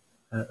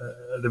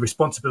 the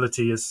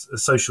responsibility as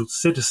social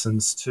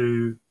citizens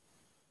to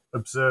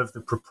observe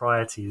the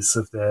proprieties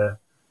of their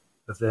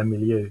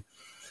milieu.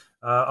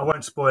 I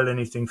won't spoil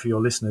anything for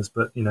your listeners,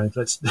 but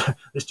let's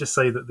just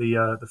say that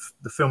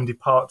the film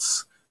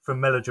departs from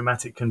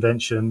melodramatic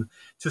convention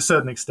to a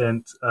certain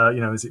extent,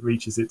 as it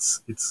reaches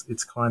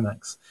its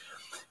climax.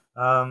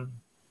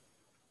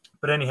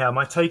 But anyhow,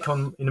 my take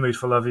on In the Mood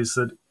for Love is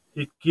that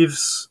it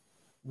gives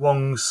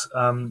Wong's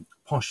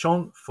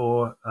penchant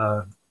for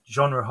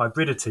genre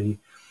hybridity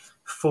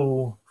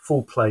full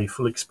play,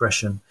 full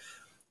expression,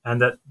 and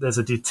that there's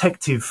a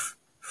detective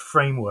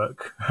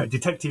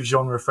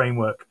genre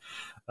framework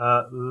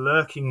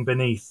lurking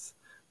beneath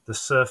the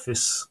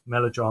surface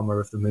melodrama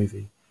of the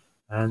movie,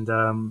 and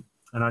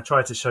I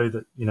try to show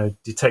that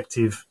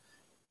detective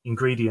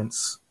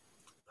ingredients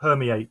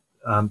permeate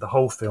the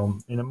whole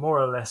film in more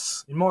or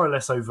less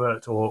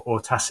overt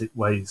or tacit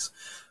ways,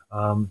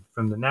 from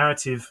the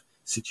narrative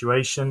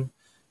situation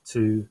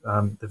to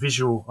the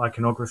visual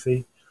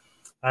iconography,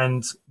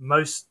 and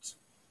most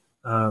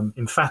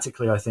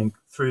emphatically, I think,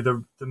 through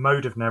the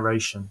mode of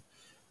narration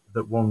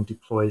that Wong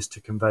deploys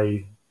to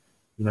convey,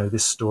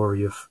 this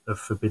story of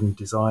forbidden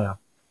desire.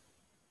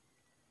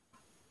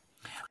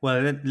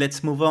 Well,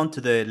 let's move on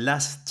to the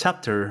last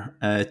chapter,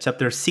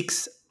 chapter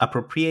 6,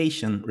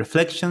 Appropriation,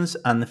 Reflections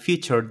and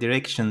Future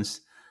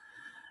Directions.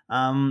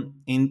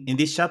 In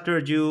this chapter,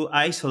 you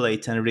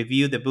isolate and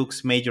review the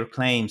book's major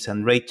claims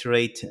and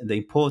reiterate the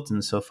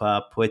importance of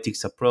a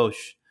poetics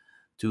approach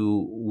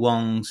to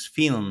Wong's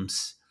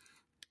films.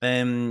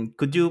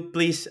 Could you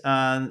please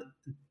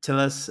tell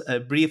us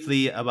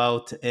briefly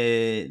about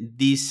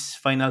these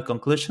final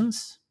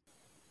conclusions?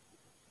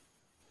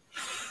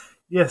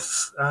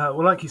 Yes.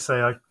 Well, like you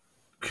say, I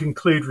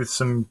conclude with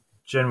some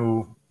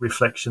general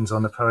reflections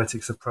on the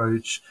poetics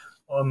approach,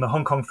 on the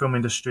Hong Kong film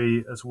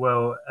industry, as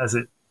well as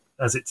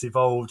it's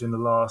evolved in the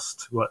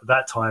last, at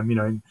that time,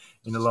 in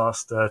the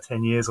last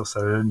 10 years or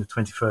so in the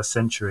 21st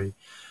century,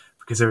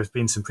 because there has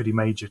been some pretty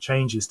major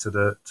changes to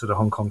the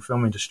Hong Kong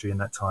film industry in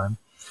that time.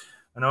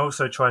 And I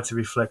also try to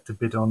reflect a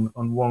bit on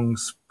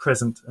Wong's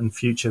present and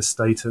future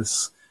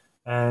status,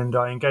 and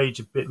I engage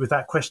a bit with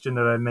that question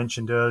that I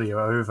mentioned earlier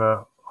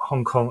over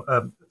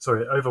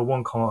over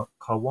Wong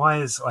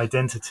Kar-wai's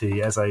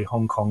identity as a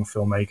Hong Kong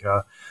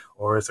filmmaker,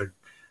 or as a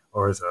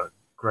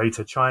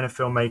Greater China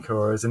filmmaker,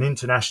 or as an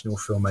international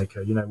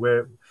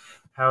filmmaker.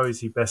 How is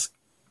he best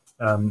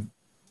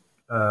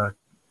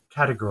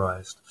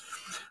categorized?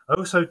 I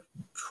also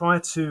try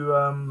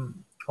to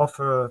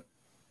offer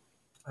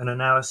an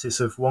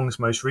analysis of Wong's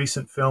most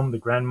recent film, The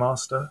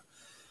Grandmaster.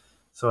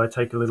 So I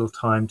take a little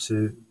time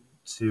to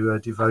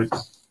devote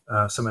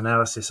some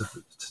analysis of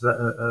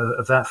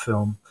that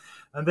film,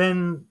 and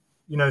then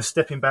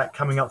stepping back,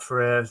 coming up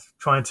for air,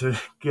 trying to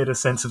get a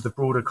sense of the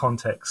broader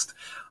context.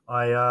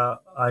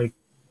 I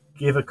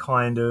give a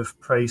kind of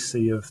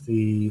précis of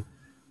the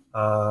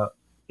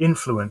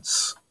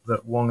influence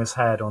that Wong has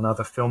had on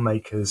other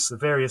filmmakers, the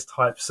various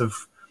types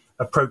of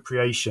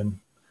appropriation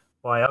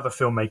by other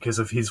filmmakers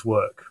of his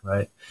work,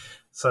 right?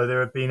 So there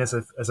have been, as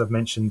I've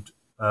mentioned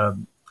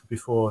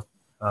before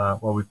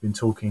while we've been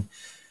talking,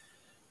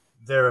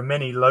 there are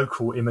many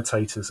local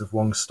imitators of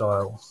Wong's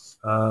style,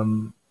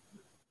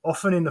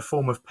 often in the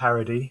form of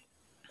parody,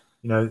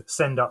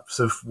 send-ups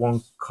of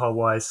Wong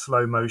Kar-wai's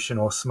slow motion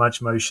or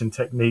smudge motion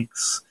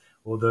techniques,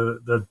 or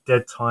the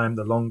dead time,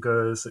 the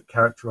longeurs that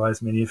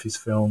characterize many of his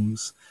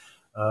films,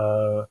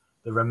 the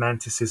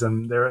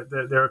romanticism.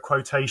 There are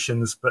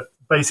quotations, but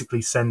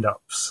basically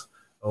send-ups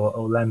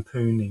or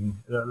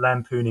lampooning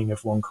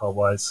of Wong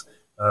Kar-wai's,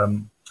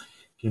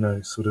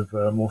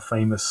 more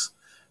famous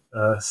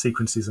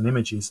sequences and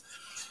images.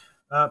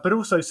 But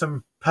also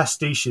some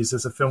pastiches.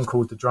 There's a film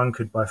called The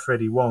Drunkard by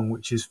Freddie Wong,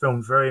 which is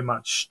filmed very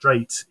much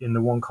straight in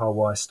the Wong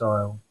Kar-wai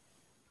style.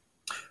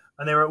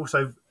 And there are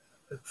also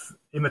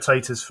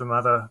imitators from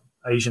other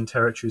Asian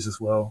territories as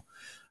well.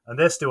 And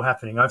they're still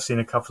happening. I've seen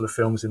a couple of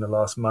films in the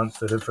last month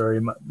that are very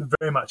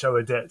much owe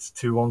a debt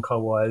to Wong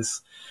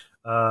Kar-wai's,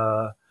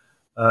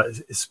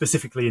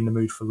 specifically In the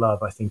Mood for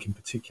Love, I think, in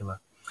particular.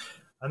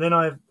 And then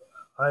I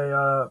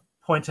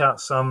point out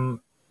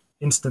some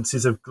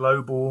instances of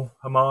global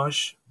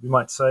homage, we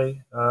might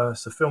say.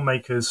 So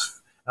filmmakers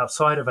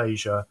outside of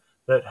Asia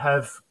that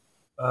have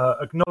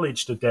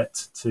acknowledged a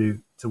debt to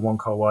Wong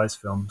Kar-wai's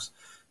films.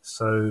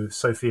 So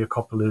Sofia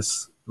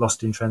Coppola's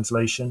Lost in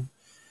Translation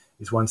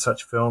is one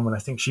such film, and I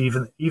think she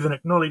even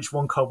acknowledged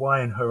Wong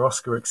Kar-wai in her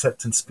Oscar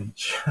acceptance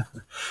speech.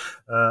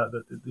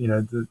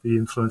 The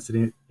influence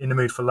that In the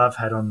Mood for Love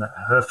had on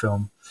her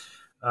film.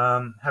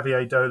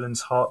 Javier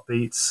Dolan's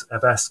Heartbeats,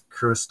 Abbas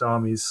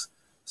Kiarostami's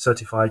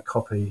Certified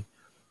Copy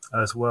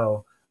as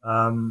well.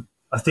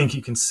 I think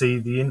you can see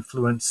the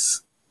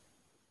influence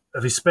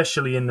of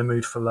especially In the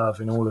Mood for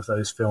Love in all of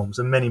those films,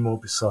 and many more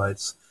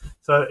besides.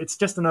 So it's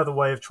just another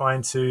way of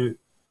trying to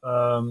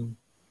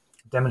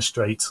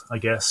demonstrate, I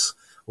guess,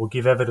 or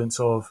give evidence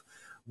of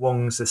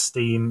Wong's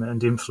esteem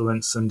and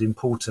influence and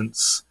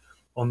importance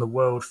on the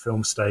world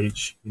film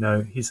stage.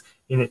 He's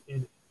in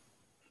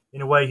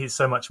a way, he's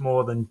so much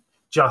more than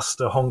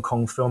just a Hong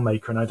Kong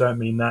filmmaker, and I don't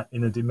mean that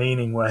in a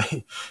demeaning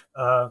way.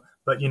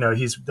 But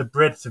the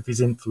breadth of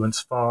his influence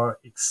far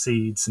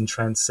exceeds and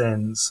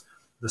transcends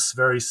this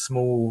very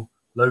small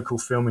local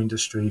film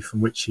industry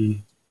from which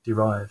he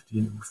derived,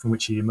 from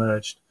which he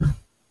emerged.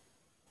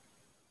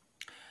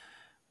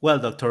 Well,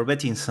 Dr.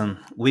 Bettinson,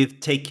 we've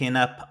taken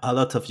up a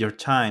lot of your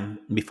time.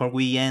 Before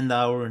we end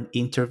our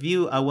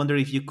interview, I wonder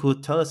if you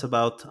could tell us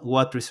about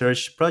what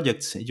research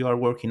projects you are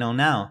working on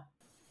now.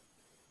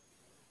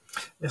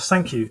 Yes,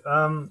 thank you.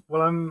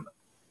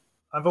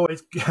 I've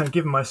always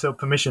given myself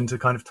permission to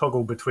kind of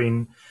toggle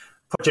between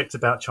projects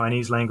about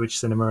Chinese language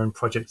cinema and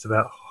projects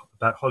about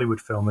that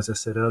Hollywood film, as I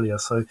said earlier.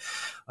 So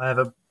I have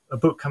a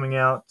book coming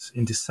out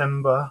in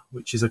December,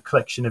 which is a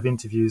collection of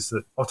interviews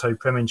that Otto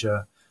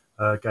Preminger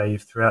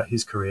gave throughout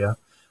his career.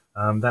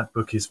 That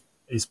book is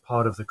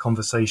part of the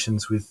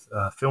Conversations with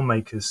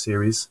Filmmakers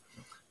series,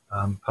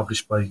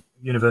 published by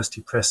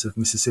University Press of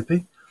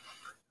Mississippi.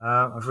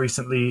 I've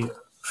recently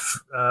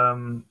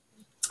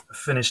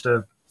finished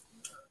a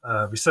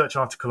research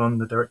article on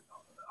the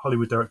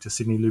Hollywood director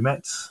Sidney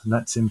Lumet, and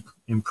that's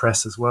in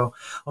press as well.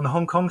 On the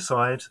Hong Kong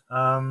side,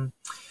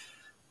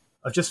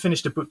 I've just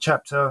finished a book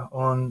chapter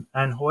on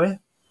An Hui,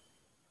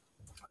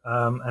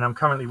 and I'm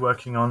currently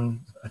working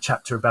on a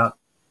chapter about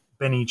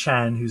Benny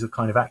Chan, who's a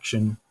kind of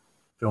action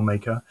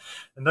filmmaker.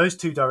 And those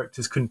two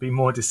directors couldn't be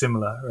more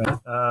dissimilar, right?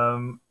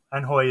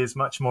 An Hui is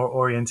much more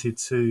oriented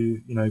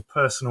to,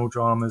 personal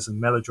dramas and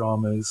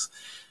melodramas,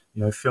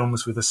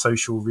 films with a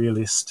social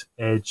realist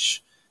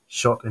edge,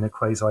 shot in a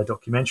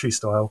quasi-documentary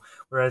style,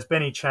 whereas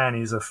Benny Chan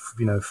is a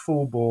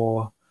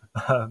full-bore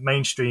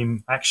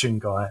mainstream action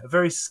guy, a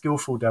very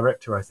skillful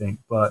director, I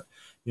think, but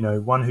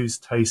one whose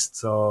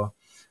tastes are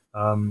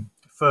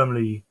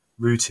firmly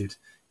rooted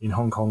in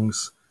Hong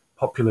Kong's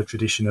popular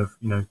tradition of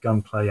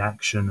gunplay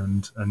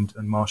action and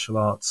martial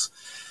arts.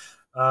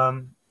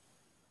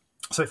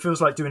 So it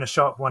feels like doing a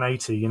sharp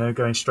 180,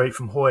 going straight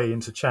from Hui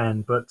into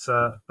Chan, but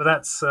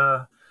that's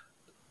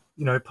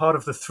part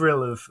of the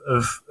thrill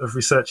of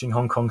researching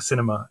Hong Kong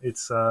cinema.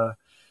 It's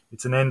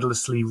an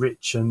endlessly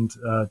rich and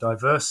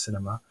diverse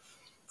cinema.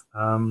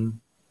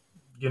 Hong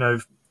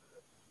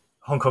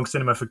Kong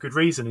cinema, for good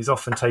reason, is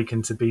often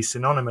taken to be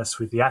synonymous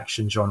with the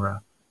action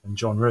genre and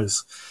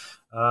genres.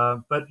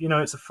 But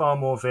it's a far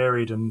more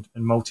varied and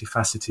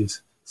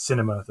multifaceted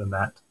cinema than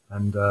that.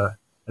 And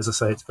as I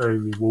say, it's very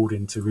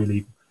rewarding to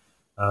really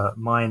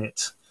mine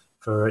it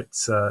for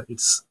its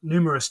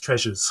numerous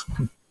treasures.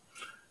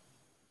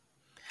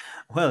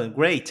 Well,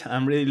 great.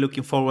 I'm really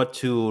looking forward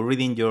to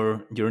reading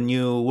your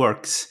new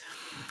works.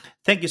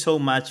 Thank you so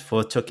much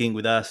for talking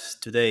with us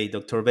today,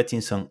 Dr.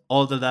 Bettinson.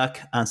 All the luck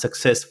and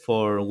success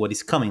for what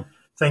is coming.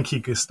 Thank you,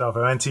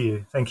 Gustavo, and to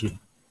you. Thank you.